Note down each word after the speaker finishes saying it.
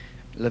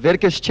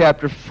Leviticus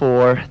chapter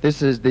 4.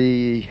 This is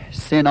the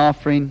sin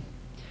offering.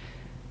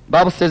 The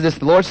Bible says this: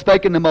 the Lord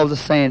spake unto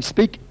Moses, saying,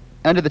 Speak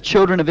unto the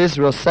children of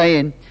Israel,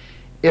 saying,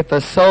 If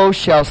a soul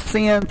shall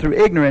sin through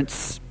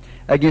ignorance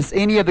against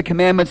any of the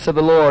commandments of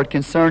the Lord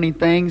concerning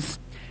things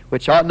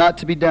which ought not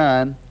to be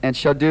done, and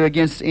shall do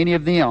against any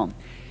of them,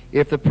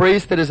 if the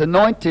priest that is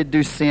anointed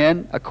do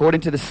sin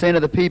according to the sin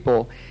of the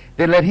people,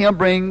 then let him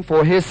bring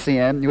for his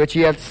sin, which he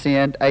hath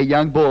sinned, a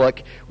young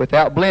bullock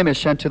without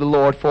blemish unto the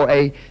Lord for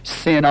a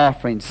sin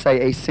offering.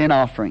 Say, a sin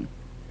offering.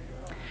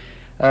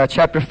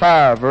 Chapter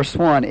 5, verse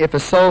 1. If a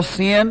soul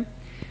sin,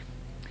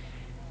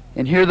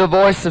 and hear the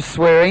voice of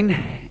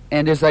swearing,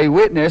 and is a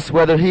witness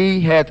whether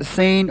he hath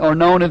seen or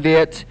known of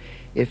it,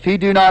 if he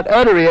do not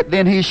utter it,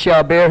 then he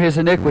shall bear his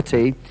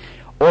iniquity.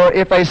 Or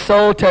if a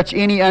soul touch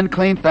any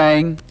unclean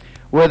thing,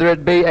 whether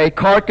it be a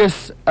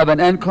carcass of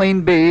an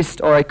unclean beast,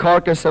 or a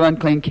carcass of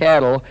unclean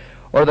cattle,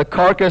 or the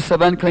carcass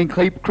of unclean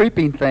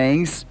creeping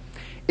things,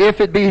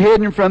 if it be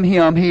hidden from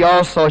him, he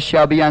also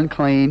shall be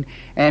unclean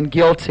and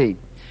guilty.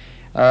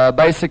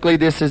 Basically,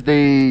 this is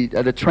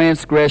the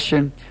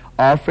transgression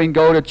offering.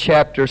 Go to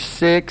chapter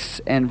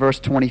 6 and verse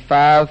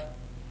 25.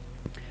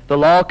 The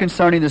law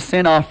concerning the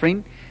sin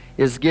offering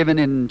is given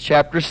in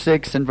chapter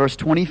 6 and verse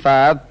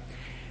 25.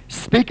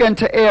 Speak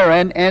unto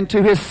Aaron and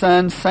to his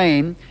sons,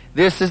 saying,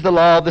 This is the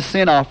law of the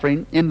sin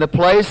offering. In the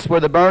place where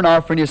the burnt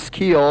offering is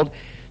killed,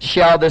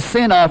 shall the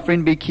sin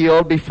offering be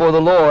killed before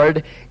the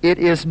Lord. It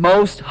is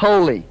most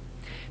holy.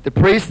 The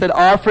priest that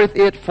offereth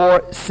it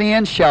for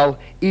sin shall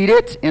eat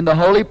it in the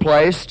holy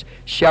place,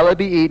 shall it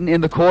be eaten in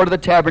the court of the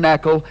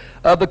tabernacle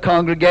of the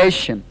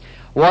congregation.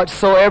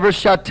 Whatsoever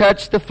shall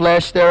touch the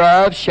flesh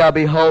thereof shall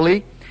be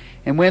holy.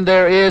 And when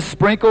there is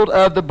sprinkled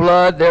of the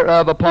blood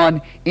thereof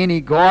upon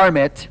any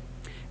garment,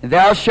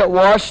 thou shalt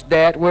wash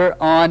that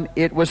whereon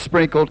it was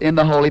sprinkled in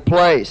the holy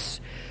place.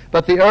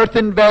 But the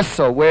earthen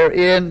vessel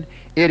wherein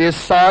it is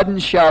sodden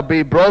shall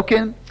be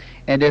broken,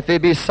 and if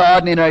it be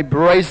sodden in a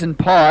brazen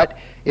pot,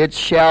 it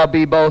shall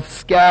be both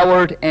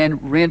scoured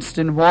and rinsed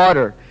in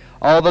water.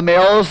 All the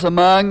males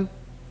among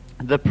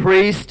the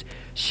priest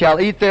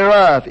shall eat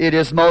thereof. It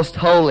is most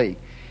holy.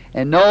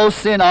 And no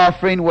sin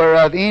offering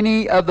whereof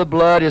any of the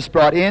blood is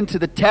brought into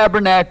the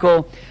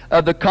tabernacle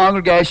of the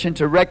congregation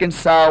to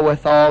reconcile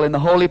withal in the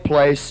holy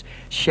place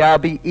shall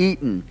be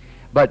eaten,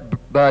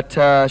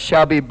 but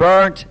shall be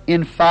burnt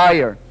in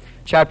fire.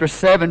 Chapter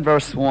 7,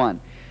 verse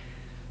 1.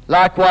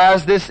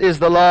 Likewise, this is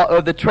the law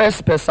of the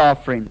trespass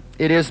offering.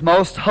 It is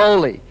most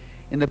holy.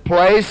 In the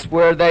place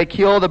where they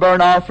kill the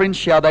burnt offering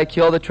shall they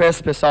kill the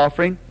trespass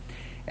offering,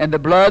 and the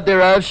blood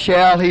thereof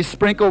shall he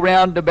sprinkle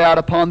round about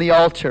upon the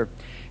altar.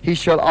 He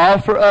shall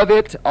offer of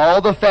it all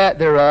the fat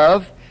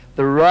thereof,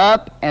 the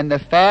rump, and the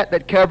fat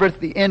that covereth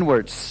the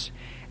inwards,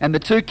 and the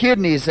two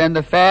kidneys, and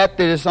the fat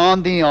that is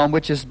on them,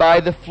 which is by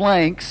the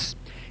flanks,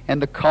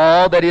 and the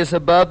caul that is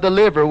above the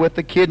liver with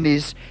the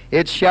kidneys,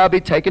 it shall be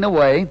taken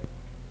away.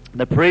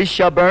 The priest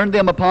shall burn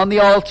them upon the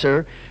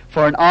altar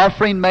for an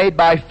offering made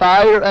by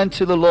fire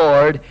unto the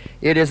Lord.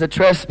 It is a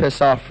trespass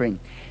offering.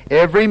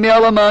 Every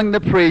male among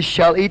the priests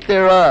shall eat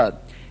thereof.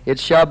 It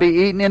shall be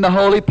eaten in the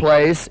holy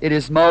place. It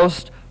is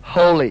most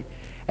holy.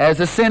 As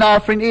the sin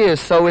offering is,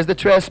 so is the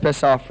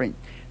trespass offering.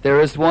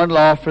 There is one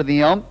law for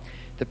them.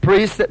 The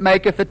priest that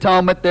maketh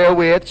atonement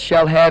therewith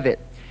shall have it.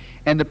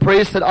 And the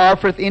priest that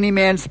offereth any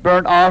man's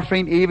burnt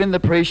offering, even the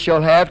priest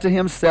shall have to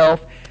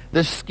himself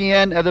the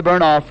skin of the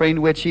burnt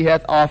offering which he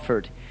hath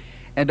offered.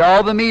 And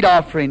all the meat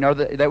offering,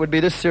 that would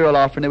be the cereal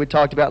offering that we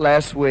talked about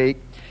last week,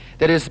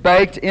 that is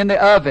baked in the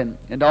oven,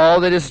 and all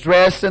that is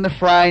dressed in the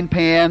frying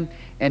pan,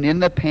 and in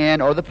the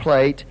pan or the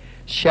plate,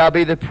 shall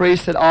be the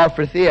priest that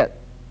offereth it.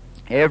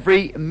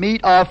 Every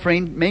meat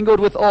offering mingled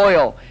with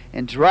oil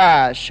and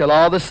dry shall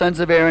all the sons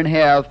of Aaron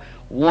have,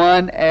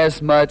 one as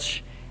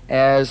much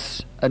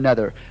as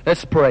another.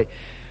 Let's pray.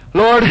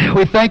 Lord,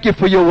 we thank you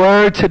for your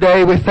word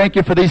today. We thank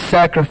you for these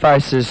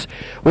sacrifices.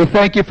 We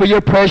thank you for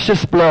your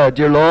precious blood,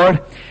 dear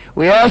Lord.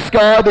 We ask,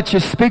 God, that you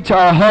speak to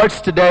our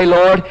hearts today,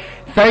 Lord.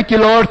 Thank you,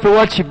 Lord, for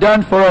what you've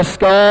done for us,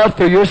 God,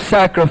 for your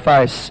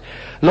sacrifice.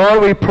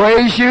 Lord, we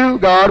praise you,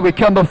 God. We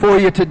come before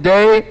you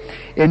today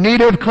in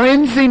need of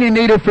cleansing, in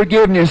need of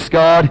forgiveness,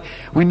 God.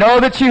 We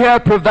know that you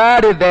have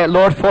provided that,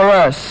 Lord, for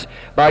us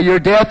by your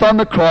death on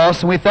the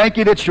cross, and we thank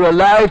you that you're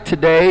alive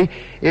today.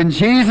 In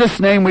Jesus'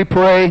 name we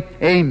pray,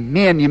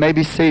 amen. You may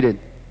be seated.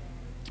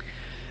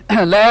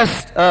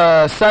 Last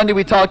Sunday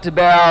we talked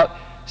about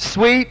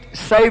sweet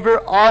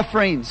savor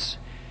offerings.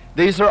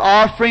 These are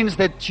offerings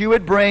that you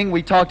would bring.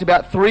 We talked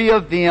about 3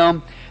 of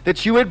them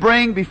that you would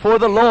bring before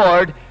the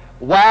Lord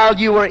while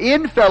you were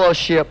in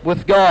fellowship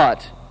with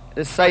God.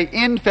 Let's say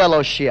in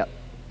fellowship.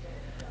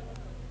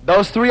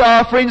 Those 3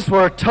 offerings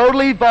were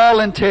totally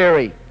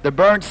voluntary. The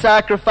burnt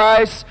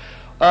sacrifice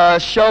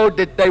showed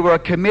that they were a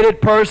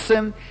committed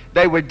person.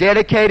 They were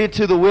dedicated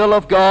to the will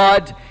of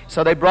God.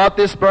 So they brought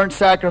this burnt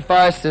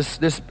sacrifice,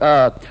 this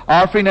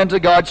offering unto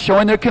God,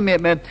 showing their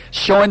commitment,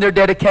 showing their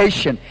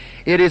dedication.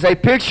 It is a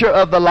picture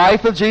of the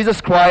life of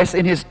Jesus Christ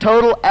in his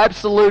total,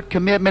 absolute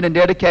commitment and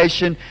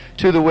dedication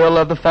to the will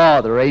of the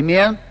Father.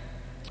 Amen?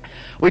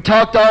 We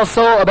talked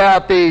also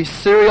about the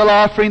cereal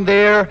offering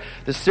there.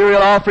 The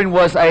cereal offering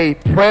was a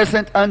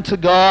present unto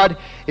God.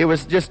 It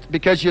was just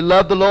because you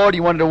loved the Lord,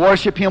 you wanted to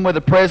worship Him with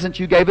a present,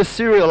 you gave a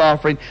cereal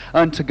offering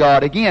unto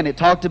God. Again, it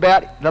talked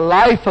about the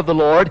life of the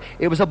Lord.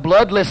 It was a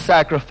bloodless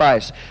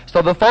sacrifice.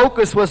 So the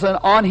focus was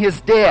on His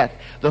death.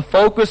 The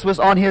focus was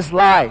on His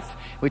life.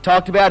 We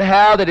talked about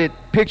how that it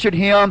pictured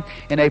Him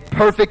in a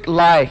perfect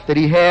life that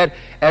He had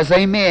as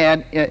a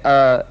man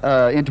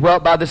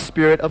indwelt by the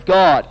Spirit of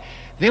God.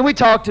 Then we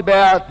talked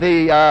about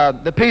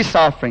the peace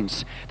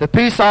offerings. The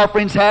peace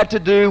offerings had to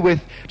do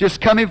with just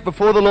coming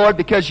before the Lord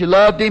because you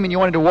loved Him and you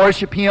wanted to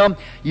worship Him.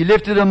 You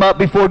lifted Him up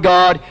before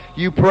God.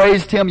 You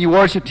praised Him. You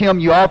worshiped Him.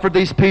 You offered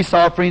these peace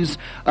offerings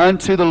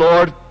unto the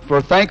Lord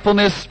for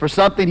thankfulness for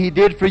something He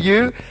did for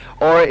you.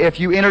 Or if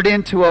you entered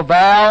into a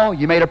vow,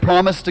 you made a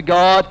promise to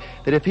God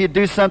that if He'd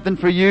do something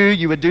for you,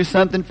 you would do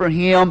something for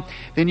Him,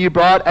 then you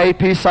brought a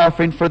peace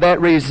offering for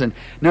that reason.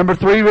 Number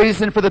 3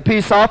 reason for the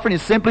peace offering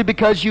is simply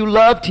because you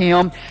loved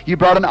Him, you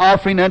brought an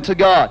offering unto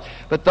God.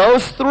 But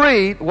those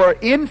 3 were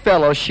in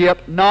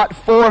fellowship, not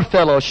for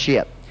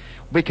fellowship.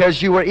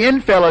 Because you were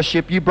in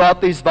fellowship, you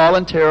brought these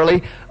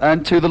voluntarily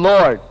unto the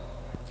Lord.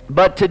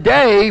 But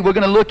today, we're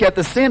going to look at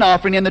the sin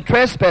offering and the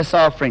trespass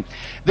offering.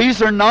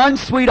 These are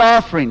non-sweet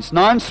offerings,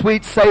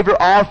 non-sweet savor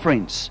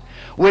offerings,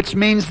 which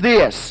means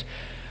this.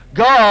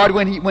 God,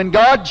 when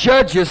God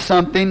judges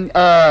something,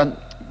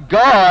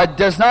 God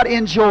does not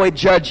enjoy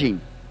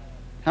judging.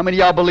 How many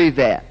of y'all believe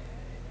that?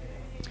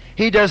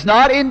 He does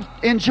not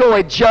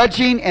enjoy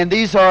judging, and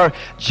these are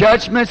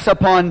judgments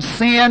upon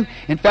sin.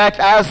 In fact,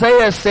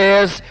 Isaiah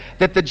says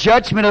that the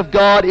judgment of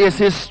God is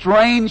His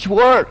strange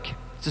work.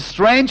 It's a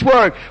strange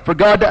work for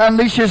God to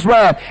unleash His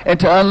wrath and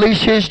to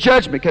unleash His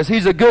judgment, because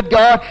He's a good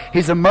God,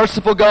 He's a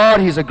merciful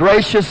God, He's a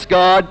gracious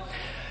God.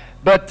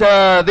 But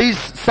these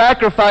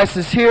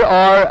sacrifices here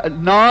are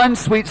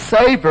non-sweet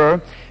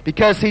savor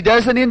because He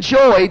doesn't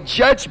enjoy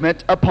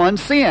judgment upon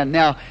sin.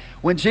 Now,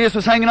 when Jesus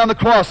was hanging on the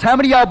cross, how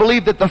many of y'all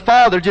believe that the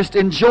Father just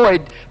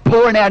enjoyed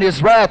pouring out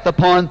His wrath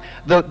upon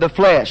the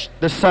flesh,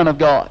 the Son of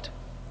God?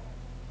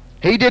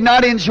 He did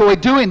not enjoy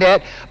doing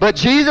that, but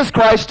Jesus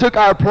Christ took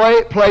our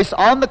place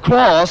on the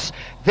cross.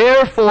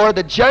 Therefore,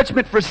 the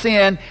judgment for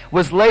sin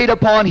was laid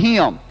upon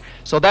Him.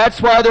 So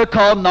that's why they're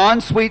called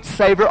non-sweet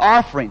savor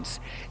offerings.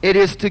 It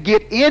is to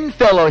get in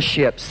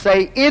fellowship.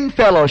 Say, in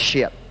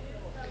fellowship.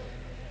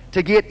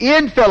 To get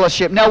in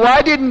fellowship. Now,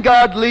 why didn't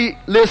God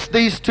list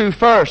these 2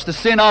 first, the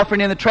sin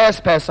offering and the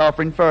trespass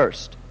offering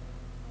first?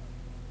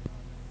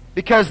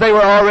 Because they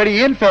were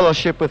already in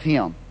fellowship with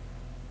Him.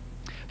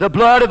 The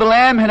blood of the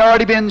Lamb had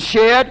already been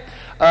shed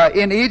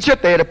in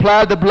Egypt. They had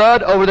applied the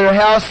blood over their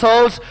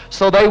households,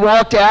 so they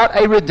walked out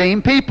a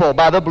redeemed people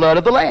by the blood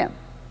of the Lamb.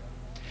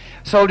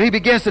 So He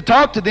begins to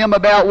talk to them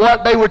about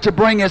what they were to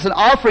bring as an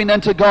offering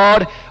unto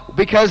God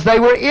because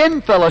they were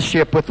in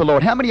fellowship with the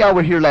Lord. How many of y'all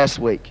were here last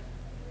week?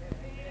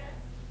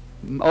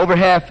 Over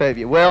half of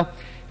you. Well,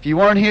 if you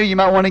weren't here, you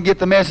might want to get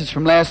the message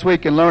from last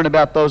week and learn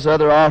about those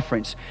other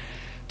offerings.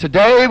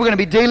 Today, we're going to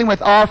be dealing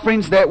with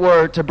offerings that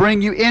were to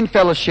bring you in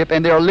fellowship,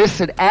 and they are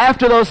listed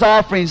after those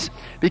offerings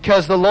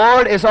because the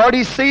Lord is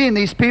already seeing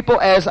these people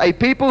as a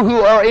people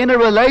who are in a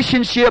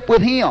relationship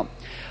with Him.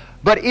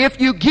 But if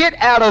you get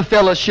out of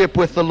fellowship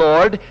with the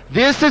Lord,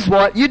 this is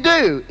what you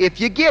do if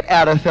you get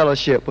out of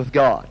fellowship with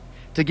God,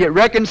 to get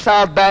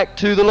reconciled back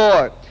to the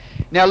Lord.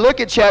 Now look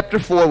at chapter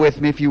 4 with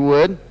me, if you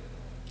would,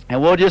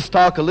 and we'll just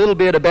talk a little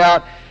bit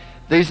about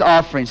these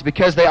offerings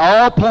because they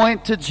all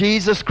point to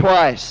Jesus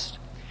Christ.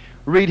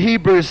 Read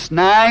Hebrews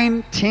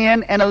 9,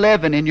 10, and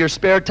 11 in your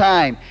spare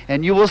time,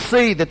 and you will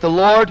see that the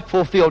Lord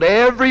fulfilled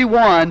every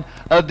one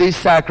of these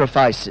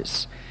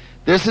sacrifices.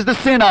 This is the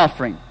sin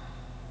offering,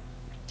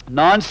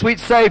 non-sweet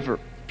savor,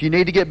 if you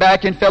need to get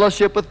back in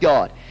fellowship with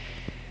God.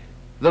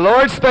 The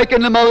Lord spake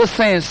unto Moses,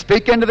 saying,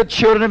 Speak unto the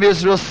children of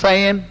Israel,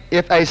 saying,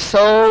 If a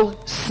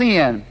soul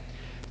sin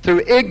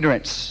through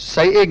ignorance,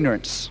 say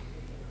ignorance,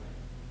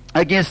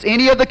 against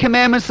any of the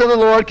commandments of the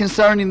Lord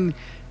concerning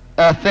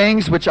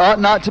things which ought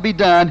not to be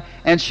done,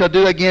 and shall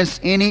do against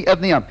any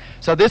of them.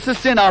 So this is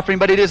sin offering,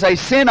 but it is a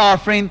sin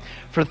offering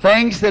for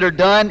things that are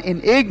done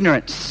in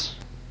ignorance.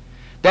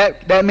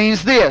 That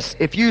means this: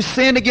 if you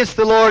sin against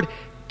the Lord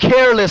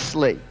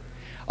carelessly,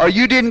 or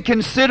you didn't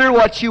consider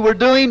what you were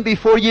doing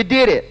before you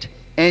did it,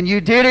 and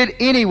you did it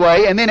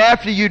anyway, and then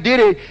after you did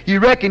it, you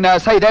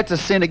recognize, hey, that's a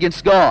sin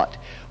against God.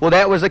 Well,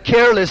 that was a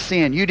careless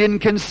sin. You didn't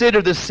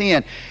consider the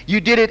sin.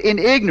 You did it in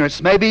ignorance.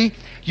 Maybe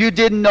you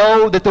didn't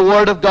know that the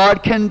Word of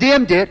God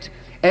condemned it,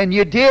 and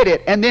you did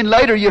it. And then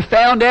later you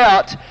found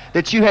out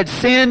that you had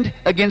sinned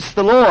against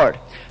the Lord.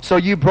 So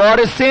you brought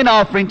a sin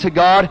offering to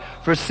God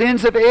for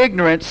sins of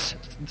ignorance,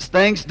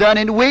 things done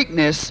in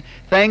weakness,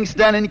 things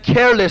done in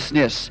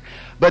carelessness.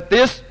 But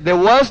there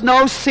was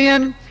no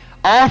sin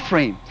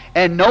offering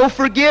and no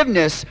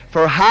forgiveness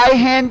for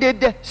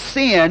high-handed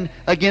sin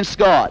against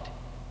God.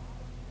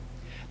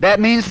 That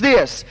means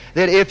this,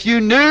 that if you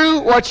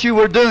knew what you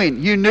were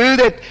doing, you knew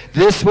that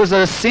this was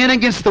a sin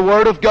against the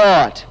Word of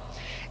God,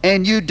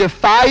 and you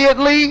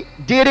defiantly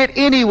did it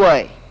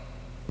anyway,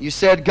 You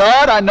said,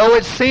 God, I know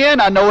it's sin,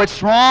 I know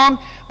it's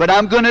wrong, but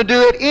I'm going to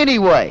do it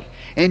anyway.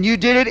 And you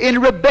did it in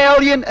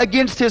rebellion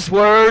against His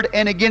Word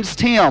and against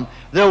Him.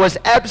 There was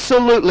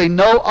absolutely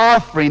no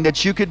offering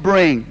that you could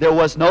bring. There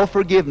was no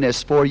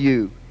forgiveness for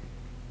you.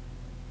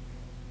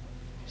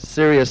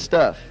 Serious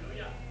stuff.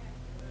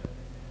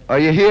 Are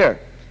you here?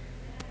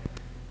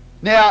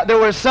 Now, there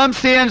were some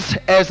sins,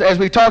 as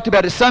we talked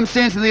about it, some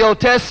sins in the Old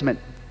Testament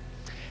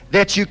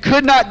that you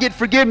could not get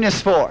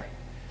forgiveness for.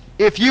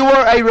 If you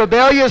were a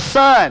rebellious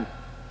son,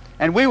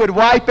 and we would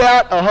wipe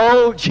out a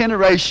whole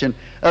generation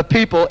of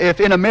people if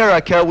in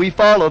America we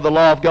follow the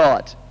law of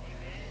God.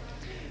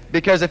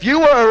 Because if you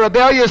were a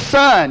rebellious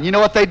son, you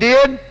know what they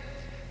did?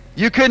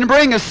 You couldn't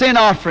bring a sin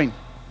offering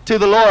to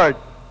the Lord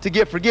to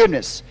get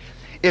forgiveness.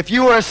 If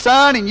you were a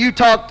son and you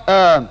talked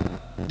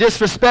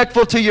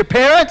disrespectful to your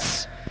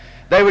parents,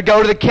 they would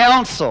go to the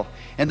council.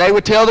 And they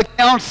would tell the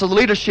council, the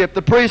leadership,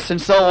 the priests,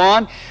 and so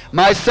on,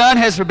 my son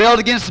has rebelled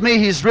against me.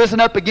 He's risen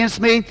up against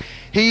me.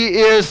 He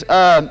is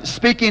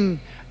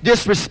speaking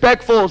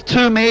disrespectful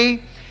to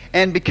me.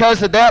 And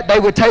because of that, they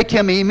would take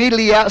him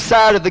immediately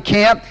outside of the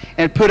camp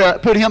and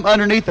put him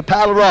underneath a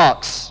pile of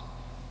rocks.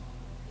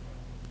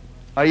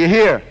 Are you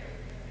here?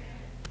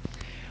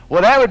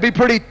 Well, that would be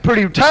pretty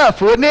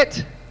tough, wouldn't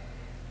it?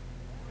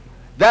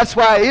 That's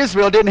why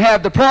Israel didn't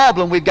have the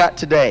problem we've got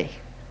today.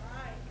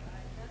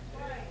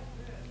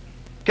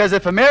 Because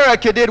if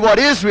America did what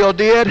Israel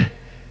did,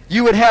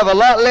 you would have a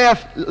lot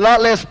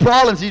less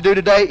problems you do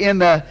today in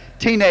the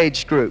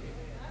teenage group.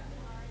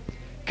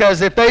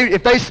 Because if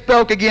they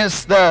spoke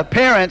against the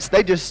parents,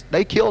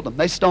 they killed them,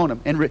 they stoned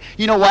them. And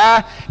you know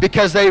why?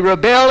 Because they were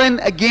rebelling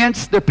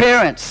against their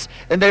parents,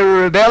 and they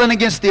were rebelling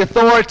against the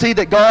authority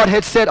that God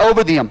had set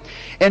over them.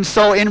 And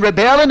so, in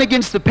rebelling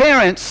against the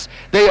parents,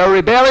 they are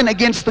rebelling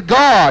against the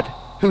God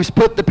who's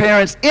put the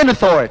parents in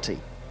authority.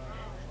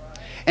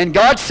 And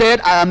God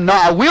said,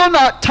 I will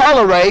not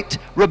tolerate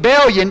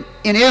rebellion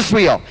in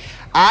Israel.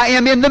 I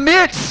am in the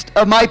midst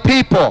of my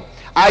people.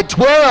 I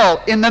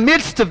dwell in the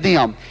midst of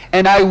them.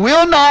 And I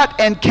will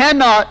not and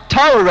cannot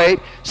tolerate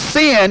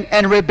sin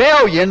and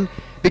rebellion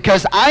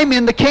because I'm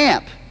in the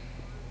camp.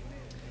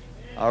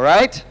 All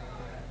right?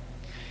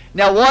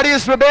 Now, what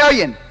is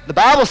rebellion? The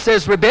Bible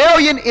says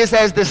rebellion is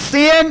as the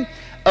sin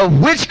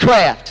of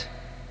witchcraft.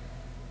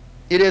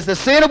 It is the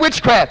sin of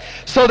witchcraft.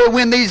 So that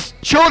when these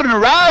children are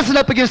rising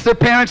up against their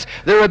parents,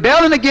 they're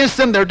rebelling against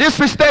them, they're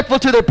disrespectful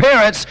to their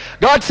parents,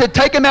 God said,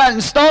 take them out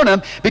and stone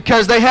them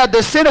because they had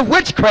the sin of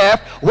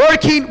witchcraft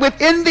working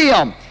within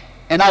them.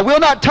 And I will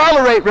not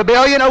tolerate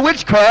rebellion or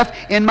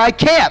witchcraft in my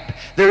camp.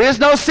 There is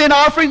no sin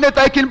offering that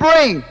they can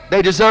bring.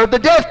 They deserve the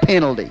death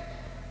penalty.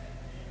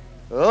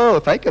 Oh,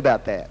 think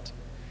about that.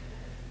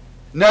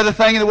 Another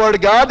thing in the Word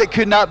of God that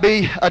could not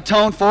be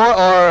atoned for,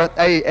 or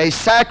a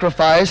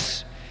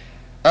sacrifice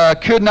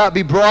could not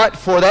be brought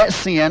for that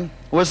sin,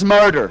 was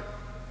murder.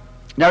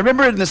 Now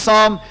remember in the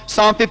Psalm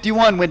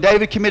 51 when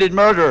David committed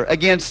murder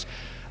against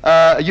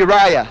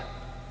Uriah.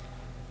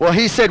 Well,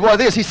 he said,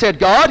 he said,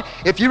 God,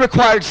 if you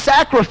required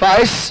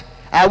sacrifice,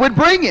 I would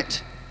bring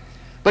it.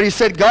 But he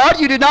said, God,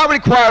 you did not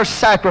require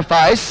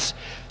sacrifice,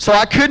 so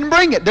I couldn't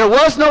bring it. There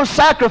was no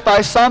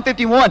sacrifice, Psalm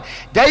 51.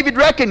 David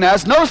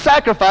recognized no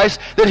sacrifice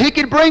that he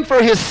could bring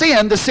for his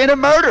sin, the sin of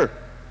murder.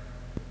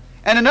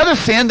 And another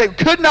sin that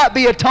could not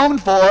be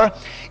atoned for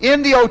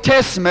in the Old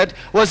Testament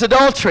was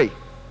adultery.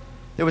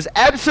 There was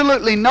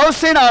absolutely no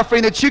sin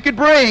offering that you could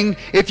bring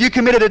if you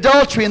committed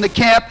adultery in the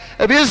camp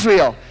of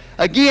Israel.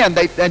 Again,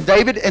 and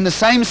David, in the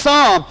same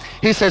psalm,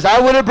 he says, I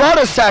would have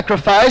brought a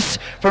sacrifice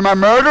for my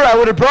murder. I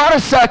would have brought a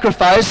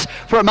sacrifice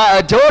for my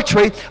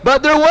adultery.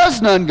 But there was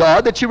none,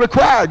 God, that you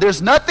required.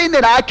 There's nothing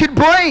that I could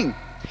bring.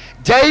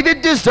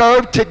 David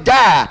deserved to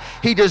die.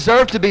 He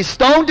deserved to be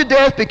stoned to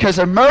death because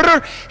of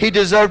murder. He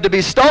deserved to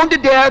be stoned to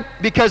death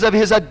because of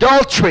his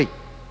adultery.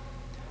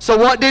 So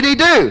what did he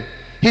do?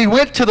 He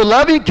went to the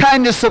loving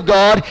kindness of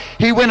God.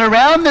 He went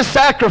around the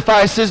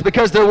sacrifices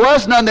because there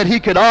was none that he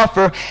could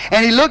offer.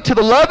 And he looked to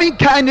the loving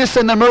kindness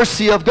and the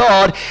mercy of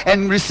God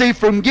and received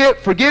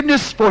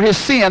forgiveness for his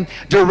sin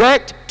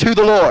direct to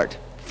the Lord,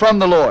 from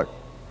the Lord.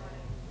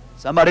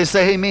 Somebody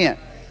say amen.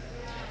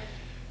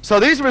 So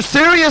these were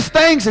serious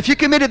things. If you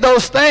committed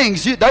those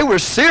things, they were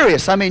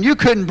serious. I mean, you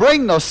couldn't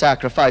bring no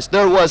sacrifice.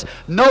 There was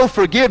no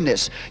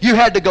forgiveness. You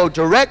had to go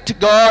direct to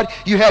God.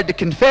 You had to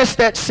confess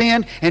that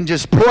sin and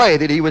just pray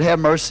that He would have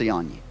mercy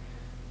on you.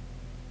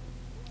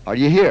 Are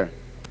you here?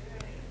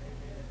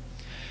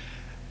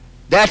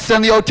 That's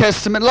in the Old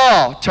Testament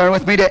law. Turn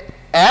with me to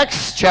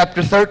Acts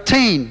chapter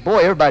 13.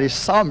 Boy, everybody's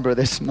somber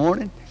this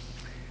morning.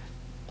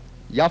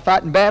 Y'all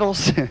fighting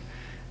battles?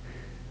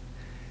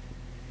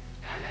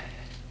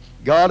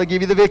 God will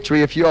give you the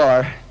victory if you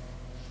are.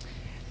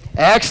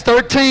 Acts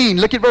 13,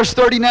 look at verse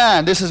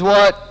 39. This is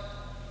what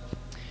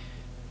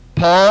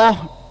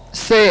Paul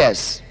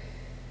says.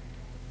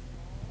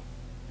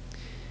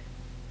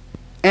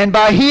 And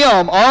by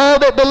Him all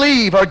that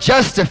believe are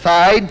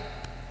justified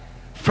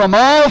from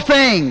all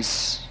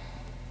things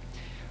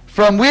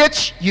from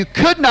which you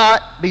could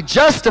not be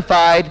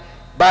justified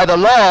by the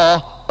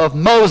law of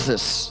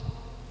Moses.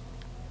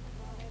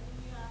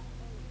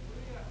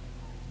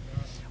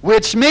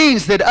 which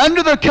means that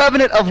under the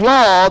covenant of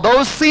law,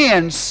 those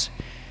sins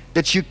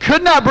that you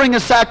could not bring a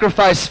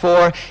sacrifice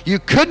for, you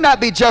could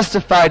not be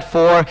justified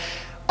for,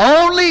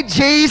 only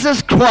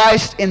Jesus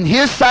Christ in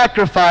His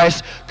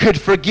sacrifice could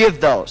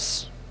forgive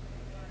those.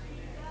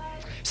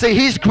 See,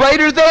 He's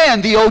greater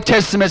than the Old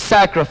Testament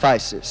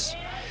sacrifices.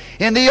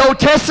 In the Old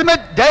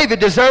Testament, David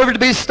deserved to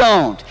be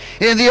stoned.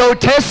 In the Old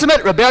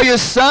Testament,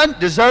 rebellious son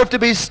deserved to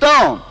be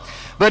stoned.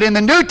 But in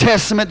the New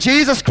Testament,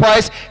 Jesus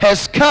Christ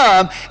has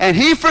come and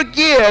He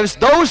forgives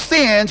those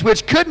sins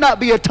which could not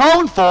be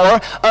atoned for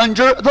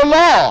under the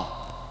law.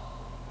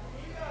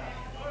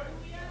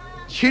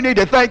 You need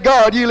to thank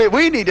God.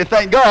 We need to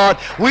thank God.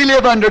 We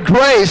live under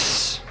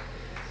grace.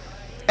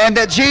 And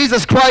that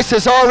Jesus Christ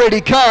has already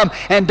come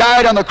and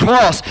died on the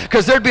cross.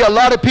 Because there'd be a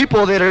lot of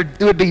people that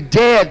would be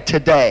dead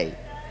today.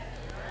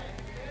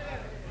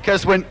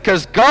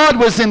 Because God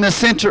was in the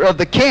center of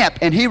the camp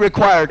and He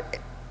required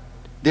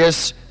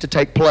this to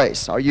take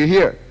place. Are you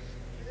here?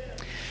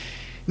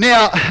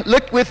 Now,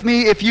 look with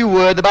me if you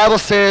would. The Bible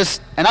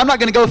says, and I'm not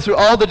going to go through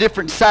all the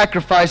different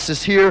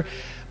sacrifices here,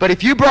 but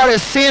if you brought a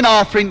sin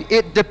offering,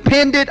 it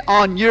depended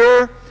on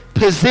your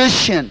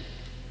position.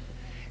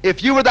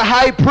 If you were the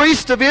high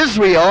priest of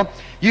Israel,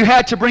 you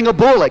had to bring a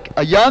bullock,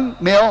 a young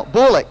male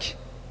bullock.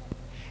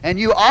 And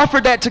you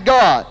offered that to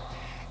God.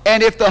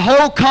 And if the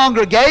whole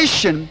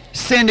congregation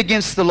sinned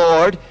against the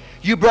Lord,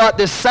 you brought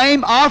the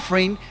same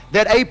offering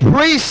that a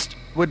priest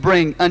would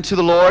bring unto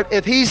the Lord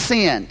if he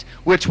sinned,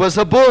 which was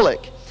a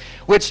bullock.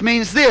 Which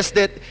means this,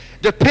 that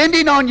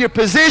depending on your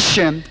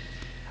position,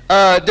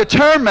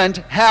 determined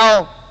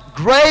how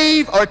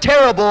grave or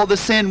terrible the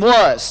sin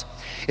was.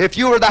 If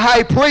you were the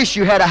high priest,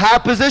 you had a high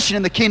position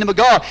in the kingdom of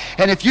God.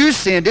 And if you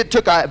sinned, it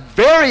took a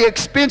very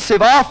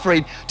expensive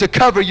offering to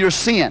cover your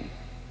sin.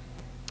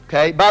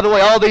 Okay? By the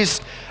way, all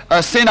these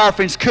sin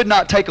offerings could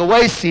not take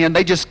away sin.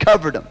 They just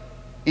covered them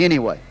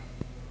anyway.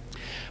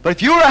 But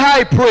if you were a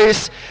high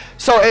priest,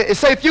 so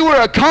say if you were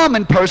a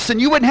common person,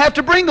 you wouldn't have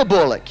to bring a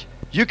bullock.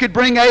 You could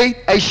bring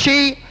a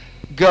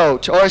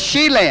she-goat or a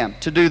she-lamb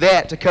to do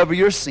that, to cover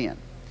your sin.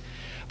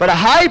 But a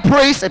high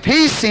priest, if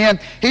he sinned,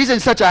 he's in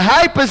such a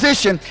high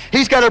position,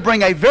 he's got to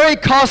bring a very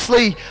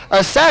costly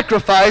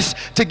sacrifice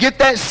to get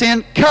that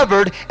sin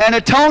covered and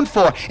atoned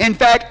for. In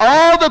fact,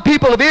 all the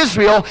people of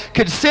Israel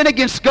could sin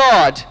against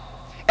God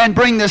and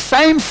bring the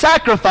same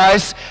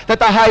sacrifice that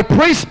the high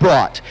priest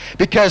brought,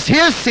 because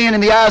his sin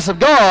in the eyes of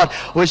God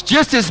was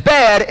just as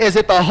bad as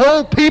if the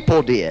whole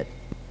people did.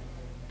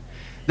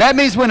 That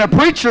means when a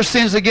preacher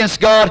sins against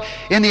God,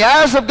 in the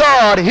eyes of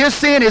God, his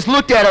sin is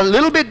looked at a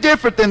little bit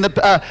different than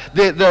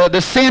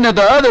the sin of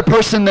the other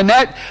person,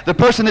 the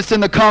person that's in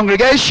the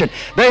congregation.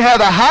 They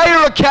have a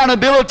higher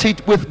accountability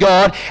with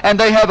God, and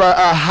they have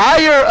a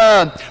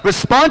higher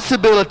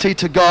responsibility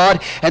to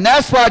God. And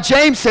that's why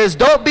James says,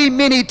 don't be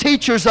many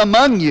teachers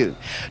among you,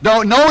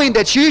 knowing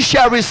that you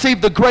shall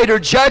receive the greater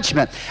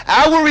judgment.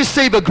 I will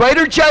receive a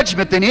greater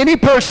judgment than any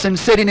person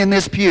sitting in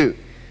this pew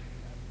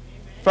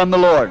from the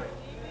Lord.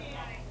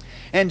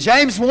 And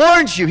James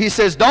warns you. He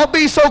says, don't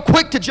be so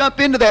quick to jump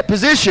into that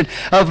position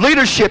of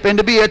leadership and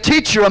to be a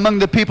teacher among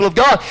the people of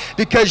God,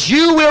 because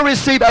you will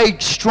receive a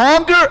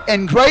stronger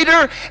and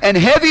greater and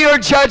heavier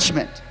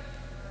judgment.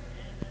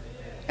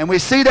 And we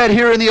see that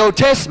here in the Old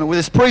Testament, where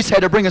this priest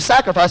had to bring a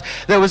sacrifice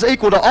that was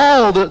equal to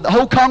all the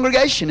whole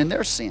congregation in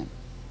their sin.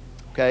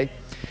 Okay?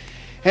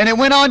 And it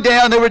went on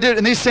down.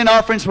 And these sin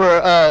offerings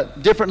were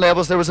different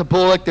levels. There was a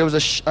bullock, there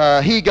was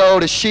a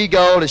he-goat, a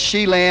she-goat, a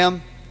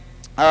she-lamb.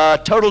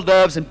 Turtle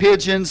doves and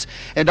pigeons.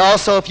 And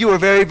also, if you were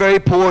very, very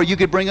poor, you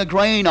could bring a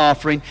grain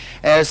offering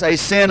as a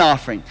sin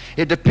offering.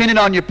 It depended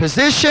on your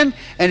position,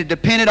 and it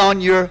depended on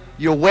your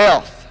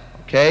wealth,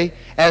 okay,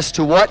 as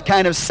to what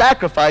kind of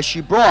sacrifice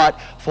you brought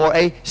for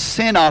a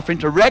sin offering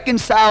to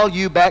reconcile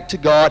you back to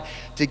God,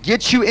 to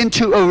get you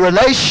into a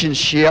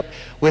relationship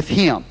with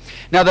Him.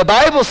 Now, the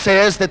Bible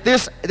says that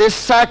this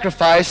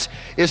sacrifice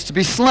is to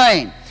be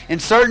slain.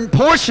 And certain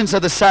portions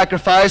of the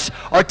sacrifice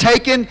are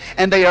taken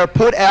and they are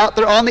put out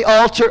there on the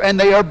altar and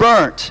they are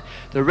burnt.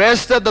 The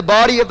rest of the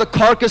body of the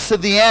carcass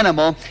of the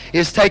animal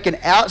is taken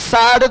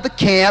outside of the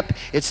camp.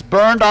 It's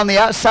burned on the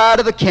outside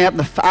of the camp,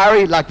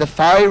 like the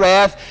fiery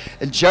wrath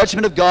and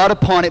judgment of God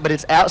upon it, but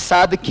it's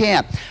outside the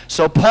camp.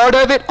 So part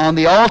of it on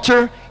the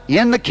altar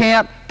in the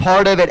camp,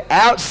 part of it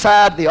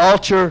outside the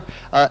altar,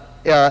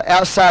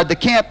 outside the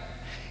camp,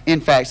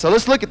 in fact. So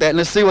let's look at that and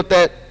let's see what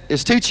that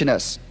is teaching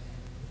us.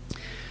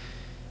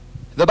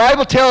 The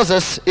Bible tells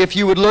us, if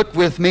you would look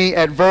with me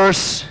at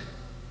verse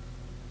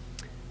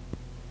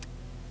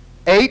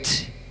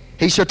 8,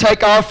 he shall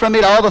take off from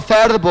it all the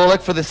fat of the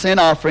bullock for the sin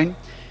offering,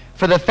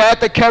 for the fat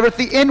that covereth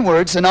the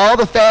inwards, and all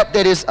the fat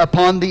that is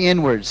upon the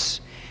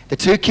inwards. The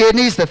two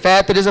kidneys, the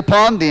fat that is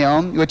upon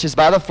them, which is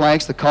by the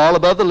flanks, the caul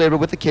above the liver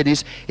with the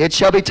kidneys, it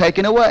shall be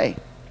taken away.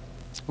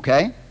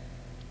 Okay?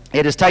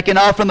 It is taken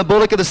off from the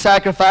bullock of the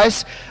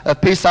sacrifice of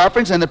peace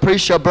offerings, and the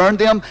priest shall burn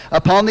them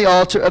upon the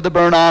altar of the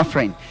burnt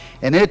offering.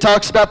 And then it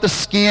talks about the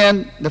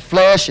skin, the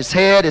flesh, its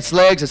head, its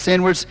legs, its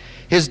inwards,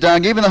 his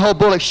dung. Even the whole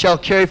bullock shall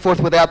carry forth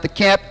without the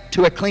camp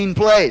to a clean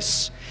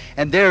place.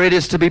 and there it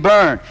is to be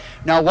burned.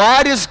 Now,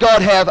 why does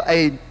God have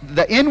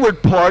the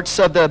inward parts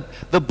of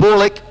the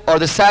bullock or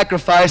the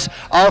sacrifice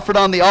offered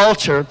on the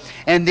altar,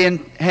 and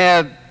then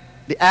have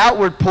the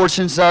outward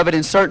portions of it,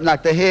 in certain,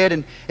 like the head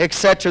and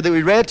etc. that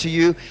we read to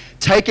you,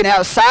 taken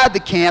outside the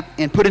camp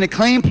and put in a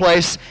clean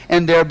place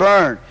and there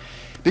burned?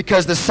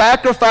 Because the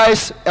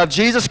sacrifice of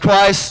Jesus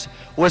Christ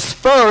was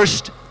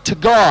first to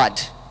God.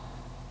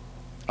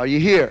 Are you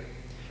here?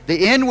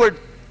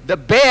 The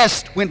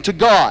best went to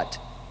God.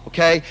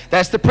 Okay?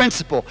 That's the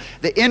principle.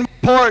 The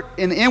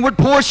inward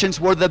portions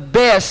were the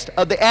best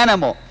of the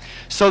animal,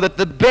 so that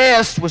the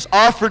best was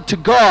offered to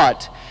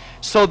God.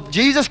 So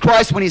Jesus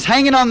Christ, when he's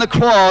hanging on the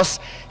cross,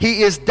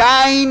 he is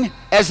dying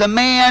as a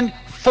man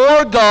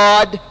for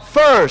God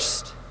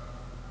first.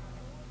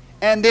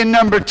 And then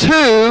number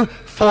two,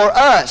 for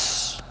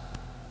us.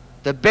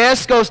 The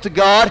best goes to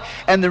God,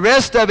 and the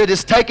rest of it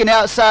is taken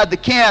outside the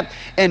camp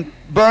and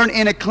burned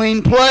in a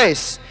clean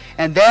place.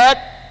 And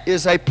that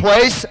is a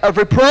place of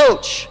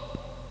reproach.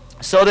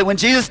 So that when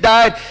Jesus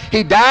died,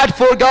 he died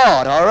for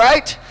God, all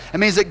right? It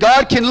means that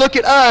God can look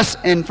at us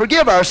and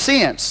forgive our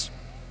sins.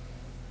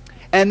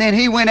 And then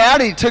he went out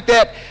and he took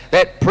that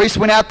priest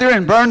went out there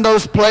and burned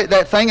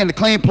that thing in the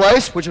clean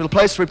place, which was a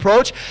place of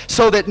reproach,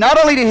 so that not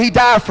only did he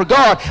die for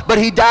God, but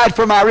he died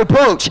for my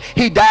reproach.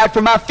 He died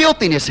for my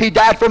filthiness. He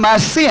died for my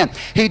sin.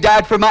 He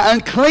died for my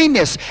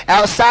uncleanness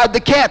outside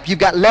the camp. You've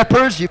got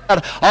lepers. You've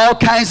got all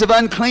kinds of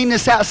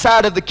uncleanness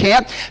outside of the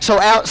camp. So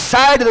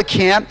outside of the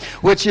camp,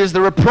 which is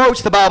the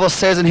reproach, the Bible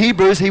says in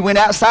Hebrews, he went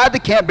outside the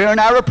camp bearing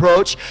our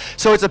reproach.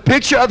 So it's a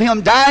picture of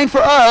him dying for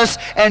us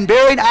and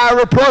bearing our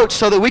reproach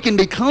so that we can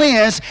be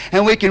cleansed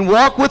and we can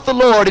walk with the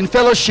Lord in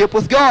fellowship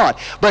with God.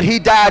 But he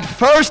died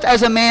first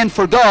as a man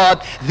for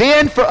God,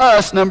 then for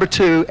us, number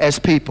two, as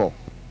people.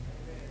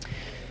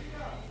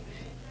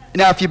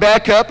 Now, if you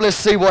back up, let's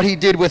see what he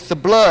did with the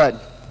blood.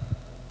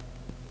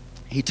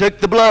 He took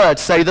the blood,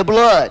 say the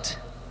blood.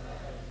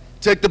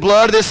 Took the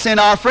blood of this sin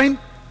offering,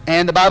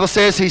 and the Bible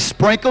says he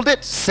sprinkled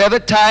it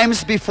 7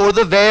 times before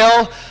the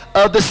veil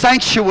of the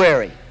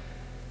sanctuary.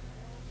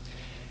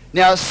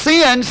 Now,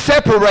 sin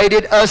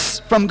separated us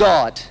from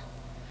God.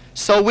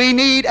 So we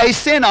need a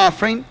sin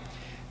offering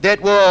that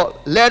will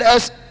let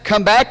us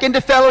come back into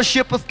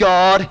fellowship with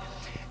God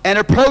and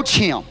approach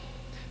him.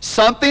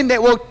 Something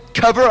that will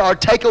cover or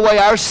take away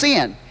our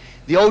sin.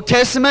 The Old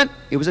Testament,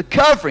 it was a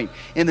covering.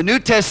 In the New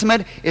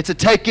Testament, it's a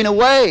taking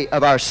away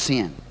of our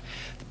sin.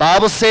 The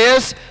Bible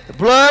says the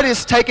blood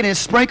is taken and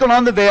sprinkled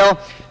on the veil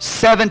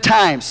 7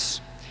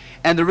 times.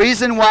 And the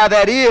reason why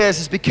that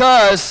is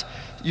because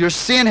your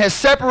sin has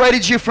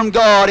separated you from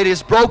God. It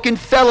has broken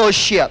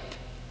fellowship.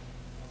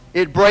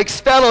 It breaks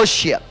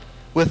fellowship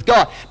with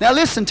God. Now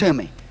listen to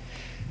me.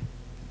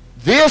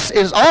 This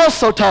is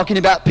also talking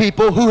about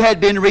people who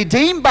had been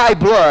redeemed by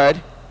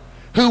blood,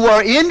 who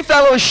were in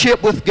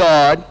fellowship with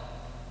God,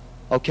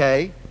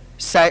 okay,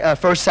 1st,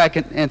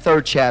 2nd, and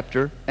 3rd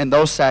chapter, and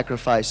those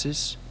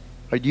sacrifices.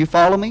 Do you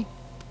follow me?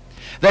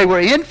 They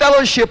were in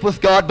fellowship with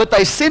God, but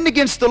they sinned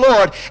against the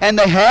Lord, and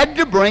they had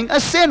to bring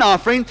a sin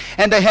offering,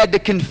 and they had to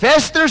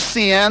confess their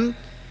sin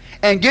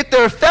and get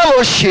their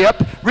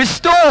fellowship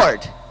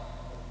restored.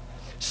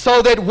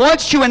 So that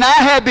once you and I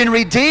have been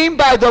redeemed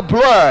by the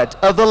blood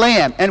of the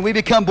Lamb and we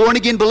become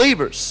born-again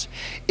believers,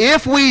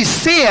 if we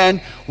sin,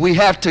 we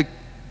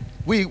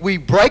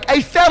break a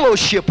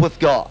fellowship with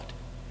God.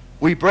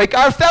 We break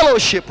our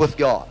fellowship with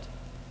God.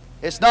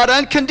 It's not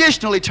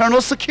unconditional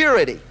eternal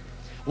security.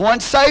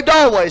 Once saved,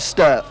 always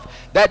stuff.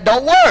 That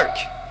don't work.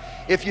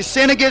 If you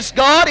sin against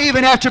God,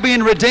 even after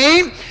being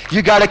redeemed,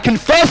 you got to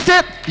confess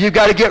it. You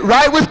got to get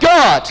right with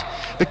God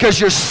because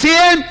your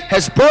sin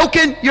has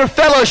broken your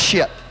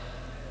fellowship.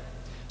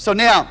 So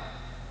now,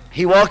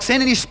 he walks in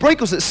and he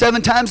sprinkles it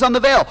 7 times on the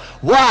veil.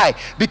 Why?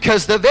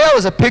 Because the veil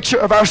is a picture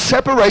of our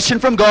separation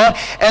from God,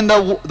 and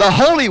the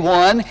Holy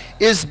One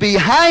is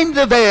behind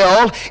the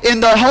veil in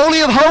the Holy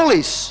of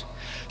Holies.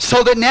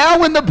 So that now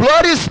when the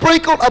blood is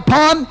sprinkled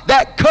upon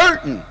that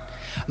curtain,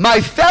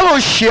 my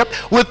fellowship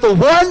with the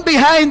one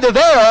behind the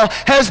veil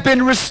has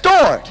been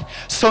restored.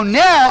 So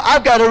now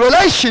I've got a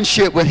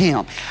relationship with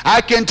him.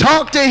 I can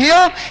talk to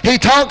him. He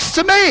talks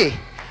to me.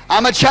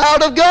 I'm a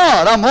child of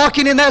God. I'm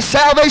walking in that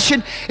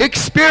salvation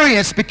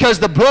experience because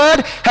the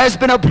blood has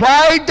been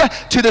applied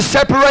to the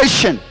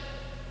separation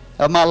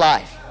of my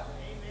life.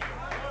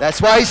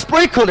 That's why he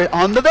sprinkled it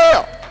on the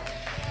veil.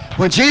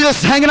 When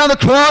Jesus was hanging on the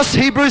cross,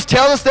 Hebrews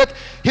tells us that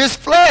his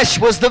flesh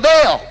was the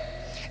veil.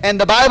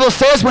 And the Bible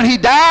says when he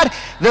died,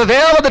 the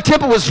veil of the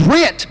temple was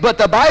rent. But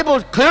the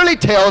Bible clearly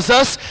tells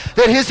us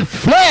that his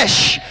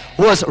flesh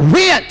was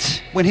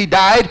rent when he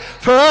died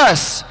for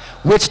us.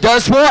 Which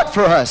does what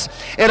for us?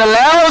 It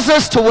allows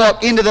us to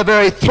walk into the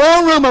very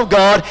throne room of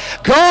God,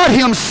 God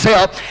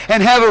himself,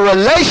 and have a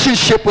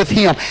relationship with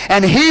him,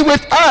 and he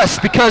with us,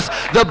 because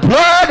the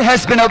blood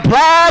has been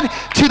applied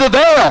to the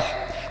veil.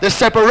 The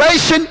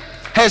separation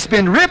has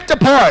been ripped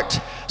apart,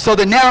 so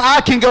that now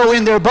I can go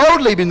in there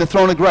boldly in the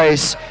throne of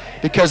grace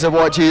because of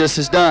what Jesus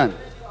has done.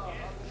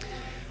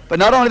 But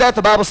not only that,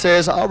 the Bible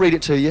says, I'll read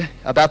it to you,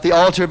 about the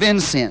altar of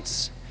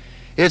incense.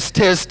 It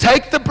says,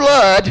 take the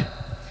blood,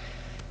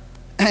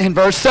 in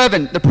verse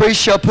 7, the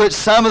priest shall put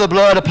some of the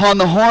blood upon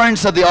the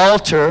horns of the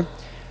altar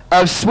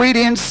of sweet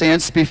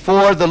incense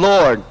before the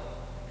Lord,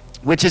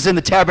 which is in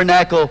the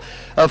tabernacle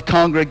of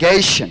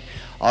congregation.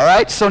 All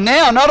right, so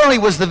now not only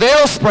was the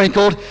veil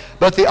sprinkled,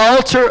 but the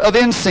altar of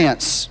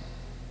incense.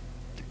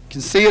 You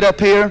can see it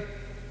up here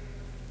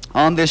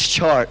on this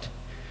chart.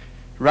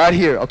 Right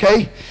here,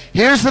 okay?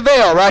 Here's the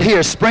veil right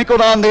here,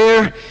 sprinkled on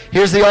there.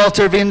 Here's the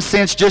altar of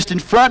incense just in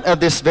front of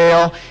this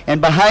veil.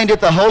 And behind it,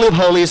 the Holy of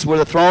Holies, where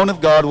the throne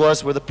of God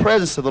was, where the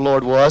presence of the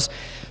Lord was.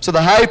 So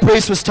the high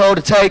priest was told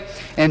to take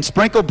and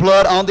sprinkle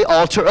blood on the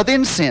altar of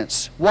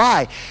incense.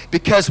 Why?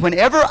 Because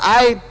whenever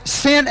I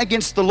sin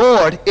against the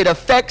Lord, it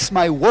affects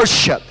my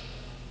worship.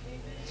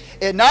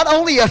 It not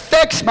only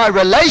affects my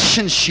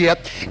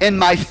relationship and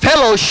my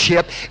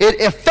fellowship,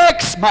 it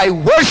affects my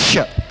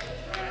worship.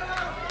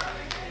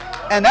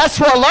 And that's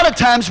why a lot of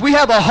times we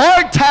have a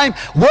hard time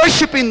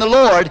worshiping the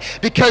Lord,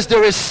 because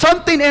there is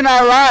something in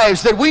our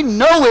lives that we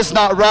know is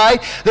not right.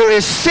 There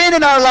is sin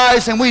in our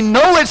lives and we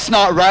know it's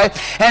not right.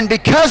 And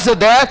because of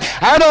that,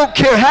 I don't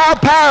care how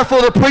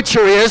powerful the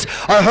preacher is,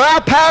 or how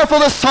powerful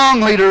the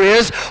song leader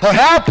is, or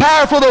how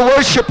powerful the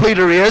worship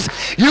leader is,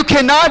 you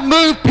cannot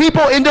move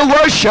people into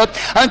worship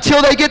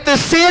until they get the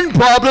sin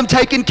problem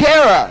taken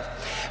care of.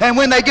 And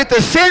when they get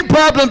the sin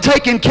problem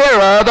taken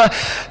care of,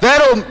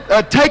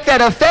 that'll take that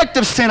effect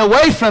of sin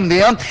away from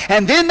them.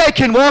 And then they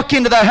can walk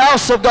into the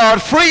house of God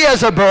free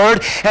as a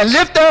bird and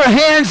lift their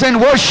hands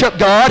and worship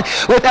God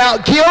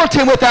without guilt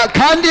and without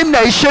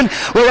condemnation,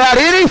 without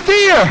any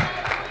fear.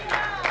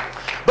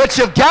 But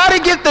you've got to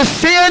get the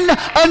sin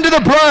under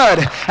the blood.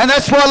 And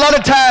that's why a lot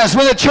of times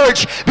when the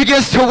church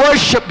begins to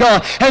worship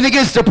God and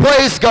begins to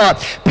praise God,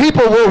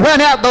 people will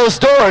run out those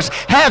doors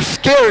half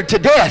scared to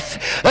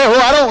death. Well,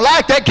 I don't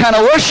like that kind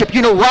of worship.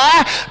 You know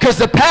why? Because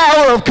the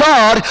power of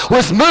God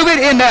was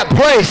moving in that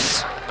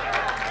place.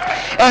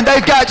 And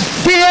they've got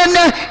sin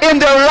in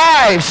their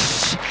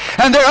lives.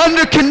 And they're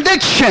under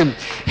conviction.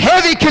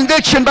 Heavy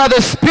conviction by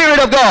the Spirit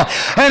of God.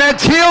 And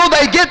until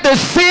they get the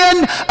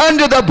sin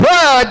under the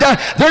blood,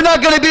 they're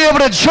not going to be able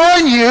to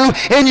join you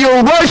in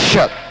your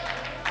worship.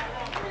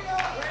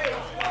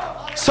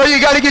 So you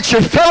got to get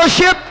your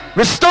fellowship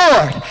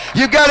restored.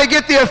 You got to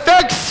get the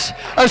effects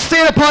of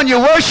sin upon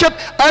your worship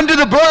under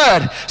the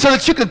blood, so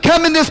that you can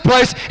come in this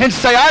place and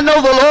say, I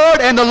know the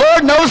Lord and the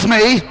Lord knows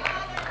me.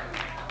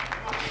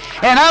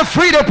 And I'm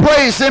free to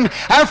praise Him.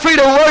 I'm free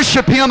to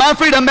worship Him. I'm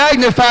free to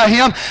magnify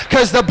Him,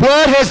 because the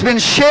blood has been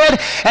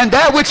shed, and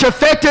that which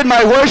affected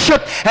my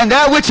worship and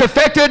that which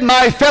affected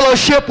my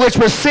fellowship, which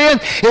was sin,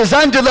 is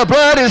under the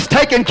blood, is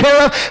taken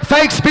care of.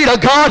 Thanks be to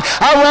God.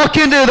 I walk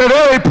into the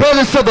very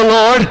presence of the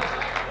Lord.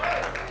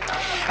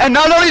 And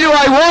not only do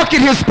I walk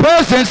in His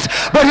presence,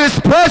 but His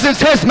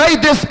presence has made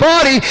this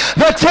body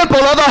the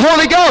temple of the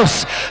Holy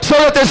Ghost, so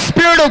that the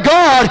Spirit of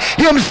God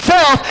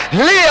Himself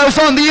lives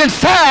on the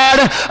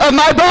inside of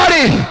my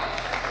body.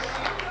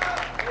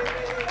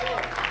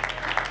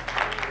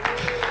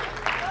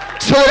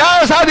 So that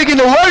as I begin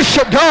to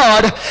worship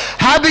God,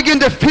 I begin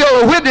to feel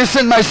a witness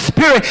in my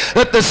spirit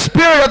that the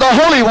Spirit of the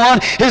Holy One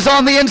is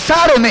on the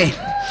inside of me.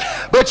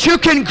 But you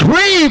can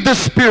grieve the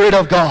Spirit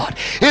of God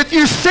if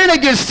you sin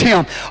against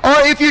Him, or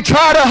if you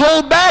try to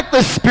hold back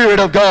the Spirit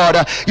of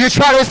God, you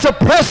try to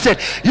suppress it.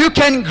 You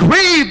can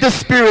grieve the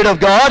Spirit of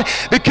God,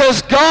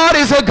 because God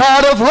is a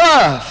God of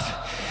love.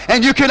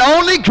 And you can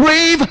only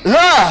grieve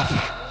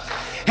love.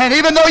 And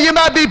even though you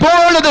might be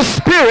born of the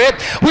Spirit,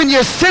 when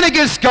you sin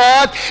against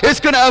God,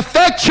 it's going to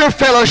affect your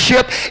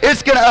fellowship.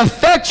 It's going to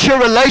affect your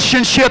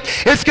relationship.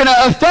 It's going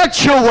to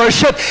affect your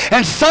worship.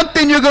 And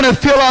something you're going to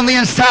feel on the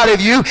inside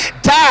of you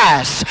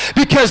dies.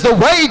 Because the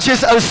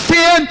wages of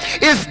sin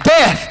is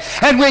death.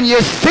 And when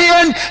you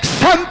sin,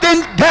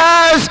 something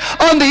dies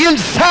on the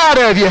inside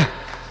of you.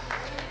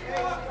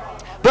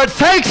 But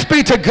thanks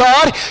be to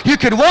God, you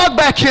can walk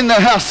back in the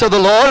house of the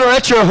Lord or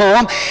at your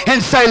home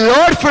and say,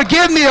 Lord,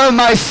 forgive me of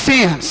my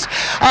sins.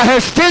 I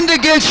have sinned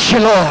against you,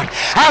 Lord.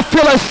 I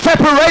feel a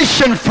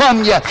separation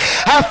from you.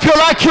 I feel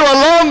like you're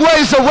a long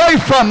ways away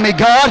from me,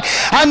 God.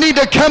 I need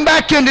to come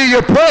back into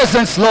your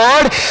presence,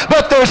 Lord.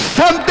 But there's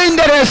something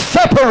that has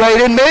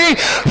separated me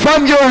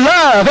from your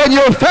love and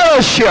your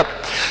fellowship,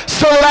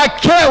 so that I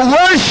can't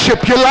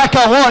worship you like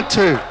I want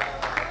to.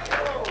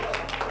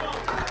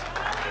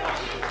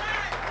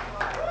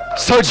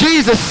 So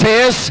Jesus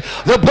says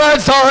the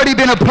blood's already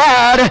been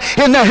applied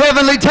in the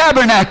heavenly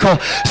tabernacle,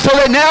 so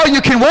that now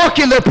you can walk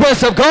in the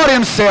presence of God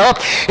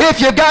Himself if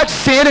you've got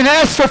sin and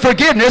ask for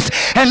forgiveness.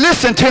 And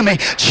listen to me,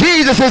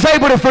 Jesus is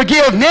able to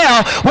forgive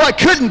now what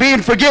couldn't be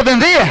forgiven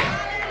then.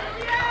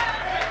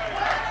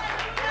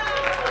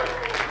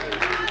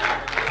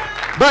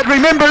 But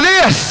remember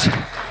this,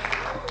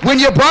 when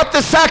you brought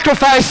the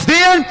sacrifice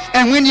then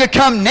and when you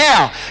come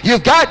now,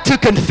 you've got to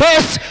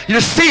confess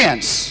your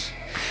sins.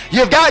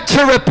 You've got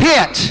to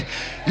repent.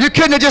 You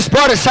couldn't have just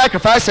brought a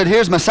sacrifice, said,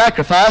 here's my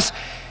sacrifice,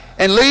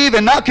 and leave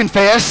and not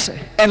confess,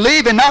 and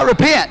leave and not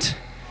repent.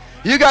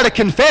 You got to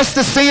confess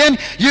the sin.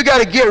 You got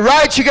to get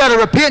right. You got to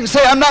repent and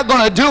say, I'm not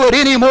going to do it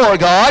anymore,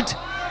 God.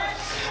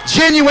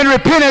 Genuine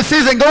repentance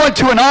isn't going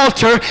to an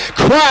altar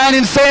crying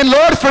and saying,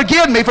 Lord,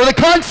 forgive me for the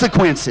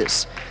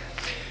consequences.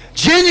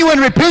 Genuine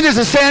repentance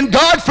is saying,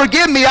 God,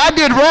 forgive me, I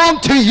did wrong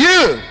to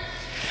you.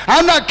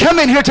 I'm not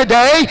coming here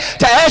today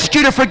to ask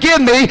you to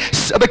forgive me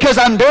because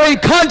I'm bearing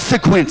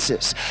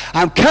consequences.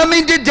 I'm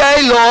coming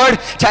today, Lord,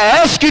 to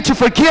ask you to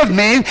forgive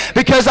me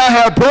because I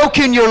have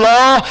broken your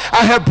law.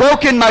 I have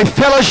broken my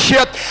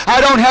fellowship.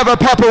 I don't have a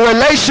proper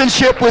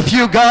relationship with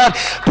you, God.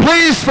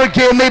 Please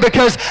forgive me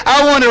because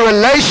I want a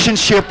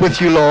relationship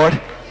with you,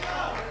 Lord.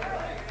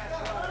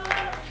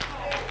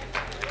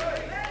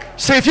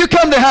 See, if you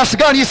come to the house of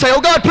God and you say,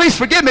 oh, God, please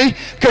forgive me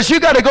because you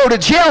got to go to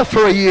jail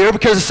for a year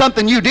because of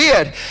something you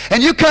did.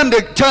 And you come to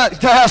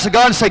the house of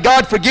God and say,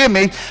 God, forgive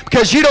me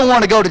because you don't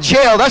want to go to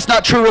jail. That's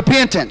not true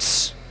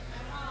repentance.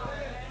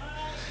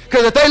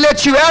 Because if they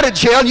let you out of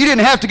jail and you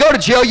didn't have to go to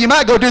jail, you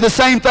might go do the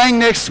same thing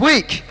next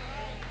week.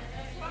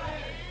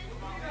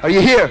 Are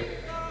you here?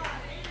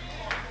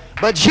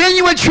 But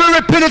genuine, true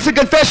repentance and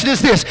confession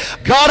is this.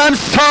 God, I'm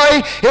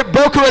sorry. It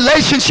broke a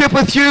relationship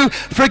with you.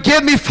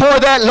 Forgive me for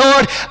that,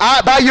 Lord.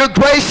 By your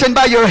grace and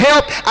by your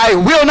help, I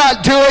will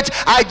not do it.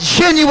 I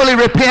genuinely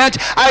repent.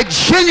 I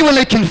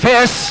genuinely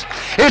confess.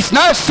 It's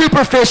not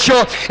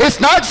superficial. It's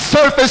not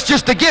surface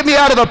just to get me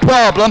out of a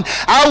problem.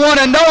 I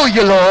want to know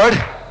you,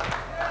 Lord.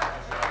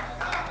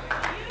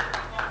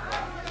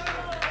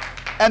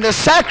 And the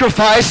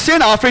sacrifice,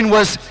 sin offering,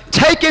 was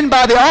taken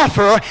by the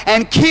offerer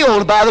and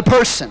killed by the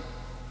person.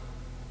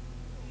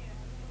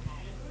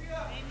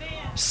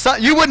 So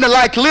you wouldn't have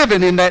liked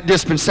living in that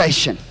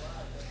dispensation.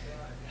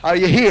 Are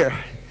you here?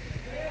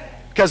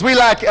 Because we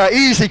like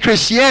easy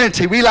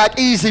Christianity. We like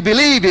easy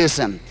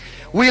believism.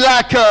 We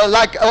like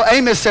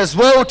Amos says,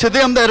 woe to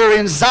them that are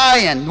in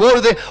Zion. Woe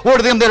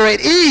to them that are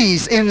at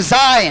ease in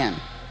Zion.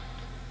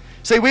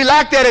 See, we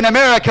like that in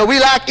America. We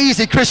like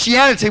easy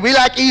Christianity. We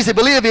like easy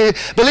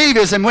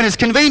believism. When it's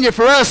convenient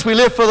for us, we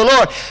live for the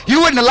Lord.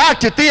 You wouldn't have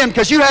liked it then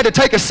because you had to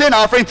take a sin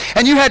offering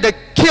and you had to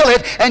kill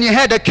it and you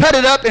had to cut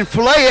it up and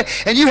fillet it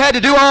and you had to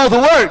do all the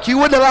work. You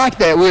wouldn't have liked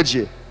that, would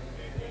you?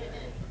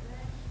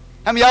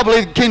 How many of y'all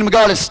believe the kingdom of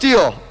God is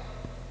still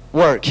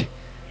work?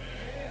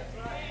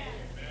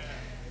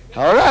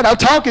 All right, I'm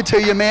talking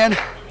to you, man.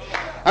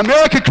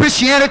 American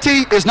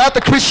Christianity is not the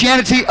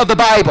Christianity of the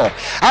Bible.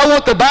 I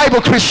want the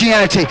Bible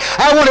Christianity.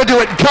 I want to do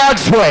it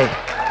God's way.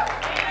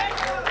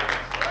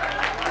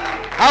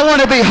 I want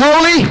to be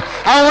holy.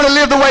 I want to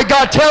live the way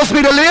God tells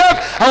me to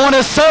live. I want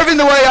to serve Him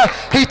the way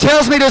He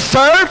tells me to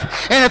serve.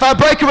 And if I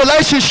break a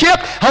relationship,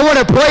 I want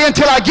to pray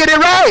until I get it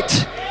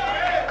right.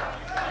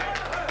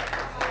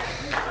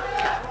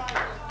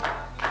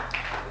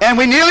 And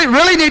we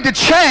really need to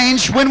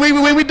change when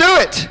we do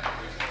it.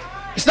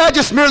 It's not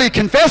just merely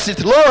confess it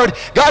to the Lord.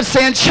 God's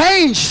saying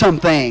change some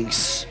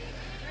things.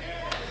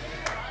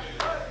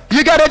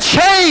 You got to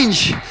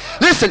change.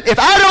 Listen, if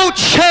I don't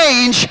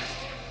change,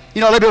 a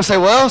lot of people say,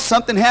 well,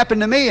 something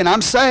happened to me and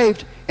I'm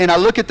saved. And I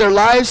look at their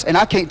lives and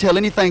I can't tell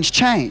anything's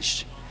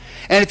changed.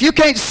 And if you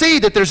can't see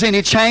that there's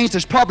any change,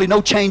 there's probably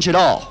no change at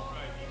all.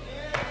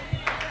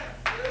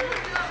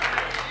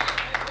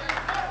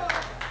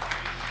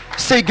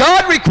 See,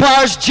 God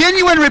requires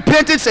genuine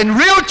repentance and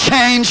real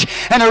change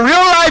and a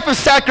real life of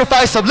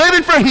sacrifice of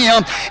living for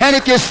Him. And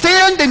if you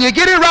sin, then you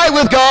get it right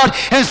with God.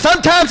 And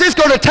sometimes it's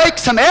going to take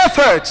some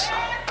effort.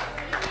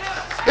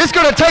 It's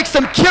going to take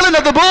some killing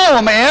of the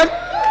bull, man.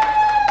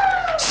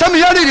 Some of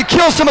y'all need to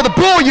kill some of the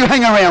bull you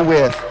hang around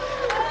with.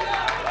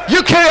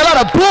 You carry a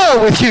lot of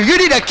bull with you. You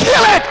need to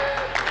kill it.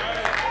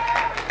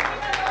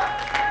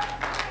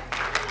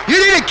 You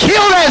need to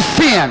kill that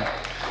sin.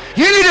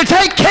 You need to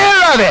take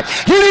care of it.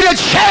 You need to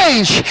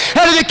change.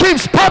 And if it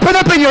keeps popping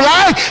up in your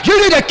life, you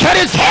need to cut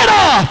its head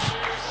off.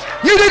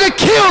 You need to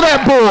kill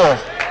that bull.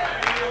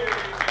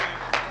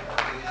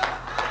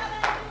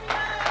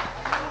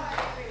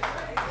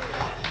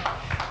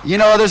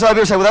 There's other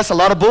people say, well, that's a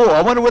lot of bull.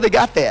 I wonder where they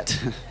got that.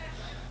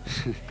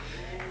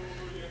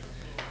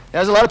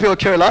 There's a lot of people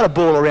carry a lot of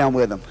bull around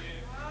with them.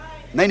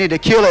 And they need to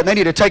kill it. And they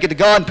need to take it to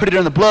God and put it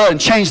in the blood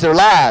and change their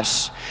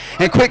lives.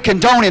 And quit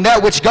condoning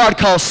that which God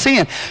calls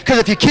sin. Because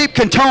if you keep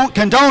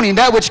condoning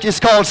that which is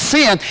called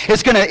sin,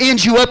 it's going to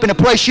end you up in a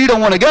place you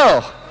don't want to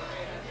go.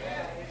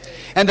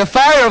 And the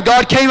fire of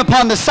God came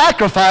upon the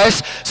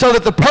sacrifice so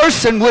that the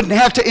person wouldn't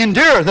have to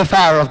endure the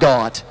fire of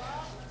God.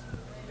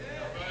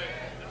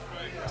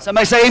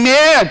 Somebody say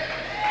amen.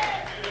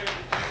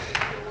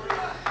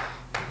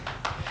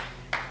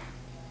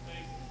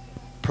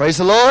 Praise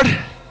the Lord.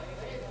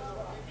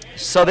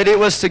 So that it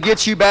was to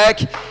get you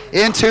back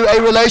into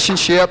a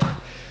relationship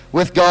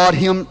with God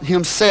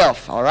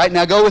Himself. All right,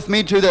 now go with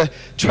me to the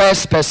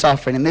trespass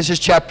offering, and this is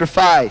chapter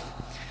 5.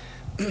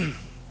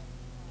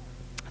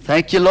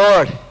 Thank you,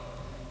 Lord.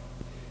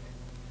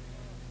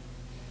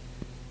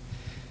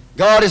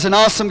 God is an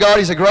awesome God.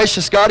 He's a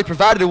gracious God. He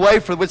provided a way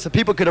for which the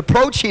people could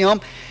approach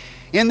Him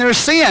in their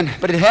sin.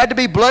 But it had to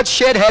be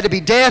bloodshed. It had to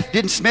be death.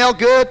 Didn't smell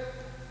good.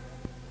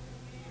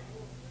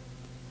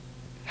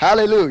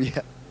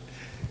 Hallelujah.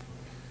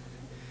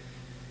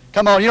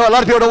 Come on, you know, a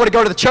lot of people don't want to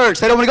go to the church.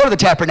 They don't want to go to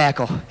the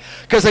tabernacle.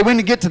 Because when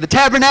they get to the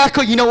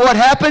tabernacle, you know what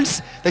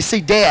happens? They see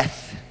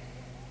death.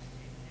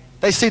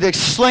 They see the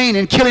slaying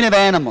and killing of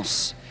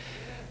animals.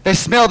 They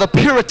smell the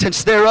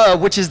puritance thereof,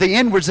 which is the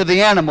inwards of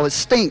the animal. It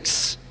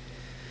stinks.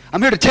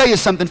 I'm here to tell you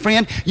something,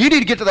 friend. You need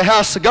to get to the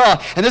house of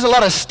God. And there's a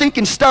lot of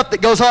stinking stuff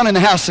that goes on in the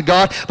house of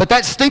God. But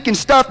that stinking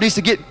stuff needs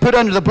to get put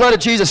under the blood of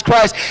Jesus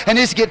Christ and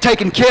needs to get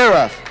taken care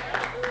of.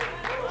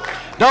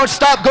 Don't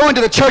stop going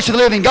to the church of the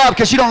living God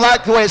because you don't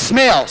like the way it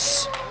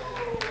smells.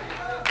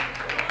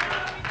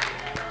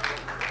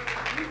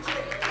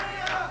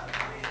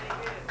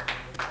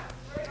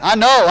 I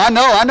know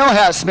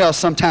how it smells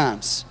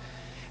sometimes.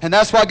 And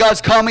that's why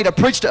God's called me to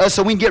preach to us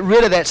so we can get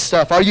rid of that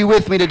stuff. Are you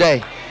with me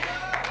today?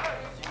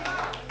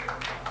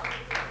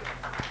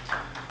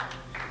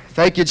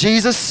 Thank you,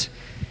 Jesus.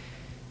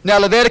 Now,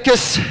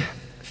 Leviticus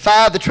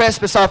 5, the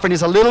trespass offering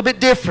is a little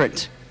bit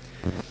different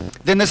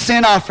than the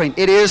sin offering.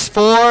 It is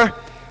for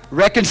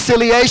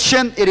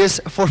reconciliation. It is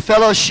for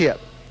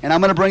fellowship. And I'm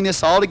going to bring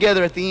this all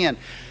together at the end.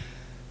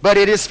 But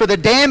it is for the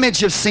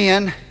damage of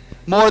sin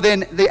more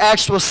than the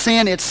actual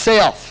sin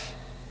itself.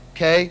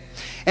 Okay?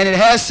 And it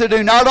has to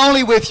do not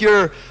only with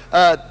your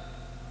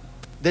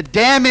the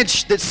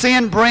damage that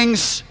sin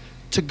brings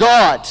to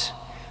God,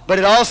 but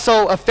it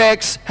also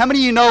affects, how many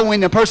of you know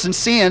when a person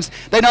sins,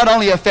 they not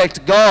only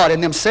affect God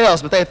and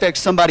themselves, but they affect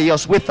somebody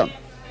else with them?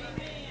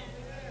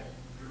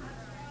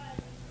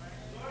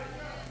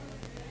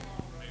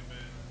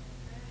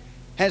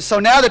 And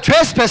so now the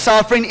trespass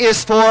offering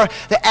is for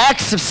the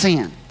acts of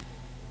sin.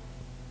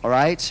 All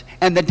right?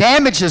 And the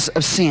damages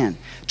of sin.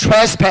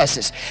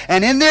 Trespasses.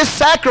 And in this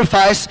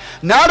sacrifice,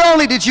 not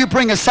only did you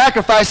bring a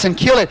sacrifice and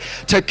kill it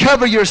to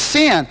cover your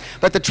sin,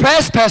 but the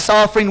trespass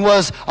offering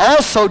was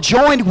also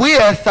joined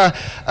with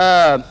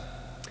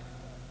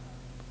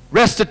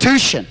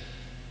restitution.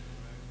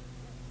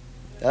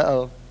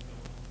 Uh-oh.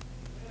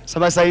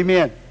 Somebody say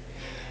amen.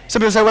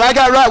 Some people say, well, I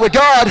got right with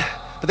God,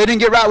 but they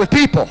didn't get right with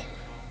people.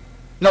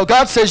 No,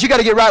 God says you got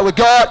to get right with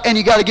God and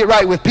you got to get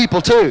right with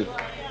people too.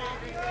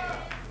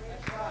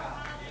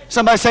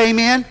 Somebody say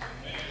amen.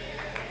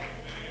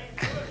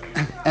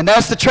 And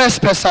that's the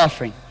trespass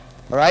offering.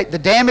 All right? The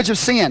damage of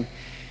sin.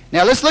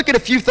 Now let's look at a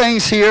few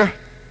things here.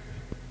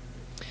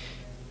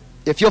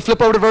 If you'll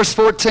flip over to verse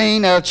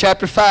 14 of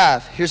chapter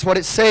 5. Here's what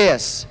it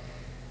says.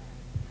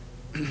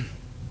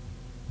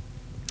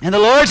 And the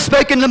Lord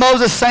spake unto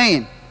Moses,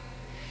 saying,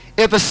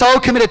 if a soul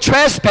commit a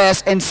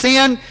trespass and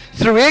sin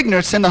through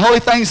ignorance in the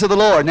holy things of the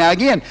Lord. Now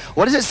again,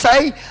 what does it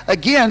say?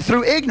 Again,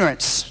 through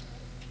ignorance.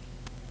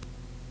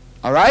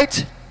 All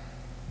right?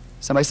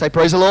 Somebody say,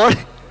 praise the Lord.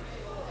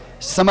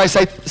 Somebody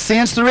say,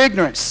 sins through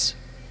ignorance.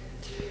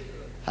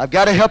 I've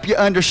got to help you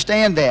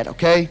understand that,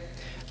 okay?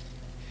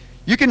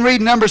 You can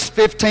read Numbers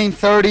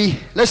 15:30.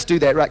 Let's do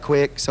that right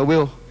quick so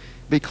we'll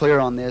be clear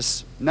on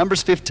this.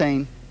 Numbers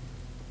 15.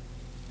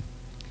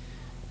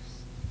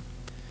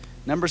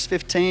 Numbers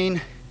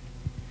 15.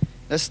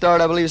 Let's start,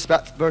 I believe it's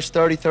about verse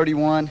 30,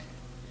 31.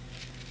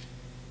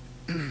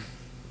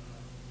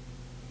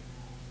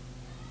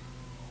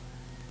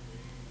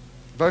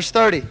 Verse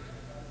 30.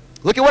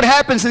 Look at what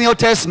happens in the Old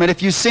Testament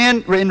if you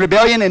sin in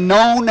rebellion and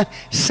known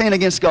sin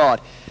against God.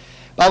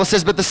 The Bible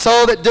says, but the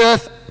soul that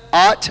doth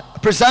aught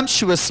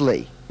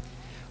presumptuously,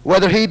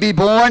 whether he be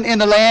born in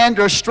the land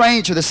or a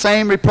stranger, the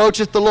same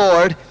reproacheth the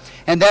Lord,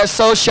 and that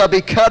soul shall be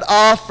cut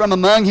off from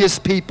among his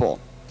people.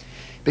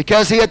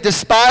 Because he hath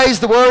despised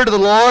the word of the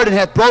Lord and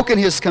hath broken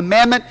his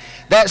commandment,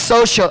 that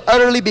soul shall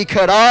utterly be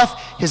cut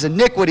off. His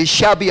iniquity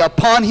shall be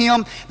upon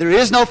him. There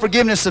is no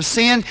forgiveness of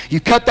sin. You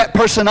cut that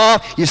person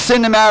off. You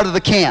send them out of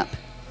the camp.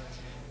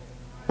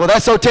 Well,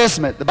 that's Old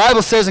Testament. The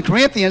Bible says in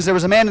Corinthians there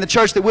was a man in the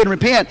church that wouldn't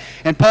repent,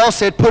 and Paul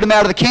said, put him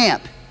out of the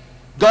camp.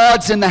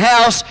 God's in the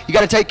house. You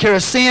got to take care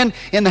of sin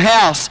in the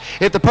house.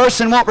 If the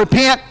person won't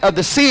repent of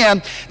the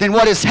sin, then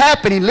what is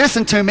happening,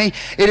 listen to me,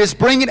 it is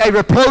bringing a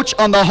reproach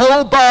on the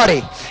whole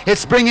body.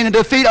 It's bringing a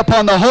defeat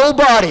upon the whole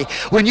body.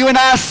 When you and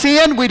I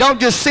sin, we don't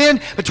just sin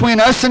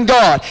between us and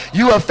God.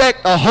 You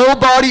affect a whole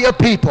body of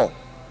people.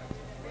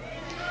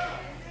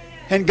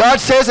 And God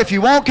says if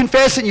you won't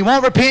confess it, you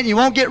won't repent, you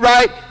won't get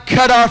right,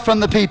 cut off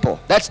from the people.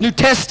 That's New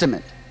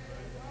Testament.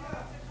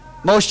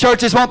 Most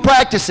churches won't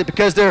practice it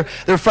because they're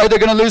afraid they're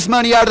going to lose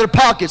money out of their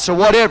pockets or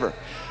whatever.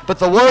 But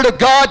the Word of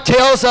God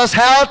tells us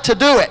how to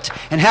do it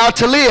and how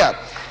to live.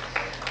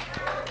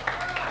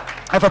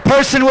 If a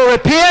person will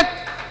repent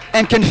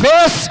and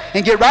confess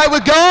and get right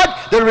with God,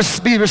 they'll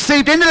be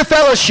received into the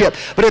fellowship.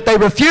 But if they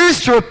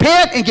refuse to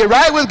repent and get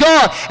right with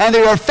God and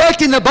they are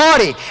affecting the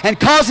body and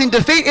causing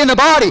defeat in the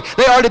body,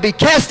 they are to be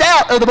cast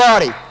out of the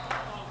body.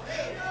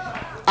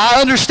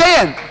 I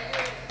understand.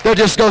 They'll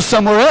just go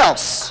somewhere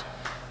else.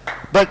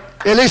 But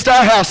at least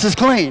our house is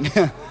clean.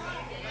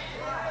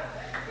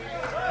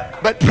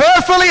 But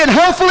prayerfully and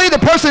hopefully the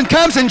person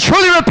comes and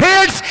truly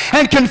repents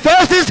and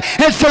confesses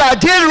and said, I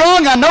did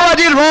wrong, I know I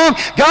did wrong,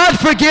 God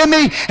forgive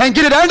me, and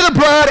get it under the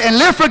blood and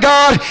live for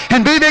God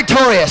and be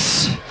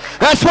victorious.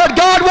 That's what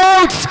God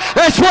wants.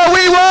 That's what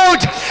we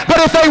want. But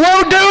if they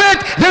won't do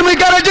it, then we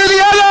got to do the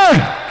other.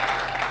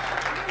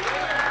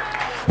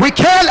 We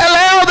can't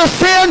allow the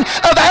sin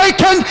of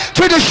Achan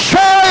to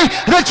destroy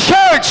the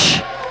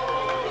church.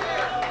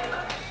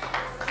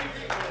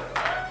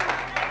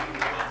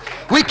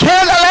 We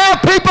can't allow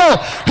people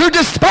who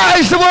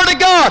despise the Word of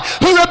God,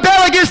 who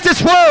rebel against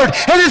His Word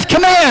and His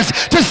commands,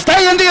 to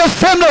stay in the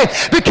assembly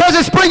because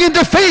it's bringing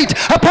defeat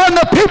upon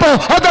the people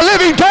of the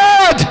living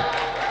God.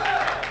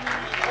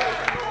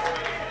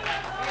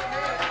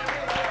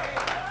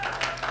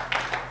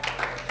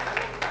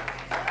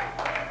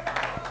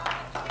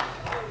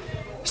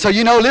 So,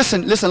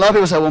 listen, a lot of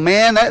people say, well,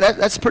 man,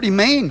 that's pretty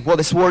mean. Well,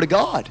 it's the Word of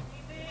God.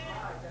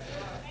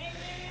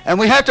 And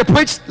we have to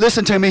preach,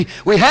 listen to me,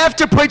 we have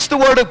to preach the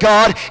Word of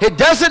God. It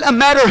doesn't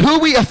matter who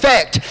we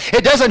affect.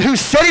 It doesn't who's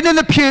sitting in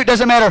the pew. It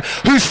doesn't matter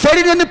who's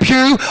sitting in the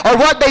pew or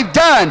what they've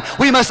done.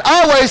 We must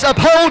always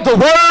uphold the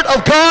Word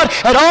of God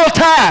at all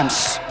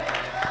times.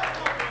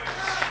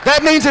 That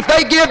means if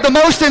they give the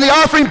most in the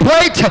offering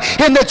plate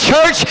in the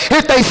church,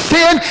 if they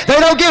sin, they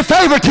don't get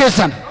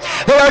favoritism.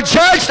 They are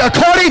judged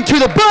according to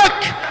the book.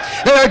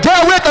 They are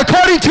dealt with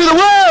according to the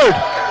Word.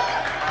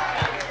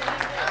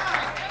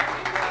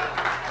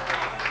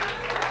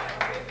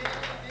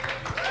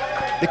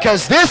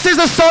 Because this is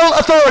the sole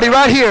authority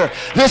right here,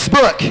 this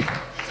book.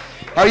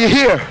 Are you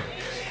here?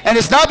 And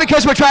it's not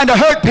because we're trying to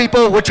hurt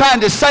people, we're trying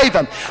to save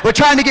them. We're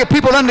trying to get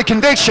people under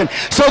conviction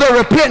so they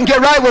repent and get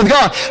right with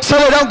God, so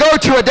they don't go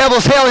to a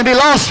devil's hell and be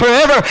lost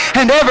forever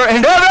and ever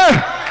and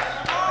ever.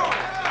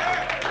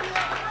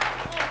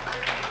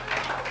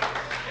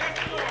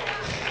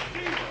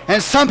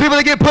 And some people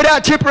that get put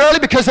out temporarily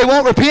because they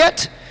won't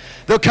repent,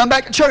 they'll come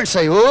back to church and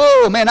say,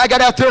 oh man, I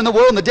got out there in the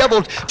world and the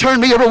devil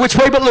turned me every which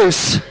way but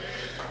loose.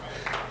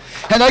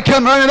 And they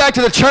come running back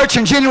to the church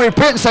and genuinely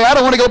repent and say, I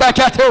don't want to go back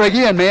out there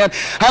again, man.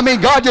 I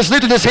mean, God just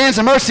lifted His hands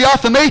and mercy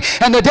off of me,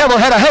 and the devil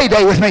had a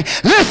heyday with me.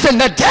 Listen,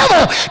 the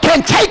devil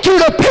can take you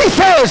to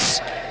pieces.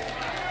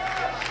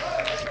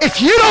 If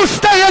you don't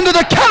stay under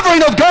the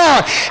covering of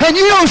God, and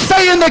you don't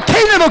stay in the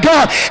kingdom of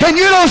God, and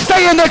you don't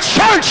stay in the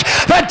church,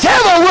 the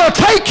devil will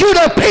take you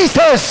to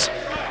pieces.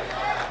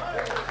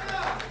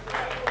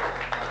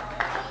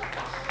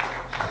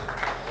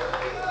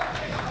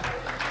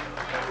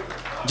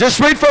 Just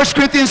read 1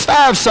 Corinthians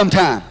 5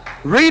 sometime.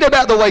 Read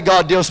about the way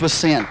God deals with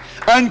sin.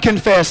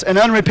 Unconfessed and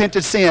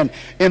unrepented sin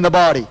in the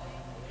body.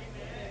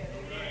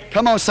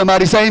 Come on,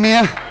 somebody say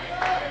amen.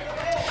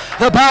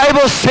 The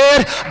Bible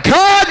said,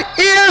 God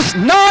is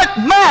not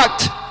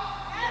mocked.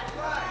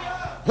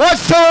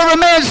 Whatsoever a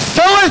man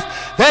soweth,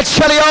 that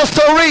shall he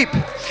also reap.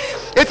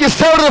 If you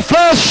sow to the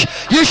flesh,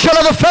 you shall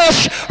of the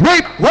flesh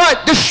reap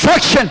what?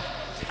 Destruction.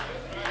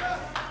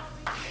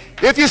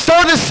 If you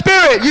sow the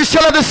Spirit, you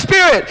shall of the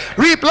Spirit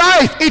reap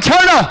life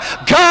eternal.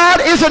 God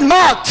isn't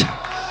mocked.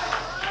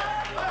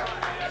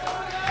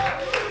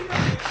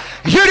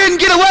 You didn't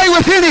get away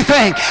with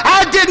anything.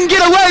 I didn't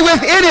get away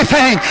with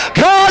anything.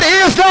 God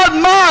is not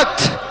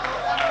mocked.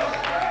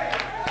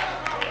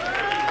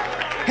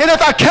 And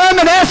if I come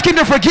and ask Him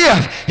to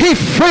forgive, He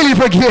freely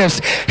forgives.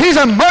 He's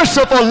a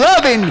merciful,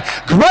 loving,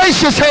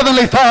 gracious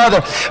Heavenly Father.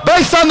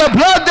 Based on the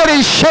blood that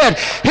He shed,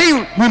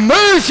 He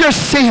removes your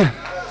sin.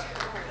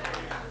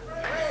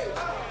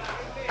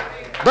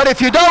 But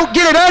if you don't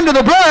get it under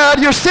the blood,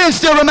 your sin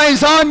still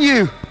remains on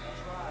you.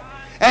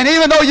 And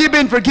even though you've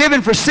been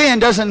forgiven for sin,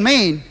 doesn't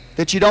mean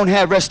that you don't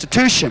have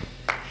restitution.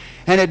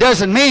 And it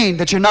doesn't mean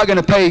that you're not going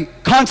to pay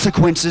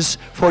consequences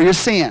for your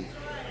sin.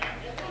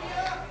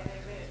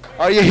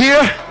 Are you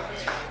here?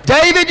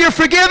 David, you're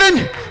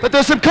forgiven, but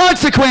there's some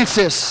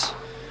consequences.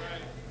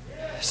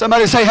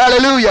 Somebody say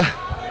hallelujah.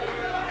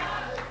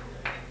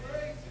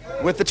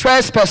 With the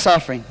trespass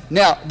offering.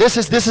 Now, this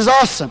is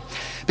awesome.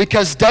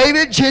 Because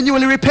David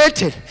genuinely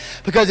repented.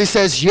 Because he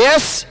says,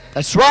 yes,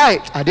 that's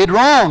right. I did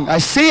wrong. I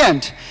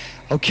sinned.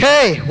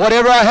 Okay,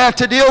 whatever I have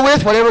to deal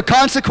with, whatever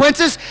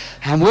consequences,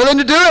 I'm willing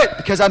to do it.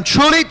 Because I'm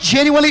truly,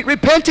 genuinely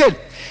repented.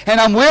 And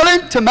I'm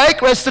willing to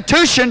make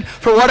restitution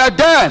for what I've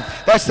done.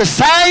 That's the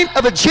sign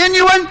of a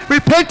genuine,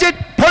 repentant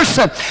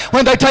person.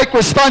 When they take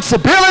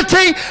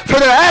responsibility for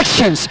their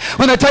actions,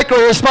 when they take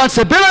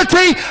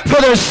responsibility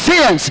for their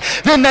sins,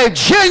 then they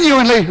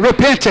genuinely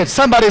repented.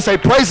 Somebody say,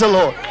 praise the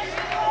Lord.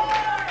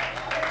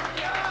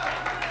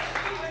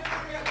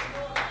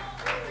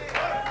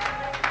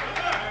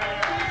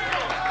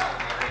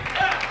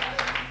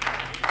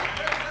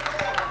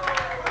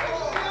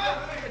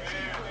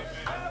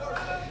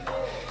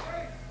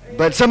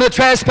 But some of the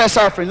trespass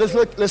offering,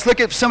 let's look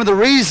at some of the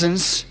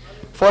reasons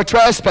for a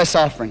trespass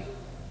offering.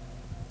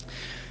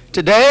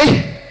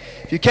 Today,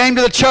 if you came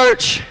to the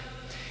church,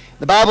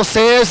 the Bible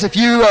says if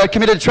you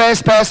committed a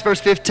trespass, verse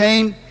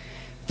 15,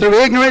 through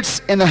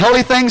ignorance in the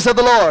holy things of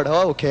the Lord.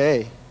 Oh,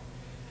 okay.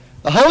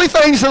 The holy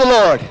things of the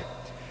Lord.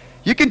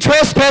 You can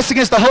trespass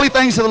against the holy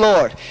things of the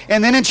Lord.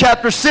 And then in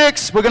chapter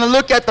 6, we're going to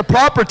look at the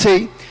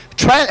property.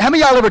 How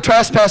many of y'all ever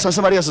trespass on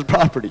somebody else's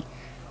property?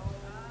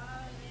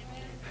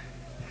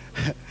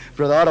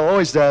 Brother Otto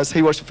always does.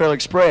 He works for Fairly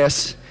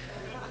Express.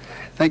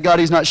 Thank God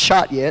he's not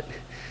shot yet.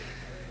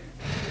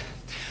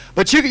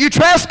 But you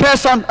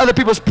trespass on other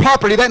people's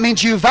property. That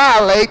means you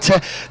violate.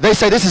 They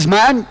say, this is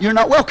mine. You're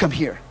not welcome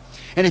here.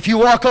 And if you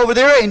walk over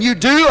there and you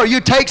do or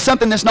you take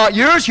something that's not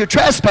yours, you're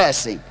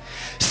trespassing.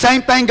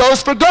 Same thing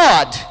goes for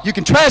God. You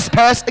can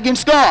trespass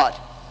against God.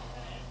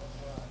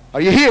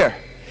 Are you here?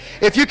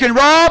 If you can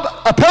rob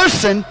a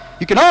person,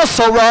 you can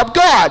also rob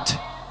God.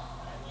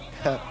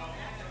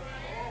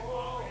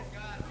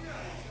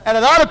 And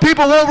a lot of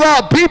people won't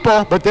rob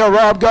people, but they'll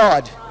rob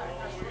God.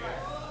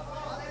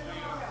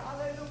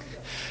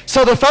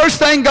 So the first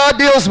thing God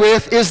deals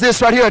with is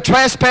this right here, a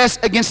trespass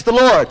against the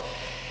Lord.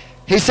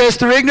 He says,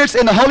 through ignorance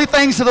in the holy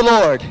things of the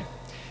Lord,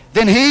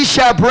 then he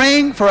shall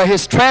bring for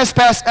his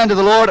trespass unto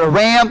the Lord a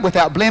ram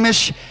without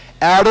blemish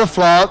out of the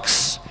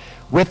flocks,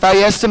 with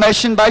thy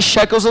estimation by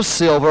shekels of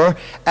silver,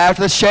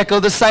 after the shekel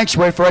of the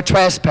sanctuary for a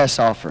trespass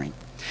offering.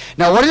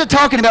 Now, what is it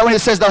talking about when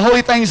it says the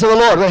holy things of the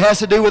Lord? Well, it has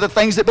to do with the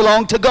things that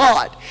belong to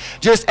God.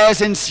 Just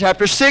as in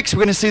chapter 6, we're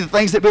going to see the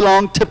things that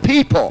belong to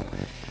people.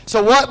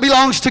 So what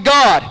belongs to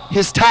God?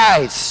 His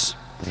tithes,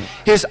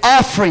 his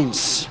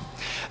offerings,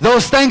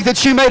 those things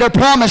that you made a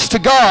promise to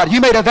God. You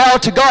made a vow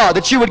to God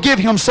that you would give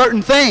him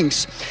certain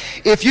things.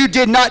 If you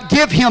did not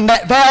give him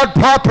that vowed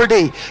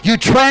property, you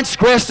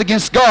transgressed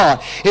against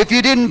God. If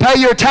you didn't pay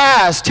your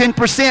tithes,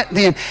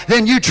 10%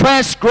 then you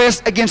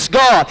transgressed against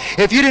God.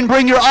 If you didn't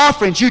bring your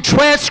offerings, you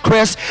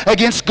transgressed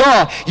against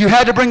God. You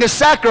had to bring a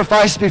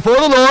sacrifice before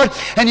the Lord,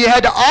 and you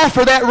had to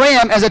offer that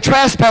ram as a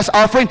trespass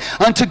offering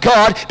unto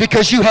God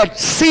because you had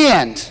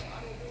sinned.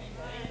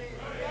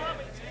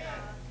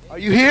 Are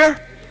you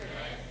here?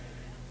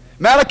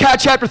 Malachi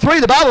chapter 3,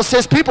 the Bible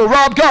says people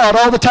rob God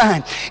all the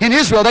time. In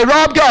Israel, they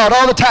robbed God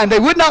all the time. They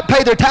would not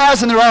pay their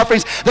tithes and their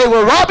offerings. They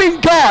were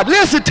robbing God.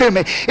 Listen to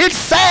me. It's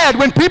sad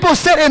when people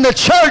sit in the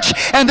church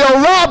and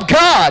they'll rob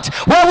God.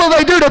 What will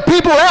they do to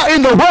people out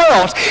in the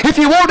world? If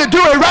you want to do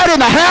it right in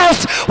the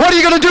house, what are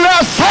you going to do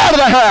outside of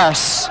the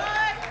house?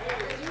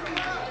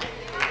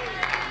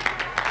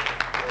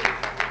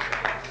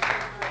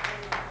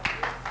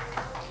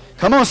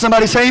 Come on,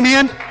 somebody say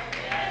amen.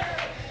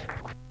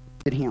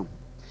 At him.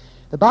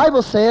 The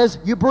Bible says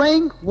you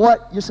bring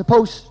what you're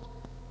supposed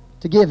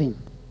to give him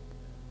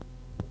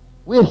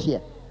with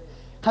you.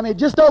 I mean,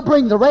 just don't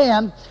bring the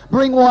ram,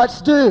 bring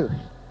what's due.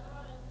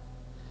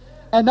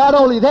 And not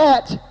only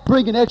that,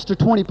 bring an extra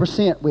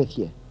 20% with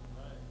you.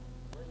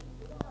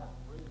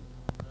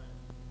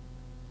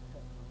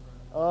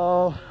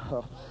 Oh.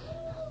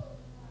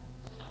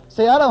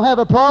 See, I don't have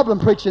a problem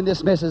preaching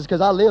this message because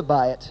I live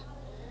by it.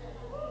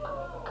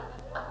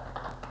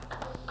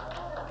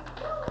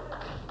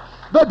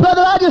 But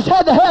brother, I just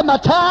had to have my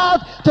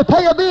tithe to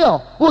pay a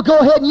bill. Well, go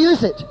ahead and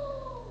use it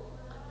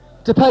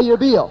to pay your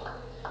bill.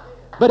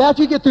 But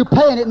after you get through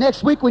paying it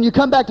next week, when you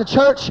come back to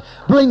church,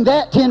 bring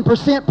that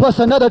 10% plus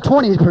another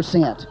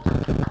 20%.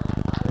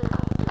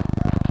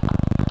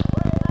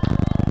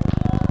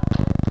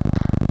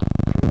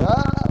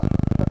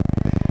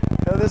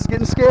 Oh, this is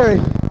getting scary.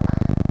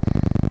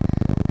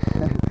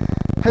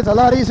 It's a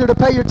lot easier to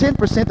pay your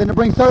 10% than to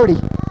bring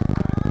 30%.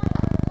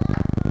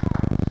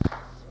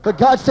 But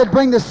God said,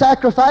 bring the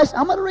sacrifice.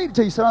 I'm going to read it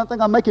to you so I don't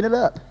think I'm making it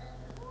up.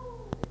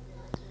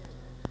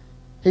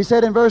 He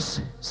said in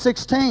verse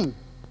 16,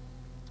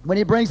 when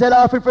he brings that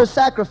offering for a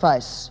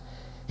sacrifice,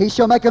 he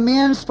shall make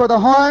amends for the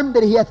harm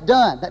that he hath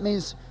done. That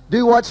means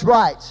do what's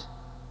right.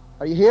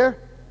 Are you here?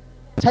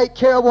 Take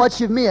care of what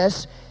you've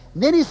missed.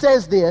 And then he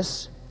says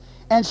this,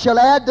 and shall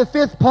add the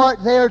fifth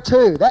part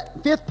thereto.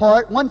 That fifth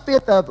part,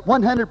 1/5 of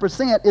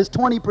 100% is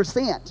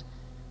 20%.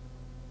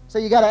 So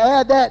you got to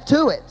add that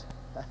to it.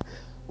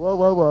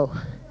 Whoa.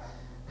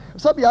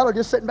 Some of y'all are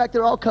just sitting back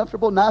there all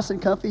comfortable, nice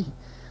and comfy.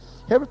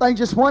 Everything's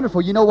just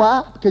wonderful. You know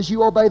why? Because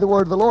you obey the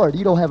word of the Lord.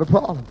 You don't have a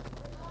problem.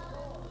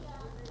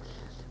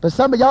 But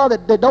some of y'all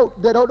that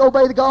don't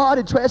obey the God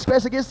and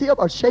transgress against him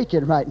are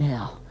shaking right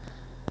now.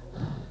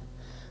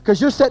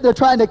 Because you're sitting there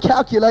trying to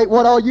calculate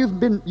what all you've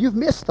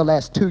missed the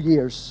last 2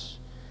 years.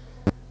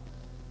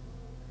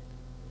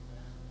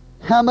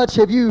 How much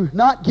have you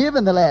not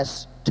given the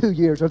last 2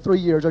 years or 3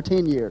 years or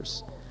 10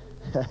 years?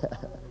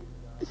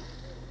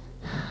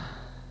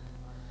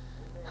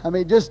 I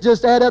mean,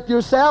 just add up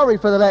your salary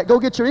for the last. Go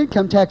get your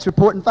income tax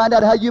report and find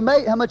out how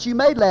much you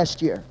made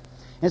last year,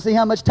 and see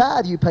how much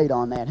tithe you paid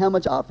on that, how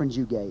much offerings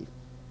you gave.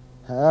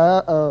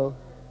 Won't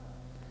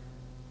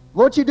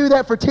you do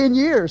that for 10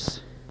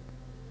 years?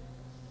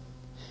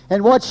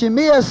 And what you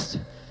missed,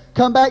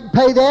 come back and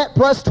pay that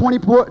plus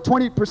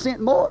 20%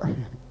 more.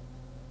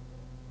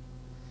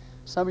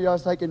 Some of y'all are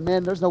thinking,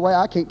 man, there's no way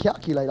I can't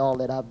calculate all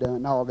that I've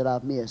done, all that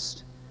I've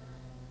missed.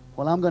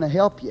 Well, I'm going to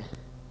help you.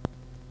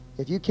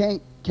 If you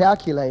can't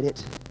calculate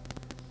it,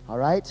 all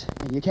right,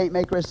 and you can't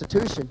make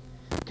restitution,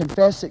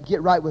 confess it,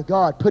 get right with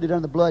God, put it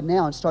under the blood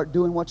now, and start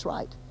doing what's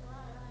right.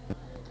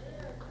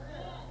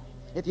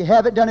 If you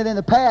haven't done it in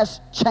the past,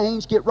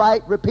 change, get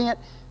right, repent,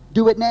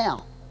 do it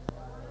now.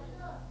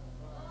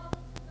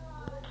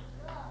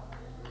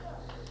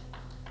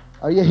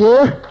 Are you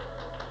here?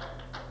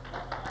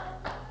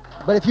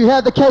 But if you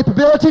have the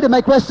capability to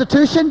make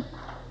restitution,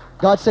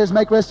 God says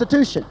make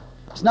restitution.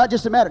 It's not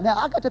just a matter. Now,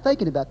 I got to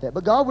thinking about that.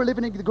 But God, we're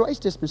living in the grace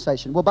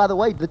dispensation. Well, by the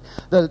way,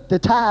 the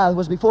tithe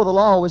was before the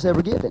law was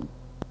ever given.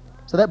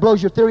 So that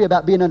blows your theory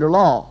about being under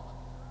law.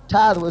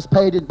 Tithe was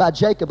paid by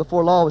Jacob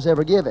before law was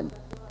ever given.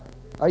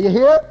 Are you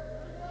here?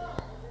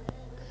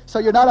 So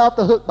you're not off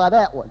the hook by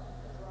that one.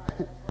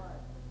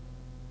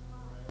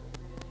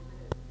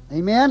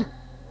 Amen?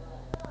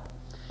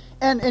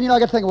 And you know, I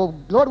got to think, well,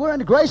 Lord, we're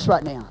under grace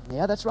right now.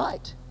 Yeah, that's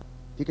right.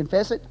 If you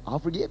confess it, I'll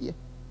forgive you.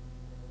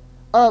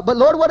 But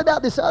Lord, what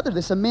about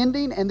this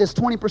amending and this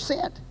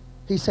 20%?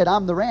 He said,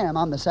 I'm the ram,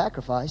 I'm the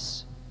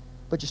sacrifice,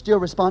 but you're still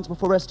responsible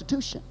for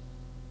restitution.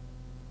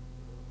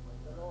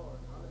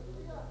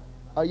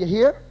 Are you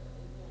here?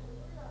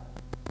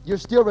 You're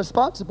still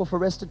responsible for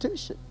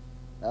restitution.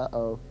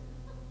 Uh-oh.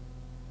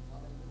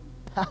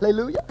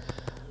 Hallelujah.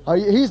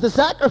 He's the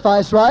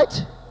sacrifice,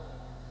 right?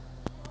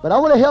 But I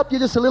want to help you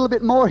just a little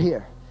bit more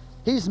here.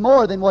 He's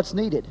more than what's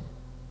needed.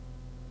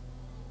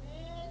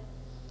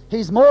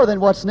 He's more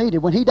than what's needed.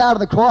 When he died on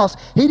the cross,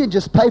 he didn't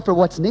just pay for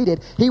what's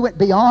needed. He went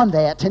beyond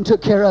that and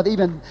took care of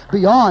even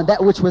beyond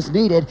that which was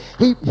needed.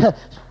 In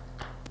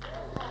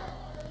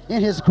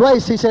his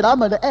grace, he said, I'm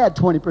going to add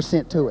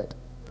 20% to it.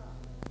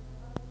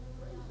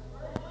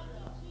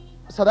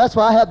 So that's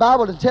why I have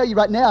Bible to tell you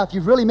right now, if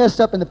you've really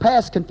messed up in the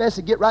past, confess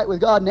it, get right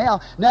with God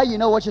now. Now you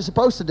know what you're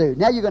supposed to do.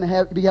 Now you're going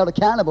to be held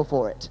accountable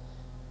for it.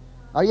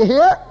 Are you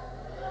here?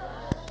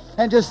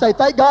 And just say,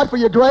 thank God for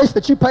your grace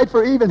that you paid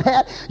for even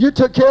that. You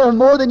took care of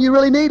more than you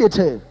really needed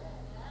to.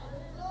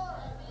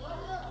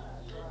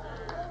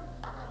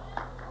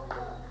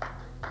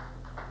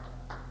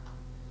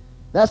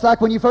 That's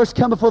like when you first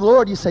come before the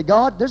Lord, you say,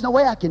 God, there's no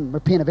way I can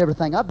repent of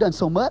everything. I've done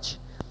so much.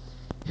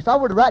 If I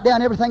were to write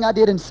down everything I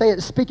did and say it,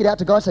 speak it out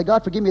to God, say,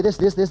 God, forgive me this,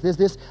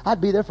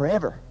 I'd be there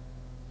forever.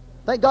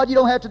 Thank God you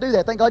don't have to do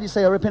that. Thank God you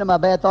say, I repent of my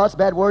bad thoughts,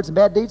 bad words, and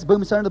bad deeds.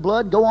 Boom, it's under the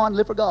blood, and go on and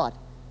live for God.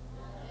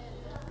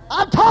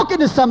 I'm talking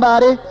to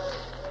somebody.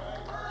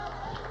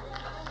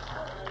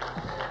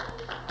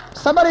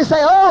 Somebody say,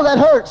 oh, that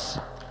hurts.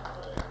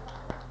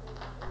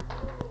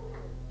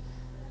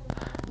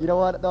 You know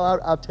what? No,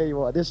 I'll tell you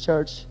what. This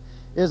church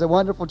is a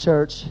wonderful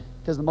church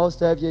because the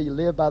most of you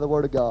live by the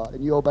Word of God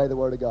and you obey the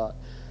Word of God.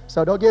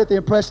 So don't get the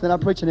impression that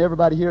I'm preaching to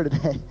everybody here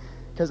today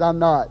because I'm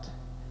not.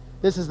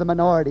 This is the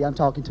minority I'm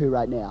talking to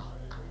right now.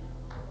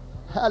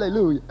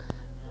 Hallelujah.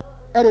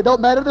 And it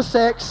don't matter the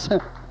sex.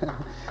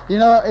 You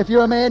know, if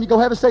you're a man, you go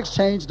have a sex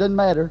change, doesn't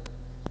matter.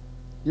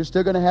 You're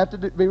still going to have to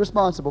be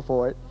responsible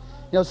for it.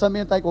 You know, some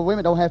men think, well,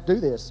 women don't have to do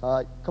this. All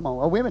right, come on.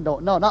 Well, women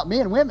don't. No, not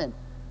men, women.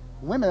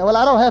 Women, well,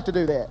 I don't have to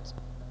do that.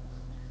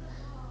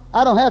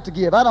 I don't have to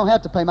give. I don't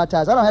have to pay my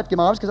tithes. I don't have to give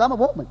my offers because I'm a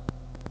woman.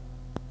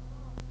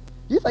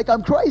 You think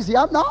I'm crazy.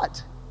 I'm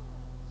not.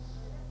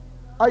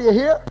 Are you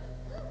here?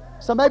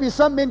 So maybe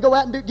some men go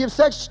out and get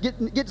sex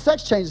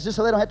changes just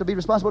so they don't have to be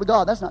responsible to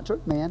God. That's not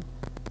true, man.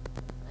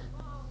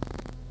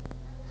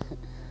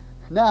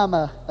 Now I'm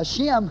a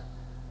Shem.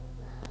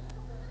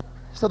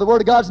 So the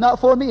Word of God's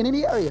not for me in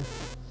any area.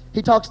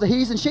 He talks to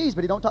he's and she's,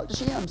 but he don't talk to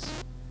Shems.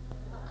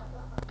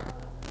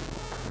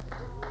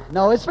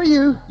 No, it's for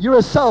you. You're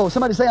a soul.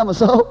 Somebody say I'm a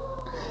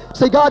soul.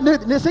 See, God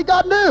knew. See,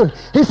 God knew.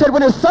 He said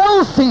when a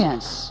soul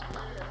sins.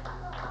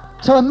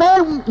 So a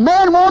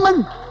man,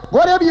 woman,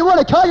 whatever you want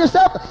to call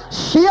yourself,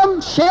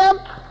 Shem,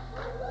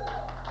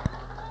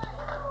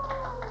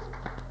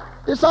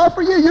 it's all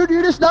for you.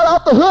 You're just not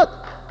off the hook.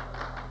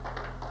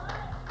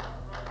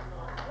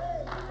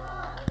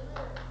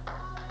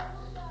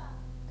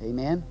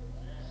 Amen.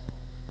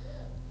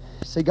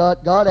 See,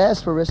 God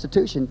asks for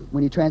restitution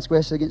when you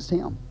transgress against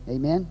Him.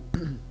 Amen.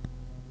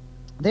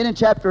 Then in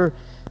chapter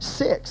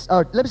 6,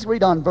 or let's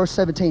read on verse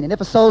 17. And if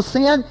a soul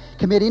sin,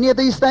 commit any of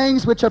these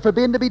things which are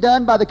forbidden to be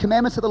done by the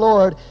commandments of the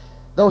Lord,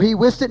 though he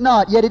wist it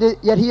not, yet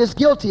he is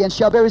guilty and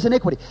shall bear his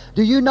iniquity.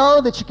 Do you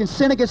know that you can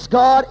sin against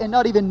God and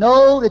not even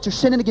know that you're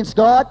sinning against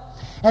God?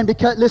 And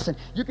because, listen,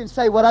 you can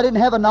say, well, I didn't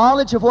have a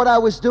knowledge of what I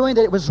was doing,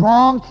 that it was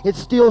wrong. It's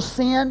still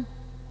sin.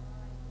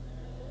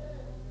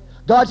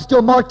 God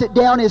still marked it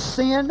down as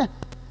sin.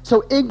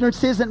 So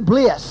ignorance isn't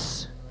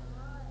bliss.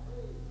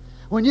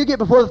 When you get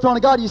before the throne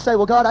of God, you say,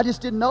 well, God, I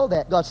just didn't know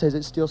that. God says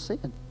it's still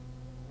sin.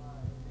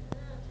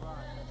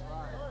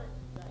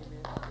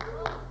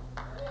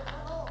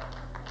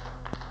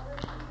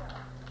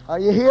 Are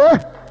you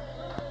here?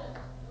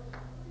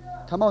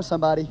 Come on,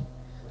 somebody.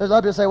 There's a lot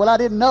of people say, well, I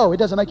didn't know. It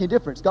doesn't make any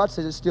difference. God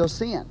says it's still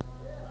sin.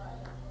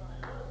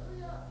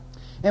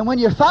 And when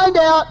you find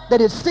out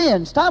that it's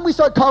sin, it's time we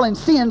start calling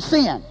sin,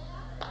 sin.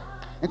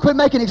 And quit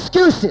making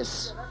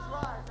excuses.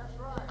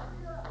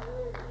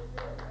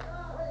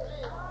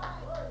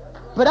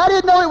 But I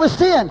didn't know it was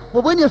sin.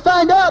 Well, when you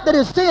find out that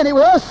it's sin, it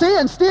was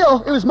sin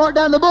still. It was marked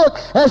down in the book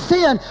as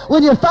sin.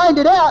 When you find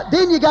it out,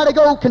 then you got to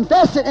go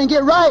confess it and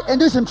get right and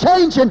do some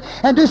changing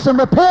and do some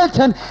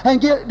repenting and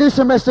do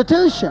some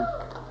restitution.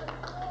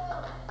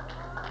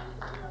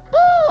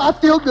 Woo, I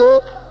feel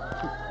good.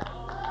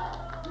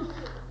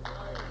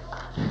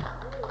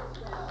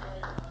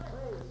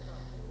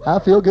 I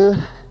feel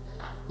good.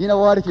 You know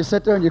what? If you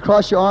sit there and you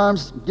cross your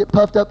arms, get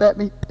puffed up at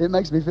me, it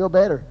makes me feel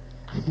better.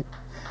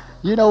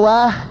 You know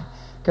why?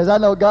 Because I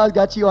know God's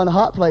got you on a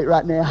hot plate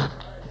right now.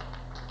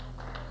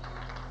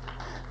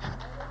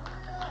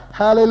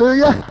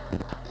 Hallelujah.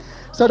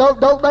 So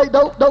don't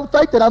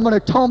think that I'm going to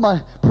tone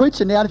my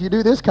preaching down if you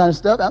do this kind of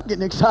stuff. I'm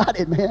getting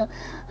excited, man.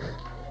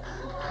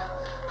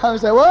 I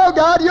was saying, well,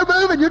 God, you're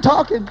moving, you're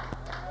talking.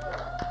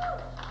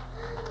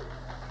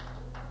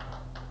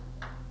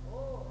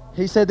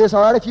 He said this,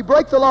 all right, if you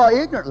break the law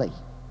ignorantly,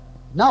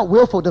 not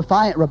willful,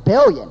 defiant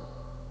rebellion.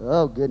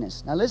 Oh,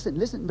 goodness. Now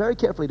listen very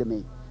carefully to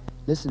me.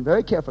 Listen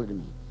very carefully to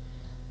me.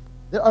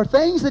 There are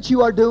things that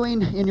you are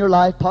doing in your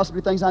life,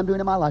 possibly things I'm doing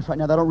in my life right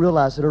now that I don't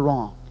realize that are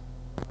wrong.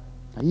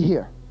 Are you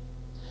here?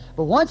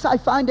 But once I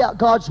find out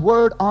God's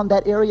word on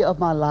that area of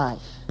my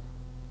life,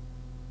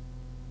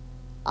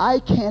 I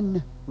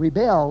can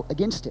rebel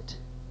against it.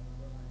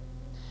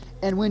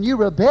 And when you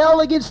rebel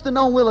against the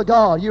known will of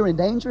God, you're in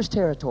dangerous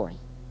territory.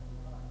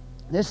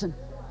 Listen,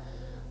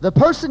 the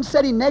person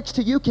sitting next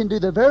to you can do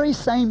the very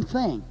same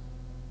thing.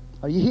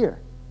 Are you here?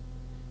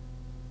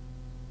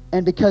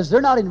 And because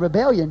they're not in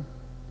rebellion,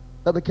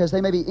 but because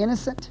they may be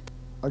innocent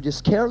or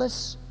just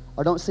careless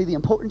or don't see the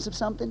importance of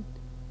something,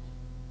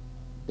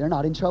 they're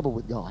not in trouble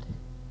with God.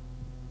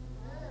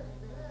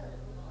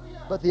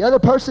 But the other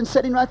person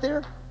sitting right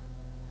there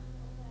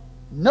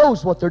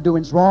knows what they're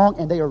doing is wrong,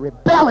 and they are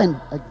rebelling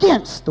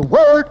against the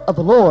word of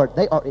the Lord.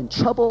 They are in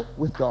trouble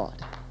with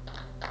God.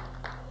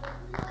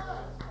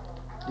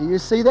 Do you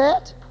see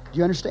that? Do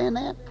you understand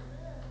that?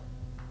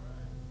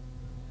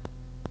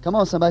 Come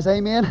on, somebody say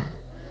amen.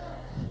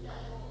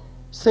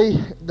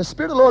 See, the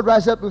Spirit of the Lord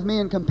rises up with me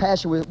in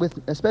compassion with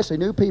especially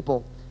new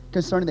people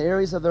concerning the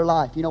areas of their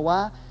life. You know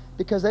why?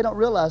 Because they don't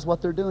realize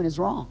what they're doing is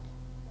wrong.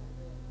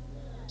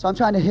 So I'm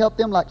trying to help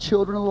them like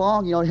children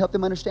along, to help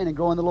them understand and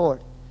grow in the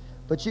Lord.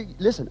 But you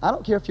listen, I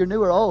don't care if you're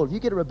new or old. If you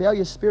get a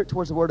rebellious spirit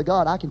towards the Word of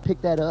God, I can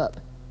pick that up.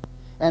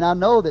 And I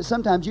know that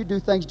sometimes you do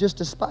things just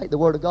despite the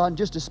Word of God and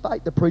just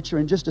despite the preacher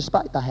and just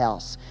despite the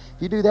house.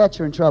 If you do that,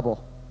 you're in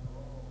trouble.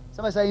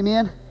 Somebody say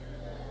amen.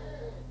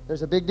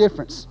 There's a big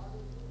difference.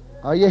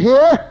 Are you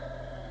here?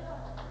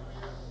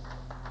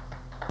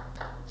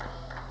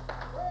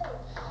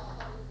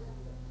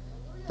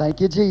 Thank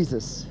you,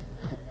 Jesus.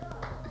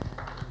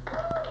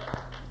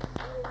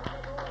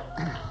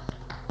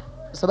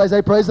 Somebody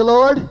say, praise the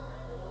Lord.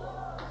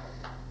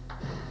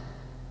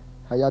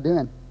 How y'all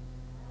doing?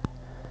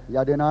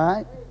 Y'all doing all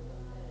right?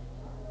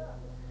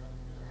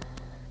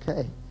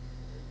 Okay.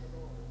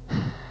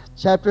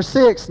 Chapter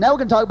 6. Now we're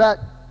going to talk about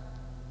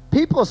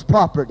people's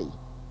property.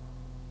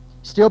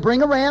 Still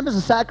bring a ram as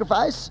a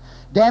sacrifice.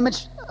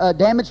 Damage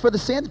for the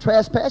sin, the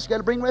trespass, you got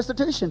to bring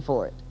restitution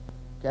for it.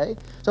 Okay?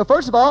 So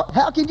first of all,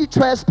 how can you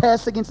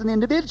trespass against an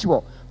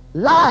individual?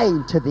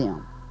 Lying to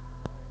them.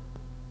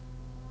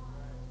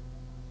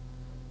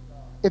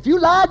 If you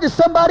lied to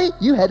somebody,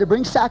 you had to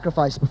bring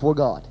sacrifice before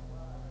God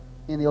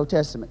in the Old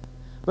Testament.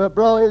 But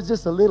bro, it was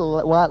just a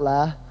little white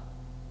lie.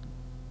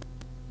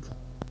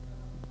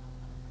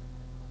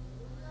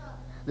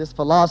 This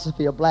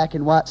philosophy of black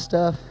and white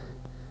stuff,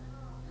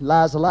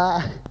 lie's a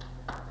lie.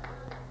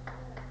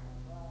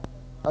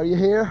 Are you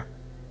here?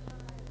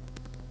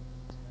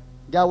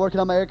 Guy working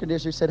on my air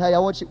conditioner said, hey,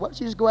 why don't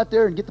you just go out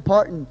there and get the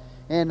part and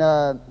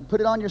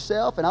put it on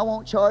yourself, and I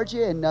won't charge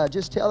you, and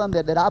just tell them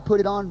that I put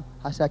it on.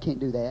 I said, I can't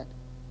do that.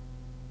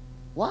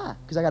 Why?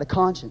 Because I got a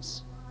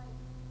conscience.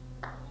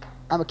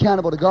 I'm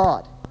accountable to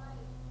God.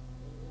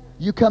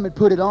 You come and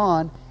put it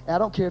on, and I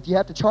don't care if you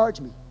have to charge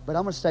me, but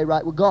I'm going to stay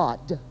right with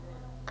God.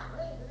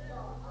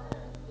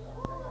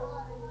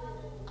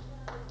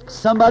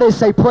 Somebody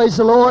say, praise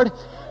the Lord.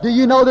 Do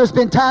you know there's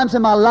been times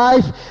in my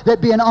life that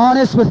being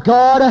honest with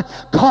God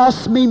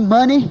cost me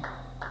money?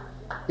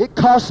 It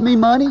cost me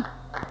money.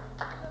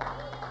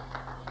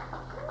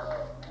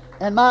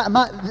 And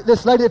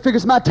this lady that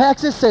figures my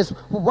taxes says,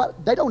 well,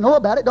 what? They don't know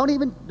about it. Don't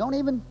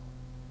even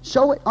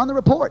show it on the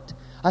report.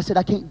 I said,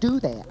 I can't do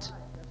that.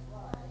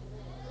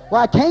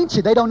 Why can't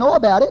you? They don't know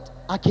about it.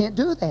 I can't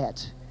do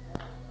that.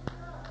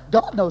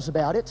 God knows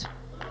about it.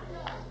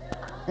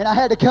 And I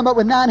had to come up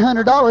with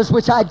 $900,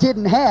 which I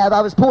didn't have.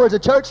 I was poor as a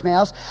church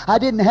mouse. I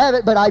didn't have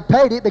it, but I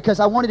paid it because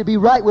I wanted to be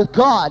right with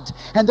God.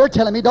 And they're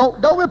telling me,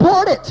 don't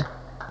report it.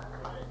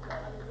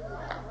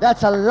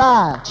 That's a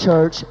lie,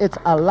 church. It's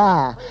a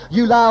lie.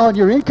 You lie on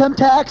your income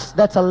tax,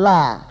 that's a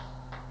lie.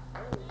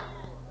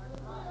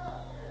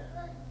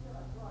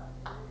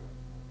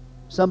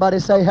 Somebody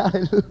say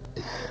hallelujah.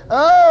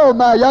 Oh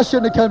my, y'all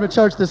shouldn't have come to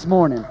church this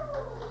morning.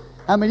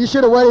 I mean, you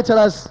should have waited till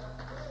I was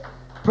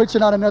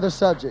preaching on another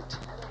subject.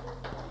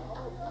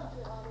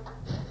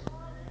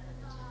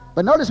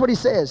 But notice what he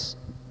says.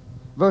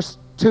 Verse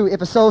 2,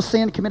 if a soul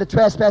sin, commit a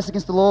trespass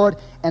against the Lord,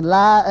 and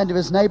lie unto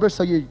his neighbor,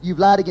 so you've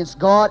lied against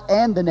God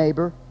and the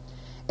neighbor,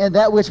 and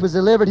that which was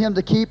delivered him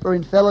to keep, or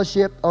in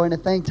fellowship, or in a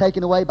thing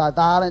taken away by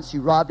violence,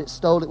 you robbed it,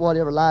 stole it,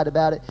 whatever, lied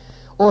about it,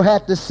 or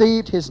hath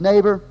deceived his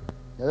neighbor,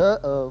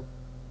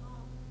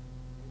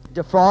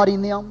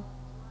 defrauding them,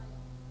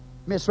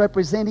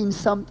 misrepresenting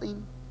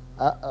something,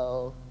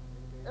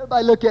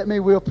 everybody look at me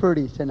real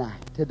pretty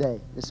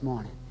today, this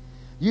morning.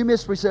 You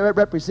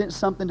misrepresent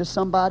something to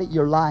somebody,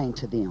 you're lying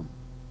to them.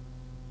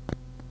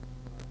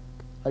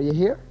 Are you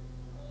here?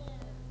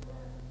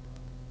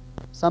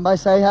 Somebody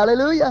say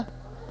hallelujah.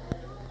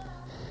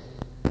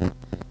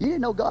 You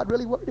didn't know God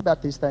really worried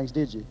about these things,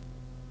 did you?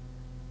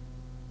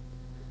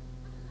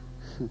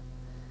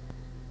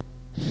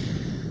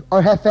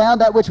 Or have found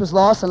that which was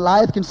lost and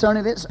lieth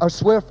concerning it, or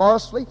swear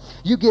falsely.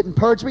 You get in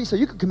perjury, so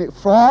you can commit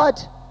fraud.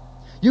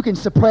 You can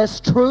suppress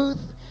truth.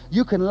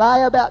 You can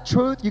lie about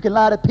truth. You can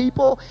lie to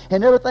people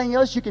and everything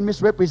else. You can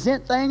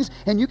misrepresent things.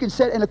 And you can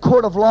sit in a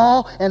court of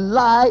law and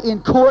lie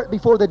in court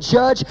before the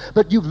judge,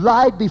 but you've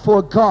lied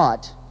before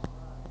God.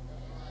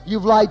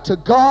 You've lied to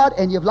God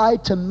and you've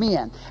lied to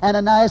men.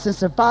 Ananias and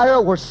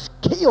Sapphira were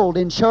killed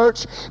in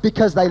church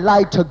because they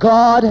lied to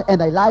God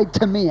and they lied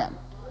to men.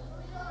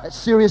 That's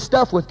serious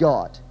stuff with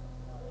God.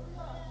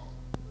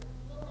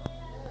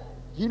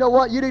 You know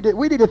what?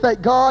 We need to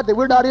thank God that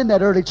we're not in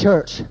that early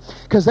church,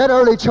 because that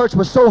early church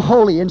was so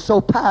holy and so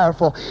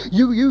powerful.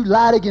 You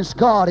lied against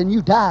God and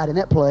you died in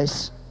that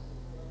place.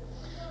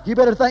 You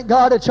better thank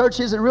God the church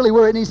isn't really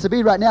where it needs to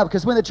be right now,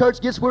 because when the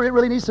church gets where it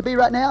really needs to be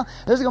right now,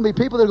 there's going to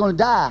be people that are going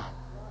to die.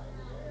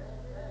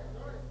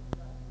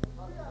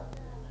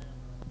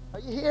 Are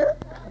you here?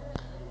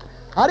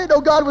 I didn't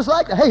know God was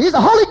like that. Hey, He's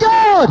a holy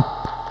God.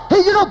 Hey,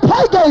 you don't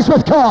play games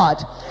with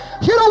God.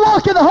 You don't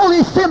walk in the holy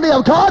assembly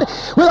of God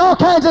with all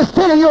kinds of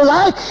sin in your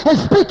life and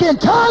speak in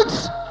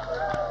tongues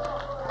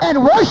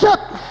and worship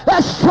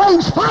that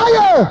strange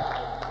fire.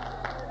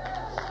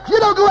 You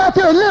don't go out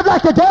there and live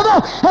like the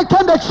devil and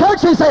come to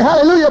church and say,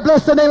 hallelujah,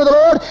 bless the name of the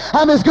Lord.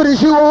 I'm as good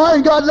as you are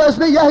and God loves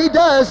me. Yeah, He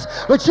does.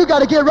 But you got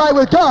to get right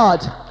with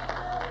God.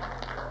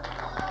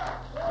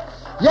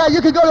 Yeah,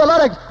 you can go to a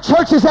lot of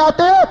churches out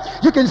there.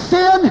 You can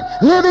sin,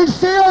 live in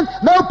sin,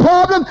 no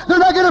problem. They're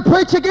not going to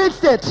preach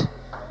against it.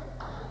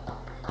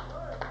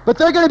 But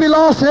they're going to be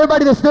lost, and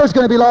everybody that's there is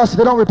going to be lost if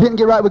they don't repent and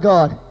get right with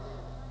God.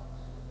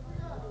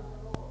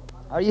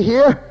 Are you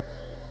here?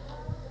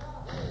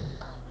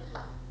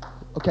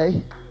 Okay.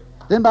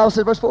 Then the Bible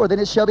says, verse 4, then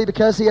it shall be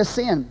because he has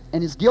sinned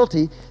and is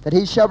guilty that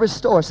he shall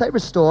restore. Say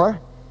restore.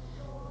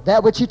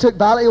 That which he took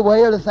violently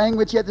away, or the thing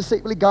which he had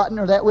deceitfully gotten,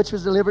 or that which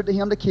was delivered to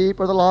him to keep,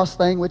 or the lost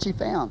thing which he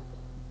found.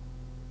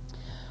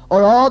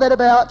 Or all that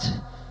about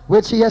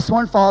which he has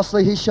sworn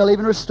falsely, he shall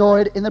even restore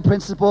it in the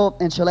principal,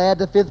 and shall add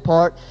the fifth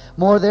part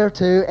more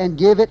thereto, and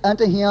give it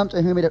unto him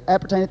to whom it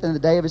appertaineth in the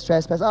day of his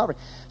trespass offering.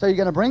 So you're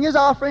going to bring his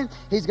offering.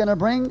 He's going to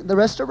bring the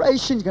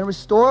restoration. He's going to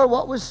restore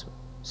what was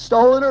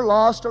stolen or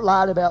lost or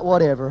lied about,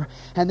 whatever.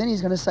 And then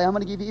he's going to say, I'm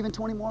going to give you even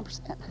 20% more.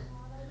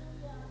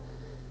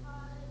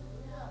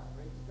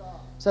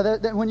 So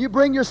that when you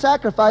bring your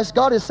sacrifice,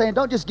 God is saying,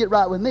 don't just get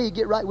right with me,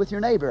 get right with your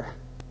neighbor.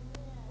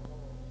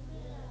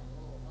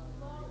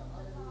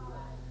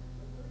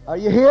 Are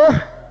you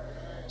here?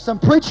 Some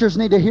preachers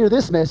need to hear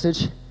this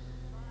message.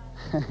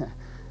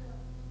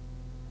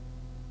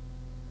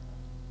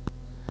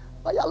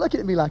 Why y'all looking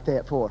at me like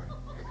that for?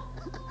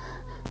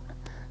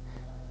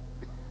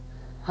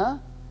 Huh?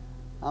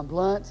 I'm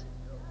blunt.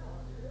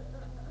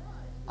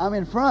 I'm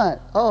in front.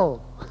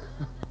 Oh.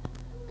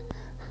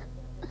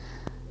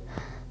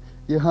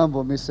 You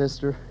humble me,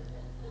 sister.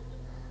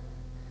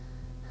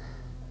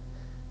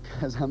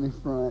 Because I'm in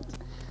front.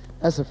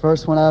 That's the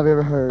first one I've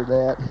ever heard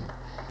that.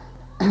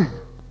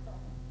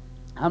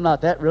 I'm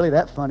not really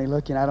that funny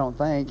looking, I don't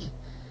think.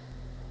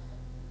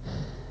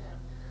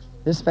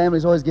 This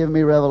family's always giving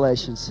me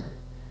revelations.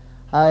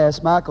 I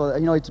asked Michael,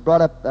 he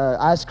brought up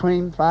ice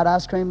cream, fried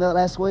ice cream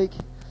last week.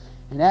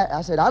 And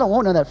I said, I don't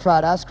want none of that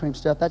fried ice cream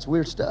stuff. That's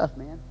weird stuff,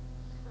 man.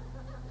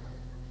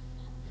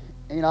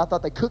 And, I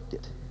thought they cooked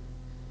it.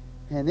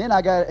 And then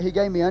he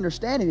gave me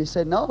understanding. He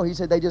said, no. He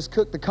said they just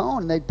cook the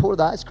cone and they pour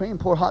the ice cream,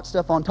 pour hot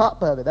stuff on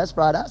top of it. That's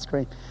fried ice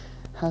cream.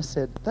 I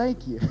said,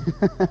 thank you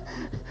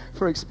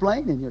for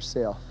explaining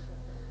yourself.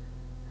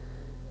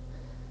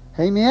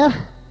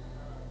 Amen?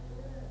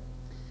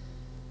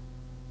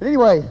 But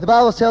anyway, the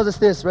Bible tells us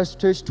this,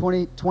 restitution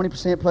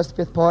 20% plus the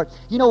fifth part.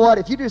 You know what?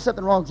 If you do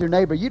something wrong with your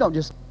neighbor, you don't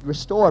just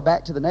restore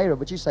back to the neighbor,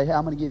 but you say, hey,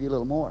 I'm going to give you a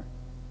little more.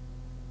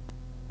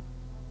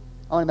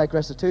 I want to make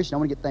restitution. I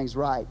want to get things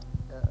right.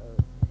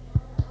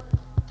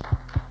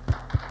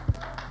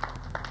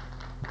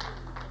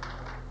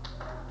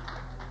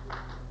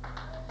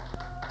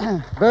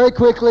 Very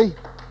quickly,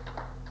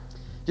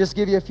 just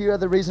give you a few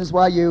other reasons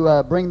why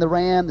you bring the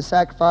ram, the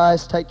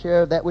sacrifice, take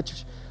care of that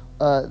which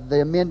the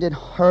amended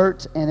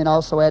hurt, and then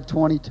also add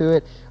 20 to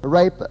it. The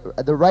rape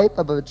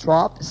of a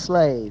betrothed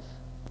slave.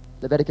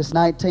 Leviticus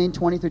 19,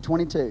 20 through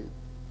 22.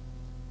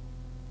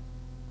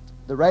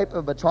 The rape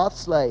of a betrothed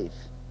slave.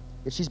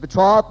 If she's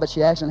betrothed, but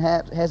she actually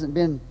hasn't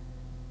been,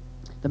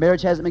 the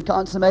marriage hasn't been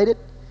consummated,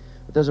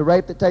 but there's a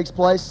rape that takes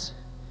place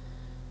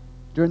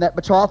during that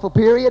betrothal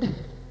period,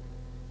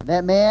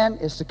 that man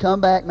is to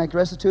come back, make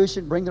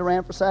restitution, bring the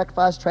ram for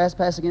sacrifice,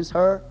 trespass against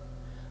her,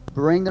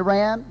 bring the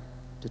ram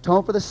to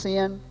atone for the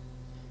sin,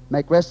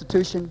 make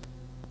restitution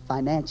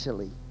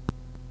financially.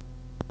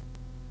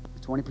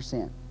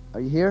 20%.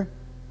 Are you here?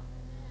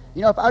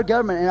 If our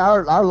government and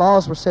our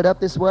laws were set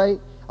up this way,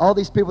 all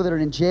these people that are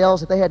in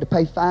jails, if they had to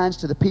pay fines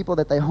to the people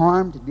that they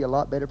harmed, it'd be a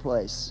lot better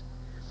place.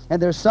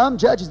 And there's some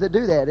judges that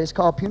do that. It's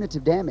called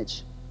punitive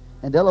damage.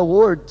 And they'll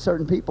award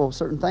certain people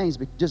certain things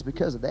just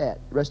because of that,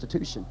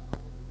 restitution.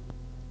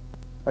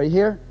 Are you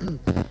here?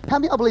 How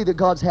many of y'all believe that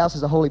God's house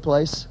is a holy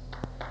place?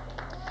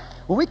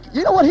 Well,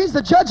 you know what? He's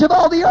the judge of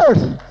all the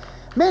earth.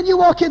 Man, you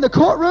walk in the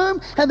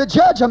courtroom and the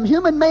judge, a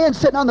human man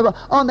sitting on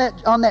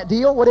that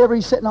deal, whatever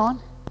he's sitting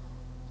on.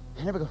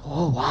 And everybody goes,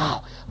 oh,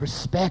 wow,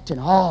 respect and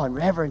awe and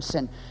reverence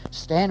and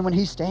stand when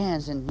he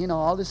stands and, you know,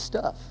 all this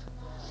stuff.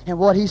 And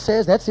what he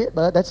says, that's it,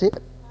 bud, that's it.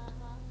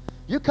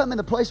 You come in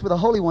the place where the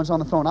holy one's on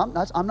the throne.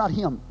 I'm not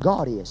him.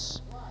 God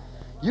is.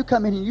 You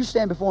come in and you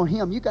stand before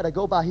him. You got to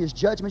go by his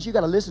judgments. You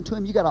got to listen to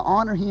him. You got to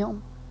honor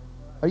him.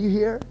 Are you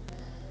here?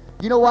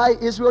 You know why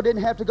Israel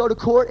didn't have to go to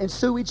court and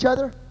sue each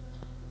other?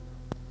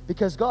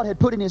 Because God had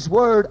put in his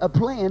word a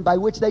plan by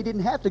which they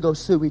didn't have to go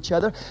sue each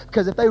other.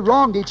 Because if they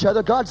wronged each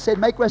other, God said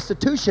make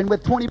restitution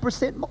with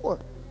 20% more.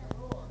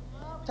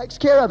 Takes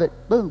care of it.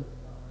 Boom.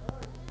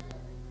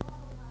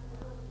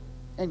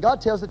 And God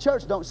tells the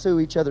church, don't sue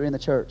each other in the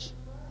church.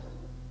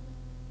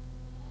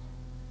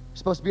 We're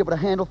supposed to be able to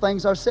handle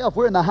things ourselves.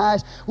 We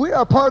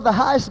are a part of the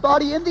highest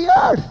body in the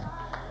earth.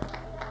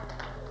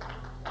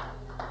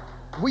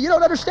 Well, you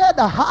don't understand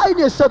the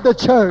highness of the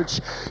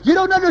church. You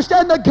don't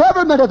understand the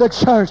government of the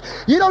church.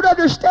 You don't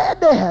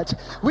understand that.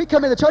 We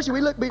come in the church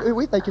and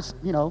we think it's,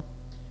 you know,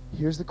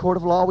 here's the court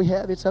of law we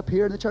have. It's up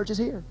here and the church is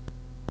here.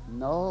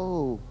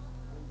 No.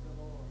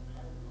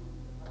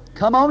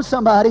 Come on,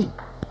 somebody.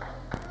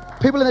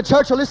 People in the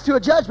church will listen to a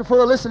judge before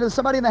they'll listen to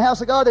somebody in the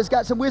house of God that's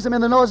got some wisdom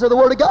in the knowledge of the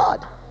Word of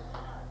God.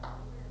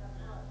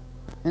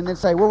 And then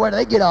say, well, where do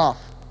they get off?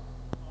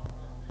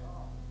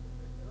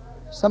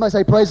 Somebody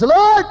say, praise the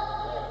Lord.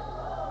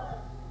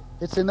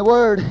 It's in the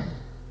Word.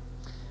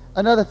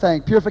 Another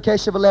thing,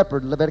 purification of a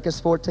leopard,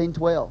 Leviticus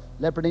 14:12.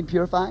 Leopard ain't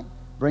purifying.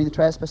 Bring the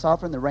trespass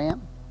offering, the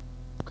ram.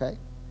 Okay.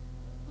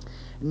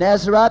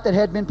 Nazarite that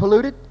had been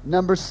polluted,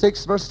 Numbers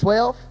 6, verse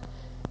 12.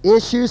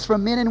 Issues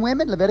from men and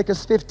women,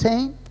 Leviticus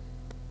 15.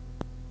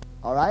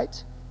 All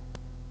right?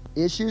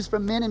 Issues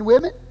from men and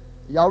women.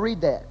 Y'all read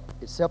that.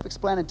 It's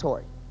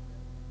self-explanatory.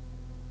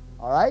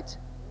 All right?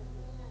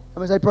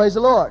 Somebody say, praise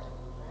the Lord.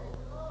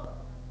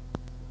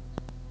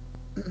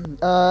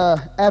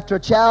 After a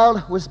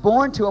child was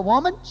born to a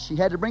woman, she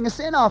had to bring a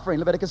sin offering,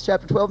 Leviticus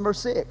chapter 12 and verse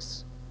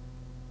 6.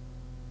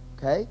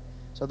 Okay?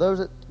 So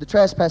those are the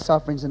trespass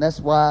offerings, and that's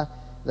why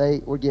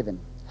they were given.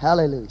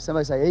 Hallelujah.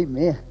 Somebody say,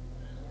 amen.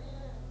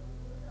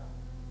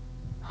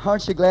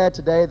 Aren't you glad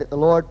today that the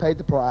Lord paid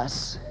the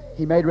price?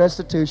 He made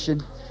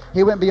restitution.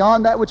 He went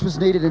beyond that which was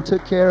needed and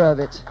took care of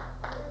it.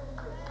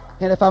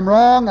 And if I'm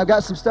wrong, I've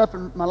got some stuff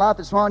in my life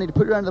that's wrong, I need to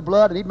put it under the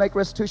blood. I need to make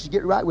restitution to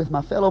get right with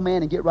my fellow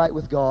man and get right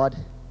with God.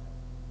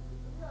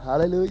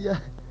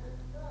 Hallelujah.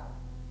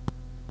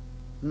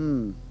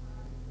 One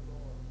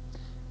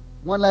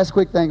last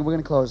quick thing, and we're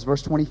going to close.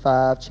 Verse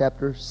 25,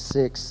 chapter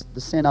 6,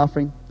 the sin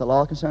offering, the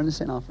law concerning the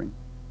sin offering.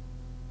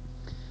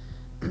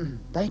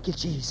 Thank you,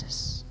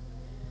 Jesus.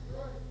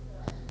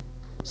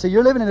 So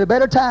you're living in a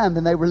better time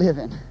than they were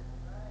living.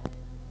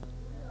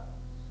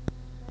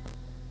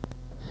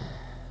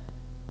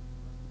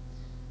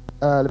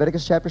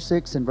 Leviticus chapter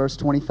 6 and verse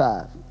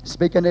 25.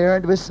 Speak unto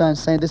Aaron to his son,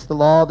 saying, this is the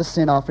law of the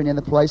sin offering. In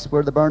the place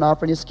where the burnt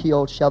offering is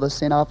killed, shall the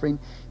sin offering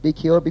be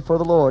killed before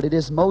the Lord. It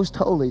is most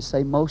holy.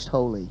 Say, most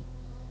holy.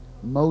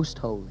 Most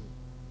holy.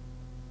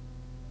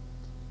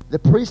 The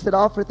priest that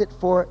offereth it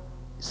for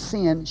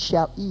sin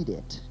shall eat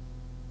it.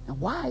 Now,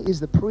 why is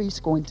the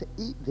priest going to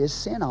eat this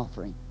sin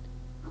offering?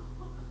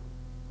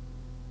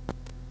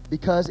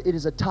 Because it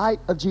is a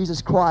type of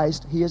Jesus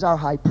Christ. He is our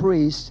high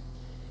priest.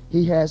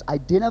 He has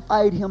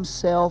identified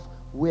himself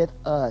with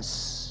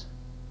us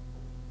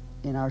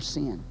in our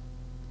sin.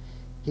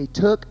 He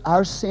took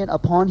our sin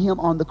upon him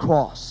on the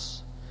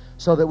cross,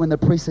 so that when the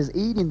priest is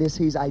eating this,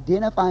 he's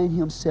identifying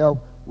himself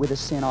with a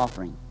sin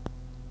offering.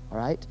 All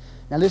right?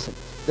 Now listen,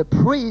 the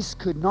priest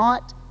could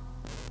not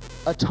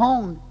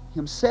atone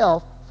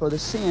himself for the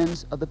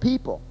sins of the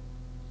people.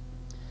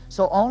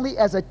 So only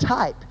as a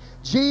type.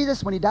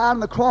 Jesus, when he died on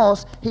the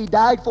cross, he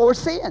died for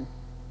sin.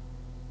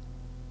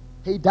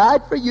 He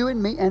died for you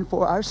and me and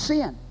for our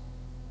sin.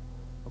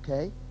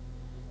 Okay?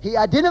 He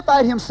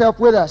identified himself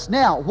with us.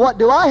 Now, what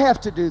do I have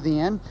to do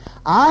then?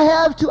 I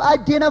have to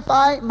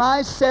identify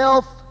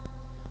myself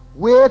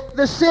with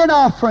the sin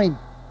offering.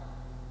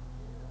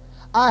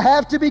 I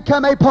have to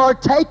become a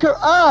partaker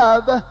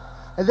of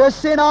the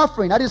sin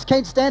offering. I just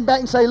can't stand back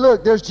and say,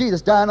 look, there's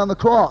Jesus dying on the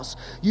cross.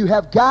 You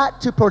have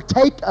got to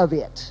partake of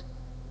it.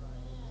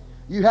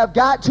 You have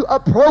got to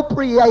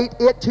appropriate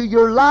it to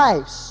your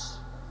lives.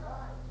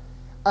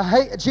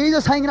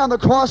 Jesus hanging on the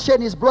cross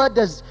shedding his blood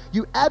does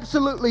you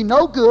absolutely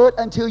no good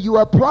until you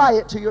apply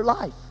it to your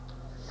life.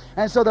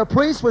 And so the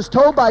priest was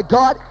told by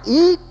God,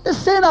 eat the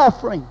sin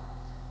offering.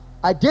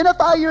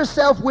 Identify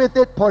yourself with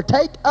it,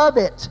 partake of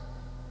it,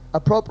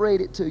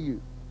 appropriate it to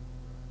you.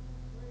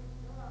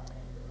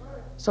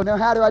 So now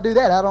how do I do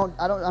that?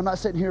 I'm not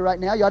sitting here right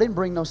now. Y'all didn't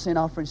bring no sin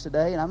offerings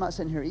today, and I'm not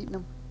sitting here eating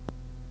them.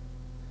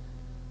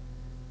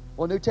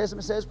 Well, New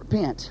Testament says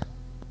repent.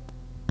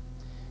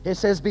 It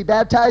says, be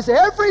baptized,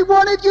 every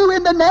one of you,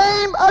 in the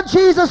name of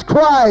Jesus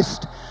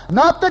Christ.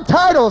 Not the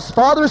titles,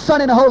 Father,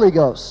 Son, and Holy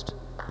Ghost.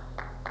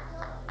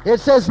 It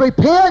says,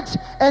 repent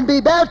and be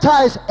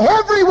baptized,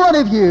 every one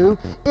of you,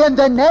 in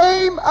the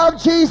name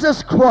of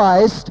Jesus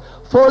Christ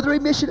for the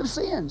remission of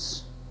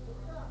sins.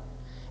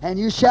 And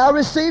you shall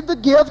receive the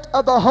gift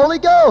of the Holy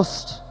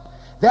Ghost.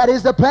 That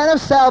is the plan of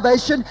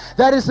salvation.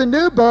 That is the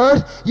new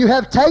birth. You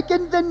have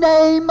taken the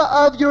name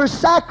of your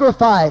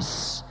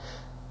sacrifice.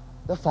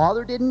 The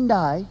Father didn't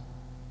die.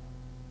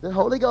 The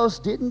Holy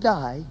Ghost didn't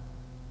die.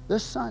 The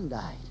Son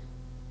died.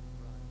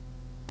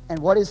 And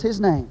what is His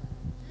name?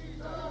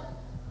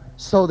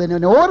 So then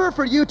in order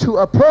for you to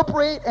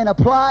appropriate and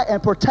apply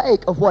and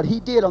partake of what He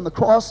did on the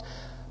cross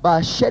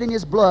by shedding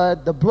His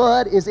blood, the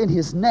blood is in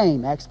His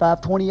name. Acts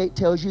 5:28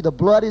 tells you the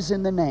blood is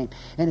in the name.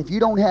 And if you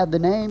don't have the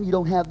name, you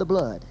don't have the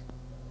blood.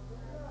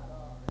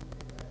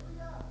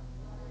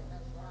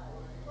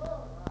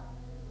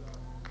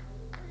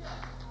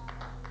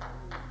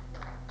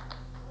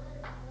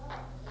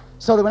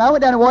 So that when I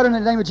went down in water in the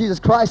name of Jesus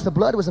Christ, the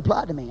blood was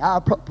applied to me. I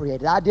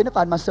appropriated. I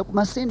identified myself with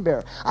my sin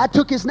bearer. I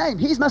took His name.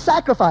 He's my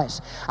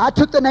sacrifice. I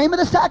took the name of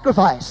the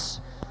sacrifice.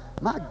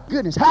 My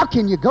goodness, how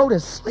can you go to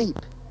sleep?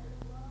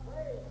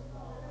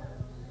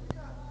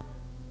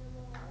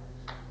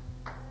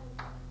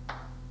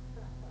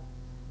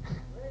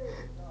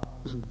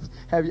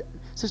 Have you,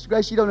 Sister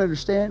Grace, you don't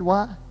understand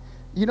why?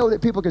 You know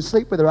that people can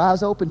sleep with their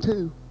eyes open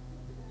too.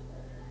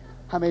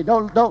 I mean,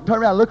 don't turn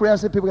around and look around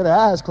and see people with their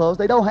eyes closed.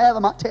 They don't have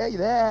them, I'll tell you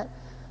that.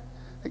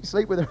 They can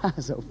sleep with their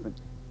eyes open.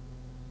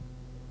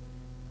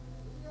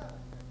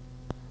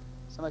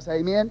 Somebody say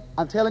amen.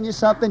 I'm telling you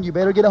something you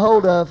better get a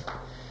hold of.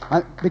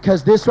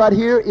 Because this right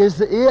here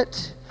is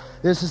it.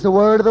 This is the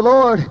word of the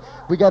Lord.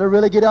 We got to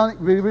really get on.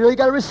 We really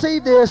got to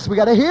receive this. We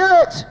got to hear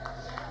it.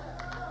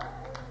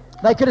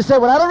 They could have said,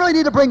 well, I don't really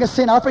need to bring a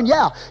sin offering.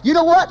 Yeah. You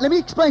know what? Let me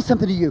explain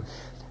something to you.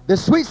 The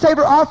sweet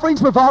savor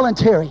offerings were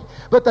voluntary,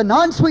 but the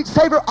non-sweet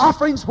savor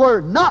offerings were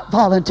not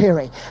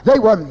voluntary. They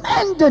were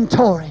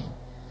mandatory.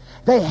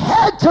 They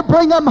had to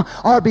bring them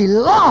or be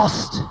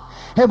lost.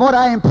 And what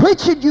I am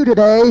preaching to you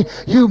today,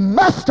 you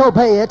must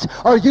obey it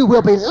or you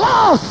will be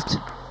lost.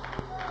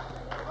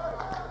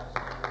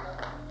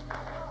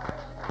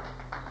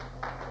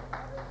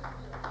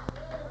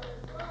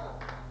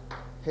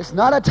 It's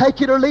not a take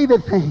it or leave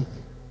it thing.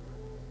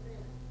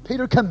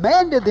 Peter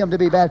commanded them to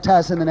be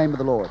baptized in the name of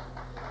the Lord.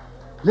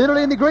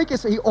 Literally in the Greek,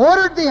 he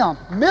ordered them.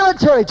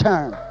 Military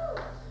term.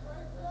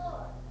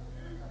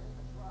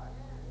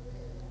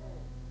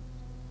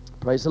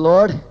 Praise the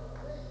Lord.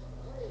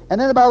 And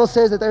then the Bible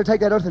says that they will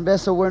take that earthen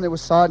vessel wherein it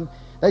was sodden.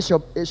 It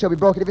shall be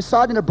broken. If it's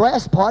sodden in a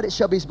brass pot, it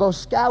shall be both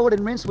scoured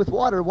and rinsed with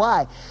water.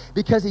 Why?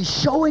 Because He's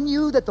showing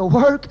you that the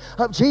work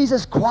of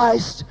Jesus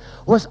Christ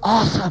was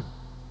awesome.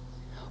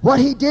 What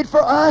He did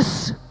for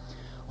us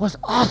was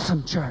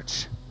awesome,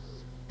 church.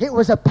 It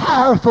was a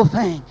powerful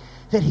thing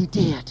that He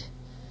did.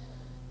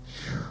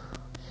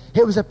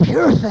 It was a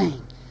pure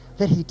thing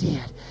that He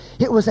did.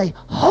 It was a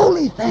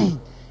holy thing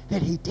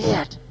that He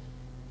did.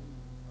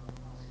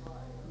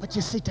 But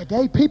you see,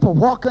 today people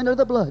walk under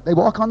the blood. They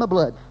walk on the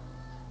blood.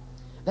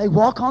 They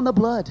walk on the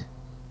blood.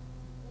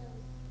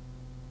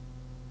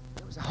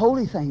 It was a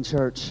holy thing,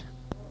 church.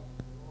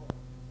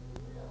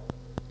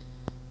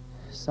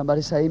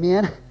 Somebody say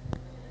amen.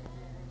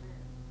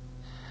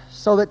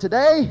 So that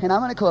today, and I'm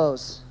going to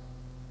close.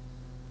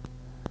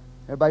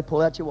 Everybody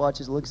pull out your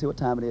watches and look and see what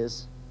time it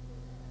is.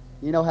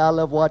 You know how I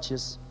love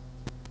watches.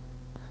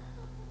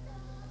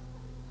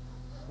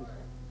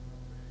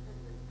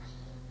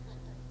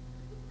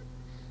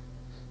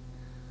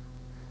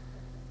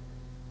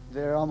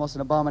 They're almost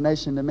an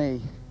abomination to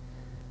me.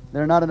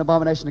 They're not an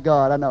abomination to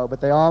God, I know, but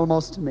they are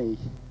almost to me.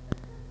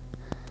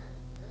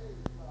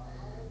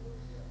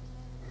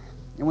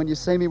 And when you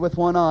see me with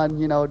one on,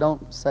 you know,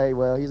 don't say,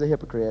 well, he's a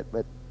hypocrite,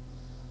 but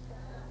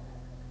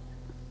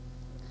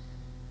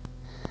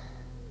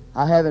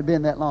I haven't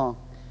been that long.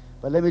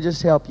 But let me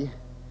just help you.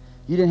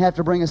 You didn't have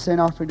to bring a sin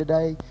offering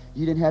today.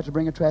 You didn't have to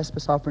bring a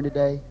trespass offering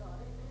today.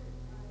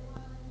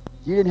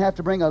 You didn't have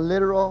to bring a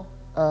literal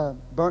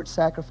burnt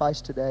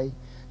sacrifice today.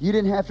 You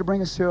didn't have to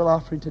bring a cereal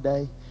offering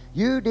today.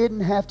 You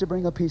didn't have to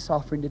bring a peace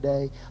offering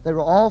today. They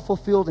were all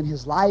fulfilled in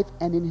His life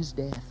and in His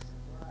death.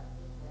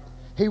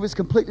 He was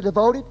completely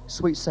devoted,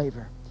 sweet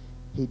savor.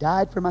 He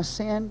died for my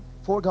sin,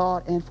 for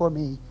God, and for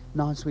me,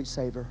 non-sweet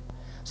savor.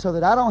 So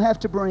that I don't have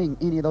to bring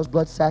any of those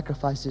blood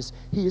sacrifices.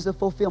 He is the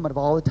fulfillment of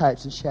all the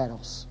types and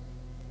shadows.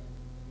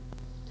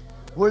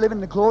 We're living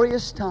in a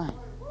glorious time.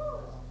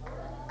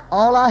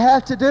 All I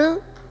have to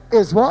do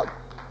is what?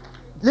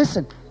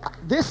 Listen,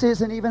 this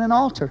isn't even an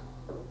altar.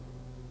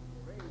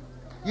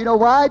 You know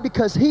why?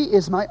 Because He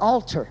is my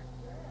altar.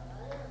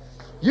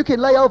 You can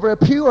lay over a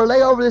pew or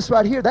lay over this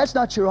right here. That's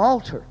not your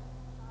altar.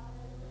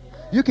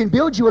 You can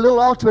build you a little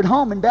altar at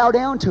home and bow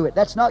down to it.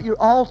 That's not your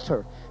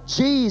altar.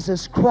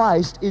 Jesus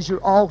Christ is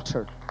your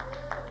altar.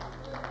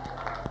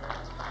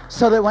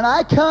 So that when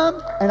I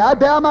come and I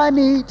bow my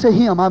knee to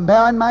Him, I'm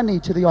bowing my knee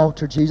to the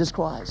altar, Jesus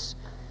Christ.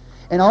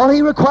 And all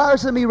He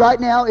requires of me right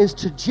now is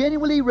to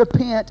genuinely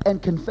repent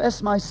and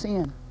confess my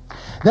sin.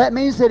 That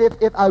means that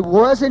if I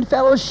was in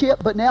fellowship,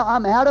 but now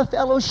I'm out of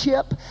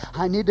fellowship,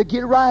 I need to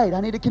get right. I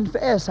need to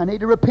confess. I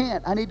need to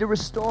repent. I need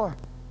to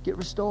get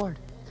restored.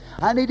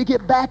 I need to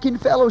get back in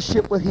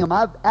fellowship with Him.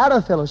 I'm out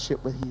of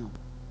fellowship with Him.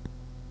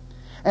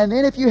 And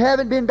then if you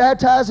haven't been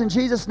baptized in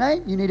Jesus'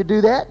 name, you need to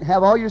do that and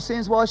have all your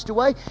sins washed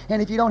away.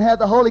 And if you don't have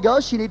the Holy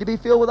Ghost, you need to be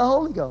filled with the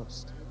Holy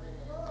Ghost.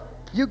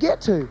 You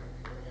get to.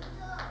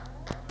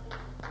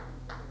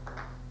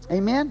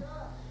 Amen?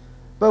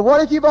 But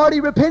what if you've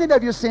already repented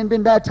of your sin,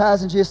 been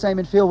baptized in Jesus' name,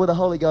 and filled with the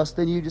Holy Ghost?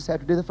 Then you just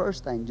have to do the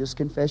first thing. Just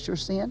confess your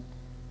sin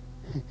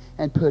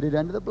and put it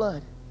under the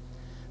blood.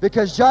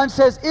 Because John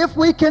says, if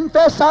we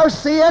confess our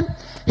sin,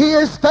 He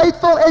is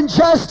faithful and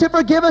just to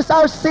forgive us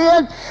our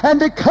sin and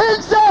to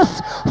cleanse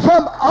us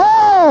from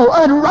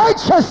all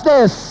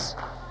unrighteousness.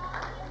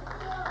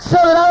 So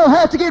that I don't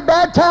have to get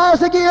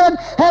baptized again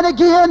and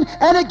again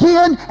and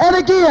again and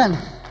again.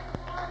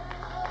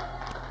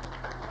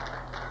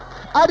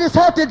 I just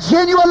have to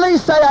genuinely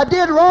say, I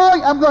did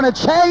wrong. I'm going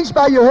to change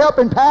by your help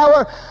and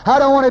power. I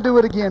don't want to do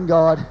it again,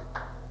 God.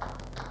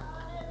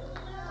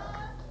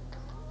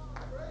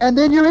 And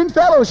then you're in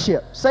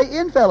fellowship. Say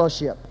in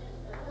fellowship.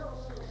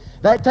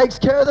 That takes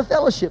care of the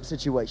fellowship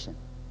situation.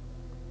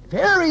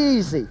 Very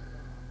easy.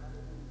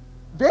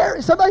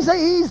 Somebody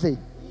say easy.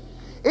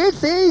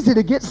 It's easy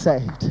to get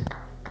saved.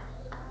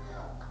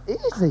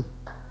 Easy.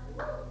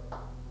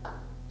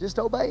 Just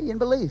obey and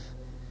believe.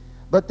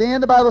 But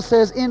then the Bible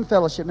says in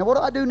fellowship. Now what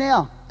do I do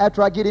now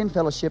after I get in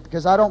fellowship?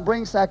 Because I don't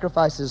bring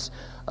sacrifices,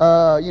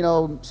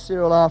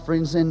 cereal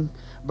offerings and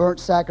burnt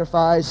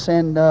sacrifice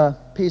and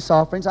peace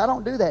offerings. I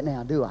don't do that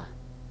now, do I?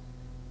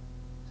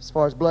 As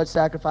far as blood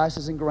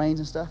sacrifices and grains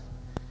and stuff.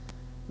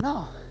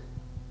 No.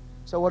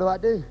 So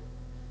what do?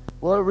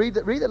 Well, read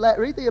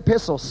the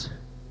epistles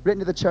written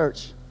to the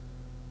church.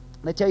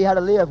 They tell you how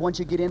to live once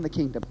you get in the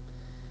kingdom.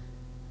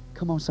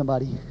 Come on,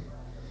 somebody.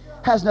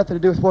 Has nothing to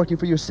do with working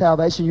for your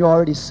salvation. You're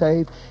already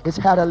saved. It's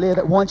how to live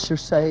it once you're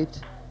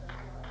saved.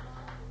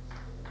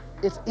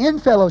 It's in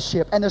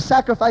fellowship, and the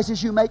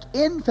sacrifices you make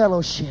in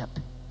fellowship.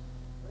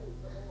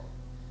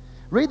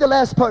 Read the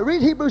last part.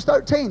 Read Hebrews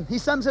 13. He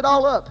sums it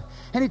all up.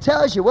 And he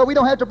tells you, well, we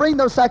don't have to bring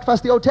those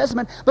sacrifices of the Old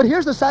Testament, but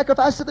here's the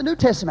sacrifice of the New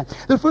Testament.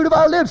 The fruit of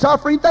our lips,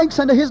 offering thanks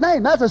unto His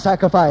name. That's a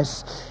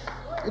sacrifice.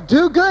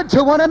 Do good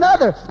to one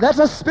another. That's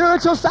a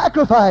spiritual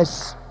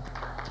sacrifice.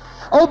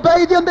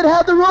 Obey them that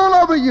have the rule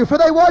over you, for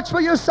they watch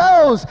for your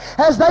souls,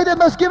 as they that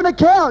must give an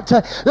account,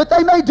 that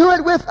they may do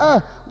it with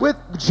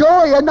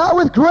joy and not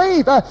with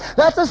grief.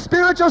 That's a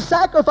spiritual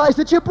sacrifice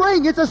that you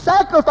bring. It's a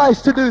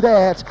sacrifice to do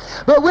that.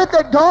 But with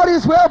it, God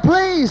is well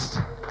pleased.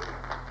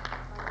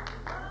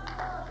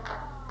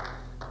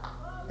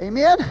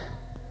 Amen?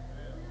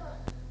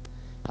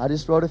 I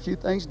just wrote a few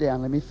things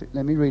down. Let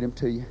me read them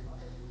to you.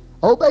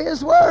 Obey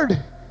His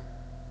word.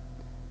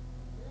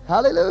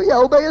 Hallelujah.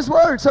 Obey His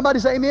word. Somebody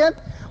say amen.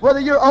 Whether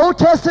you're Old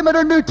Testament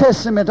or New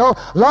Testament, or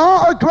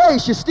law or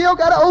grace, you still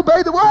got to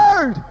obey the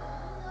word.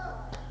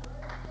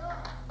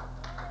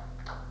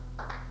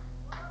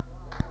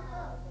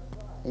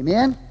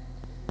 Amen.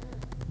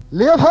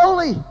 Live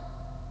holy.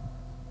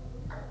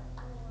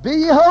 Be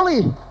ye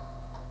holy,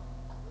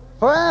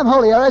 for I am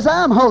holy, or as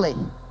I am holy.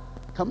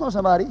 Come on,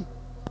 somebody.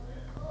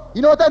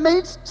 You know what that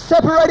means?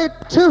 Separated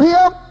to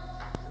Him.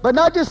 But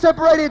not just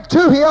separated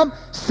to Him,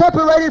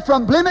 separated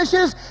from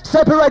blemishes,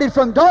 separated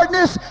from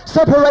darkness,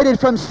 separated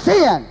from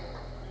sin.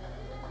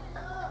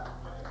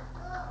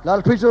 A lot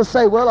of preachers will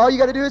say, well, all you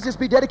got to do is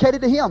just be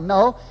dedicated to Him.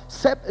 No,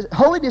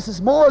 holiness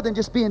is more than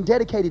just being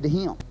dedicated to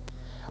Him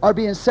or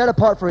being set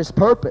apart for His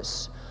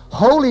purpose.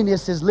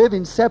 Holiness is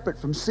living separate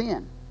from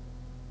sin.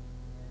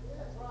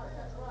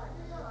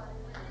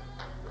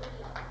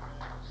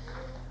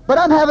 But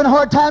I'm having a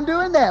hard time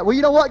doing that. Well,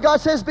 you know what? God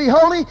says be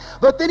holy,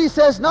 but then He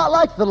says not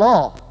like the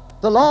law.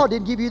 The law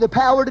didn't give you the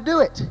power to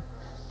do it.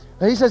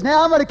 But He says,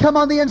 now I'm going to come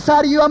on the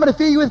inside of you. I'm going to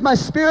fill you with my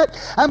Spirit.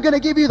 I'm going to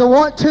give you the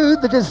want to,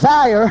 the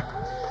desire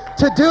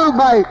to do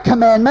my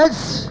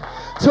commandments,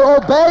 to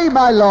obey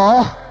my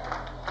law,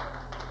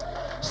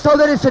 so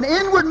that it's an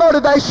inward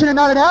motivation and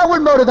not an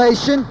outward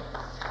motivation.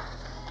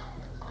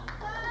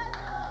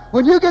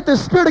 When you get the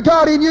Spirit of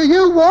God in you,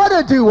 you want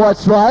to do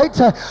what's right.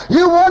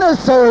 You want to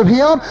serve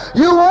Him.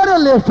 You want to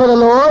live for the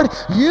Lord.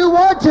 You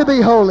want to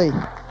be holy.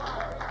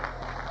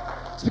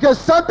 It's because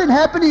something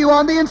happened to you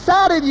on the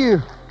inside of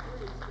you.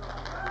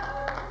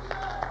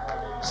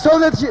 So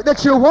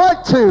that your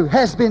want to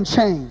has been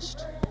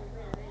changed.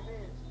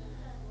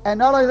 And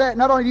not only that,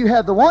 not only do you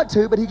have the want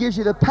to, but He gives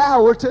you the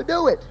power to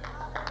do it.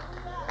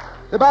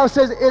 The Bible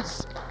says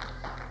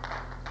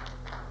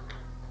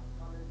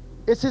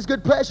it's His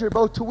good pleasure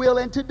both to will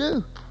and to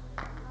do.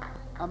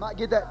 I might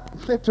get that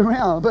flipped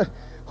around, but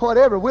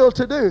whatever, will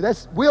to do.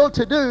 That's will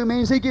to do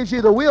means He gives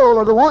you the will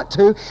or the want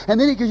to, and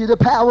then He gives you the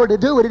power to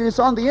do it, and it's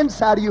on the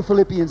inside of you,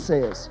 Philippians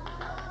says.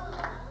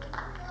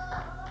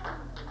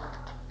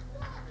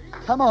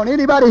 Come on,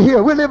 anybody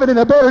here? We're living in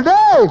a better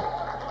day.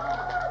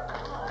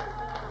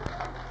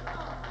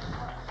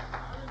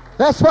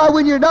 That's why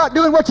when you're not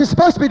doing what you're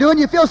supposed to be doing,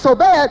 you feel so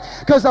bad,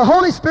 because the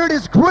Holy Spirit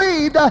is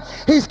grieved.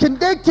 He's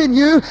convicting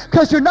you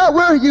because you're not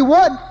where you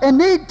want and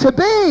need to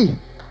be.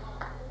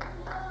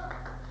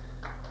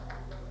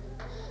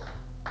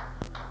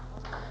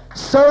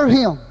 Serve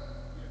Him.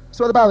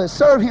 That's what the Bible says.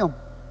 Serve Him.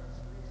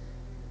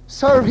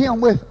 Serve Him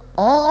with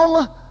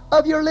all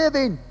of your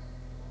living.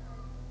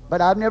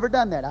 But I've never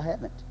done that. I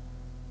haven't.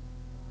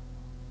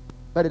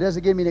 But it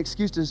doesn't give me an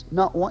excuse to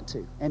not want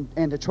to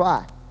and to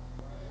try.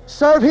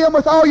 Serve Him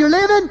with all your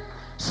living.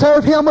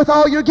 Serve Him with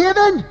all your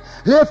giving.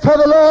 Live for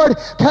the Lord.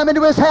 Come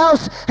into His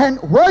house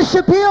and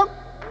worship Him.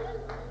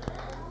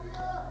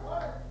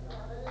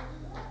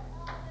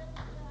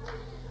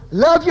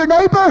 Love your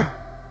neighbor.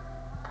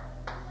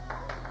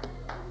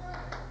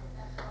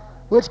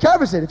 Which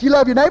covers it. If you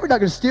love your neighbor, you're not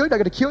going to steal, you're not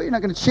going to kill, you're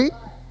not going to cheat.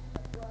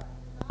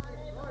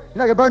 You're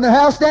not going to burn their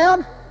house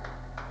down.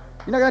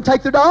 You're not going to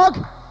take their dog.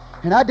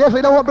 And I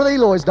definitely don't want Brother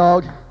Eloy's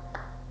dog.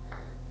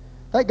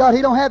 Thank God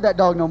he don't have that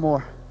dog no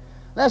more.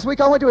 Last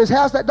week I went to his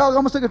house, that dog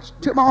almost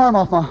took my arm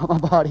off my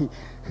body.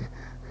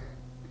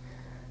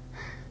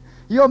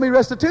 You owe me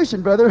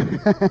restitution, brother.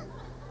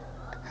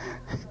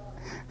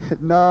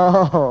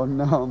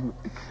 No.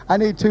 I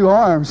need 2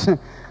 arms.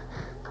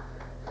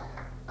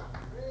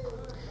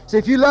 See,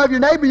 if you love your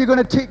neighbor, you're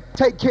going to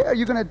take care.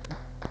 You're going to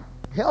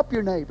help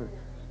your neighbor.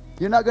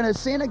 You're not going to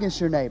sin against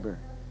your neighbor.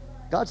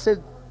 God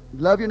said,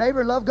 love your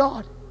neighbor and love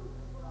God.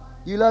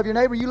 You love your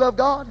neighbor, you love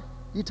God.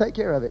 You take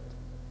care of it.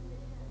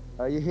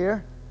 Are you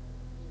here?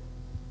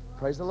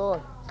 Praise the Lord.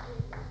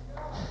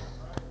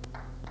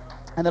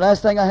 And the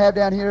last thing I have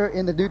down here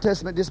in the New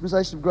Testament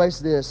dispensation of grace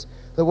is this.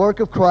 The work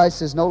of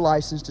Christ is no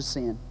license to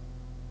sin.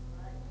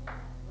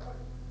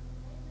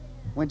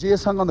 When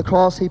Jesus hung on the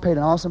cross, He paid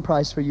an awesome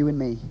price for you and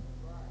me.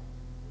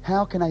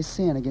 How can I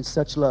sin against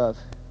such love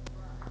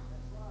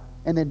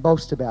and then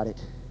boast about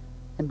it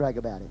and brag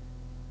about it?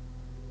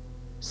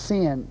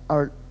 Sin,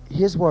 or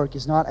His work,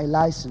 is not a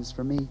license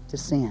for me to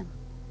sin.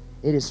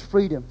 It is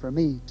freedom for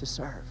me to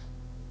serve.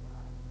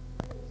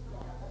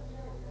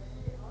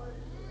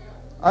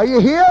 Are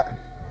you here?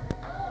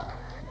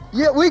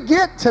 Yeah, we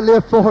get to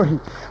live for Him.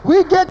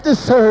 We get to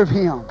serve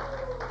Him.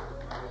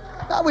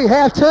 Not we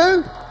have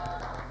to.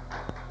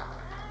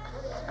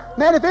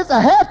 Man, if it's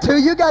a have to,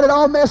 you got it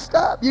all messed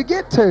up. You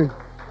get to.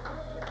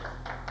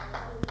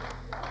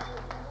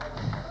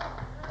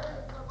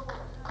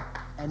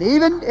 And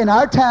even in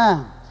our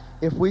time,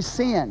 if we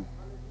sin,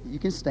 you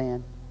can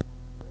stand.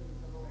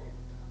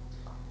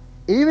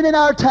 Even in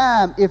our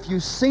time, if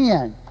you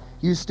sin,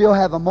 you still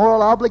have a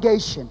moral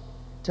obligation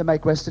to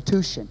make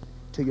restitution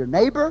to your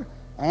neighbor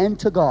and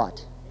to God.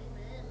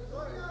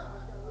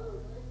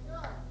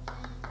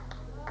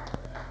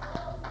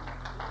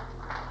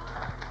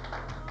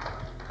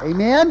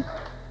 Amen?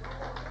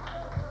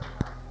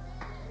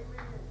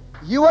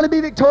 You want to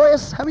be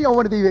victorious? How many of y'all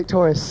want to be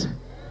victorious?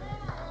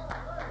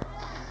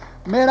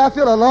 Man, I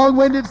feel a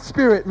long-winded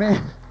spirit,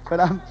 man. But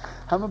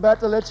I'm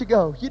about to let you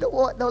go. You know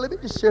what? No, let me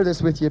just share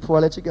this with you before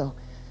I let you go.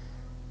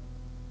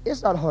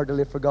 It's not hard to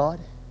live for God.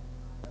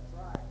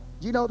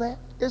 Do you know that?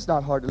 It's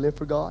not hard to live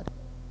for God.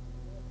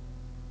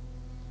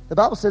 The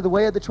Bible said the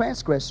way of the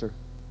transgressor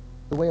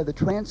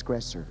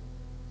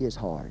is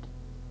hard.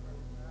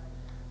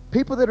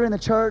 People that are in the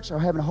church are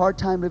having a hard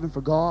time living for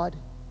God.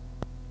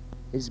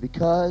 It is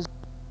because,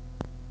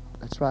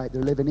 that's right,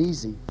 they're living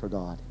easy for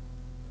God.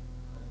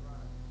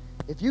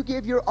 If you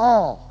give your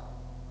all,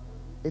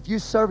 if you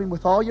serve Him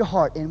with all your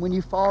heart, and when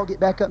you fall, get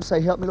back up and say,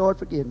 help me, Lord,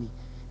 forgive me.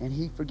 And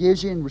He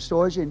forgives you and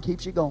restores you and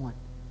keeps you going.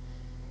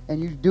 And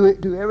you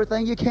do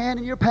everything you can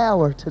in your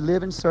power to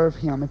live and serve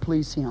Him and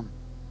please Him.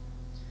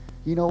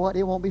 You know what?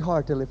 It won't be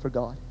hard to live for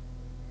God.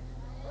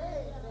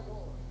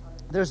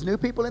 There's new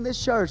people in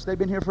this church. They've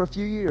been here for a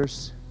few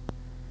years.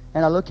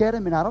 And I look at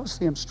them and I don't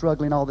see them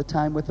struggling all the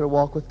time with their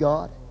walk with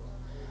God.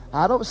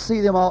 I don't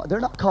see them all. They're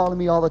not calling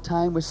me all the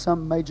time with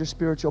some major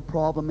spiritual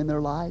problem in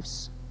their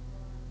lives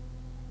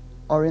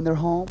or in their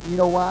home. You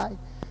know why?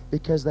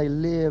 Because they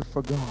live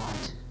for God.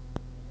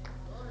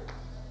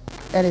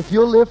 And if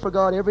you'll live for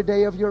God every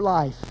day of your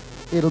life,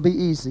 it'll be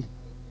easy.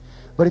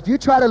 But if you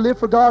try to live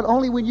for God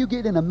only when you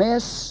get in a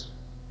mess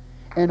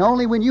and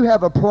only when you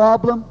have a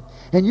problem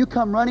and you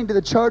come running to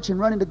the church and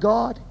running to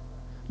God,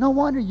 no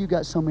wonder you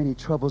got so many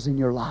troubles in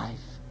your life.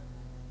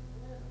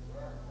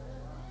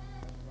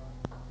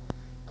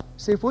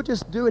 See, if we'll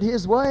just do it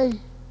His way,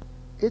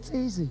 it's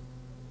easy.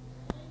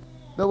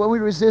 But when we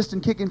resist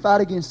and kick and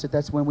fight against it,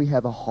 that's when we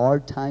have a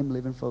hard time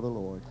living for the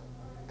Lord.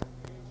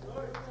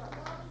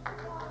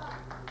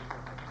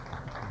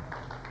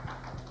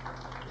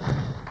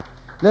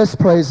 Let's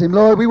praise Him.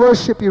 Lord, we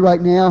worship You right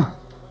now.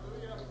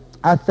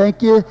 I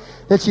thank You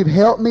that You've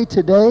helped me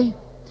today.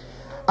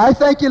 I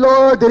thank You,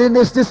 Lord, that in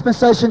this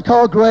dispensation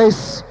called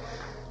grace,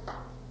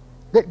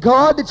 that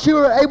God, that You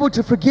are able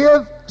to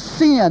forgive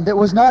sin that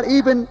was not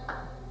even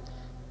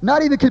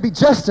could be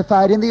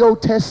justified in the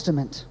Old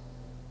Testament.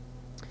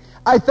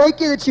 I thank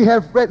You that You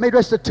have made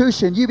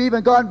restitution. You've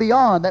even gone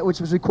beyond that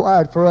which was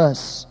required for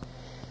us.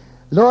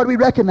 Lord, we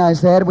recognize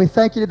that, and we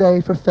thank You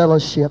today for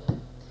fellowship.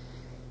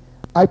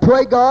 I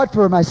pray, God,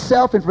 for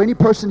myself and for any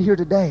person here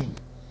today.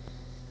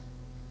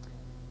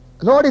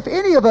 Lord, if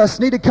any of us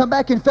need to come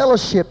back in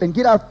fellowship and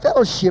get our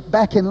fellowship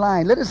back in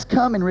line, let us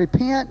come and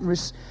repent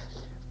and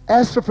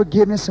ask for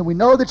forgiveness. And we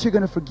know that you're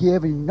going to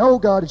forgive. And you know,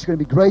 God, that you're going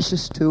to be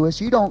gracious to us.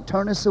 You don't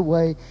turn us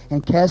away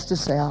and cast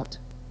us out.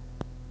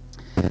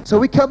 So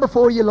we come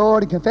before you,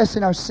 Lord, and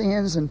confessing our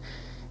sins and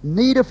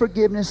need of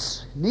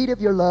forgiveness, need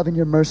of your love and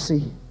your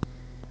mercy.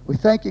 We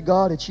thank you,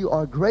 God, that you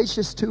are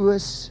gracious to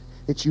us,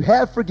 that you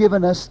have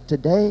forgiven us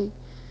today.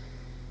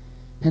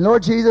 And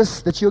Lord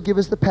Jesus, that you'll give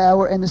us the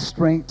power and the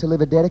strength to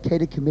live a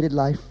dedicated, committed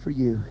life for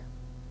you.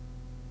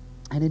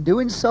 And in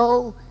doing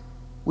so,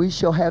 we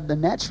shall have the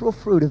natural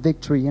fruit of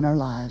victory in our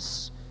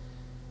lives.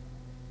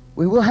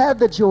 We will have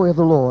the joy of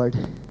the Lord.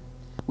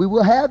 We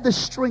will have the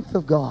strength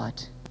of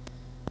God.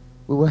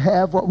 We will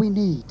have what we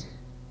need.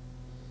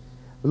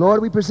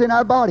 Lord, we present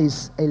our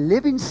bodies a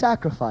living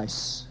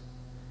sacrifice,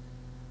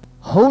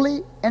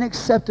 holy and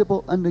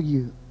acceptable unto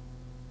you,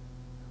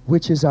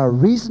 which is our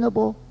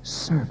reasonable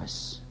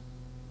service.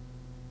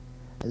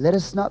 Let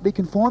us not be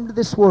conformed to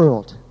this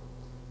world,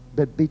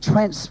 but be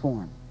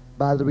transformed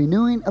by the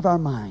renewing of our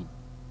mind,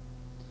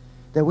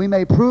 that we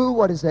may prove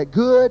what is that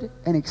good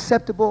and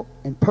acceptable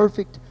and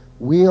perfect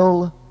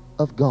will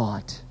of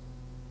God.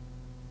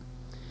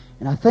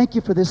 And I thank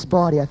you for this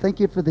body. I thank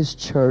you for this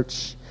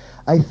church.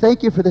 I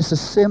thank you for this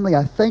assembly.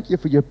 I thank you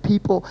for your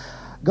people.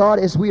 God,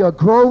 as we are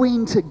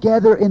growing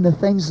together in the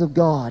things of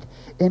God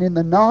and in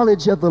the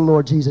knowledge of the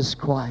Lord Jesus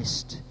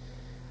Christ,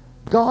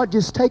 God,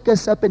 just take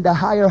us up into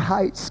higher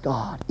heights,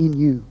 God, in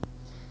you.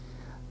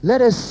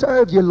 Let us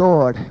serve you,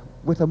 Lord,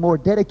 with a more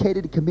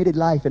dedicated and committed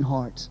life and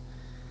heart.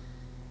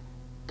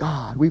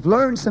 God, we've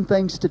learned some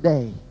things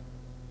today.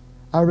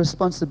 Our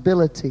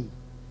responsibility,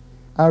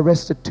 our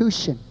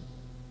restitution.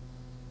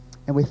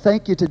 And we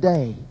thank you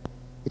today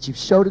that you've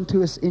showed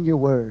unto us in your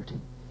word,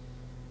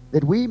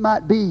 that we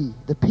might be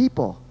the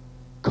people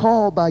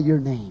called by your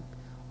name,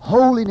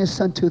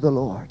 holiness unto the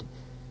Lord.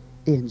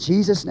 In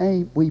Jesus'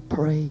 name we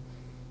pray.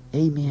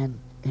 Amen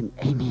and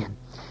amen.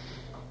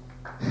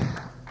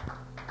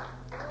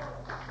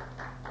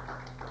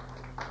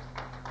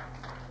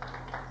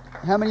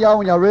 How many of y'all,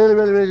 when y'all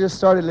really just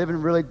started living,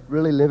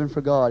 really living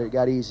for God, it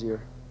got easier?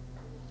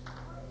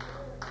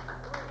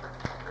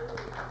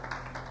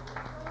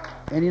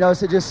 And you know,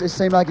 it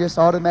seemed like it's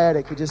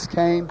automatic. It just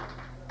came.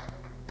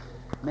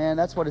 Man,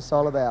 that's what it's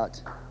all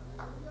about.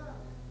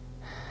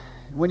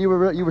 When you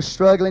were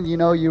struggling, you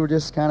know, you were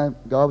just kind of,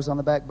 God was on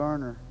the back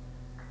burner.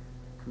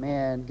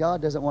 Man,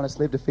 God doesn't want us to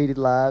live defeated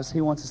lives.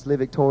 He wants us to live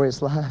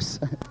victorious lives.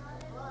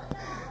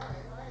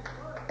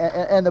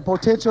 and the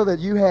potential that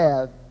you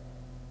have,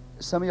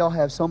 some of y'all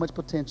have so much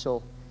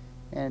potential,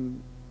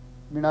 and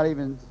you're not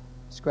even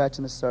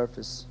scratching the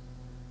surface.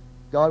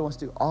 God wants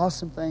to do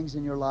awesome things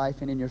in your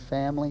life and in your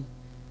family.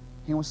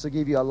 He wants to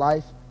give you a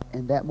life,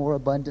 and that more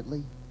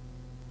abundantly.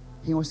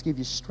 He wants to give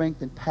you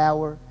strength and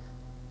power,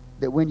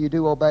 that when you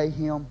do obey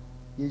Him,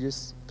 you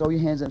just throw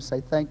your hands up and say,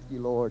 thank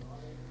you, Lord,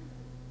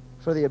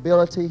 for the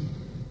ability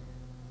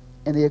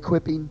and the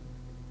equipping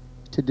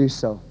to do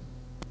so.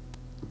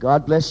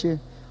 God bless you.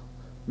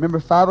 Remember,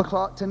 5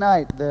 o'clock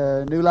tonight,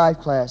 the New Life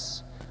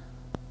class.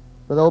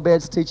 Brother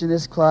Obed's teaching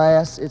this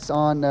class. It's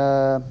on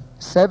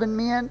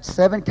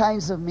 7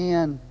 kinds of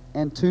men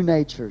and 2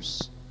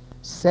 natures.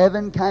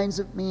 7 kinds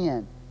of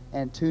men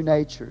and 2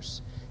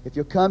 natures. If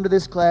you'll come to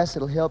this class,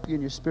 it'll help you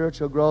in your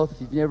spiritual growth.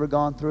 If you've never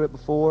gone through it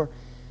before,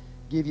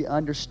 give you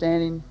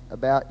understanding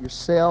about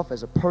yourself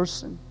as a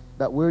person,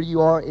 about where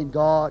you are in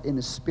God, in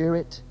the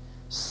Spirit.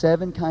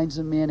 7 kinds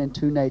of men and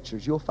 2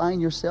 natures. You'll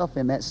find yourself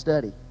in that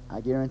study,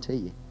 I guarantee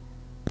you.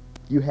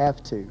 You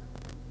have to.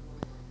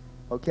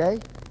 Okay?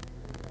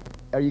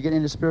 Are you getting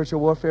into spiritual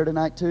warfare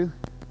tonight too?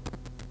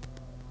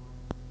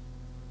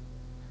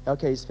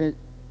 Okay, he's the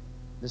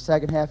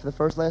second half of the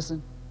first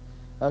lesson.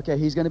 Okay,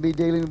 he's going to be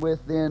dealing with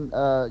then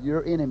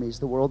your enemies,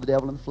 the world, the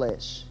devil, and the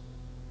flesh.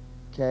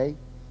 Okay?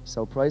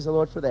 So praise the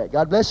Lord for that.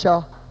 God bless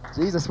y'all.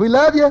 Jesus, we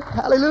love you.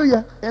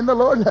 Hallelujah. And the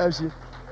Lord loves you.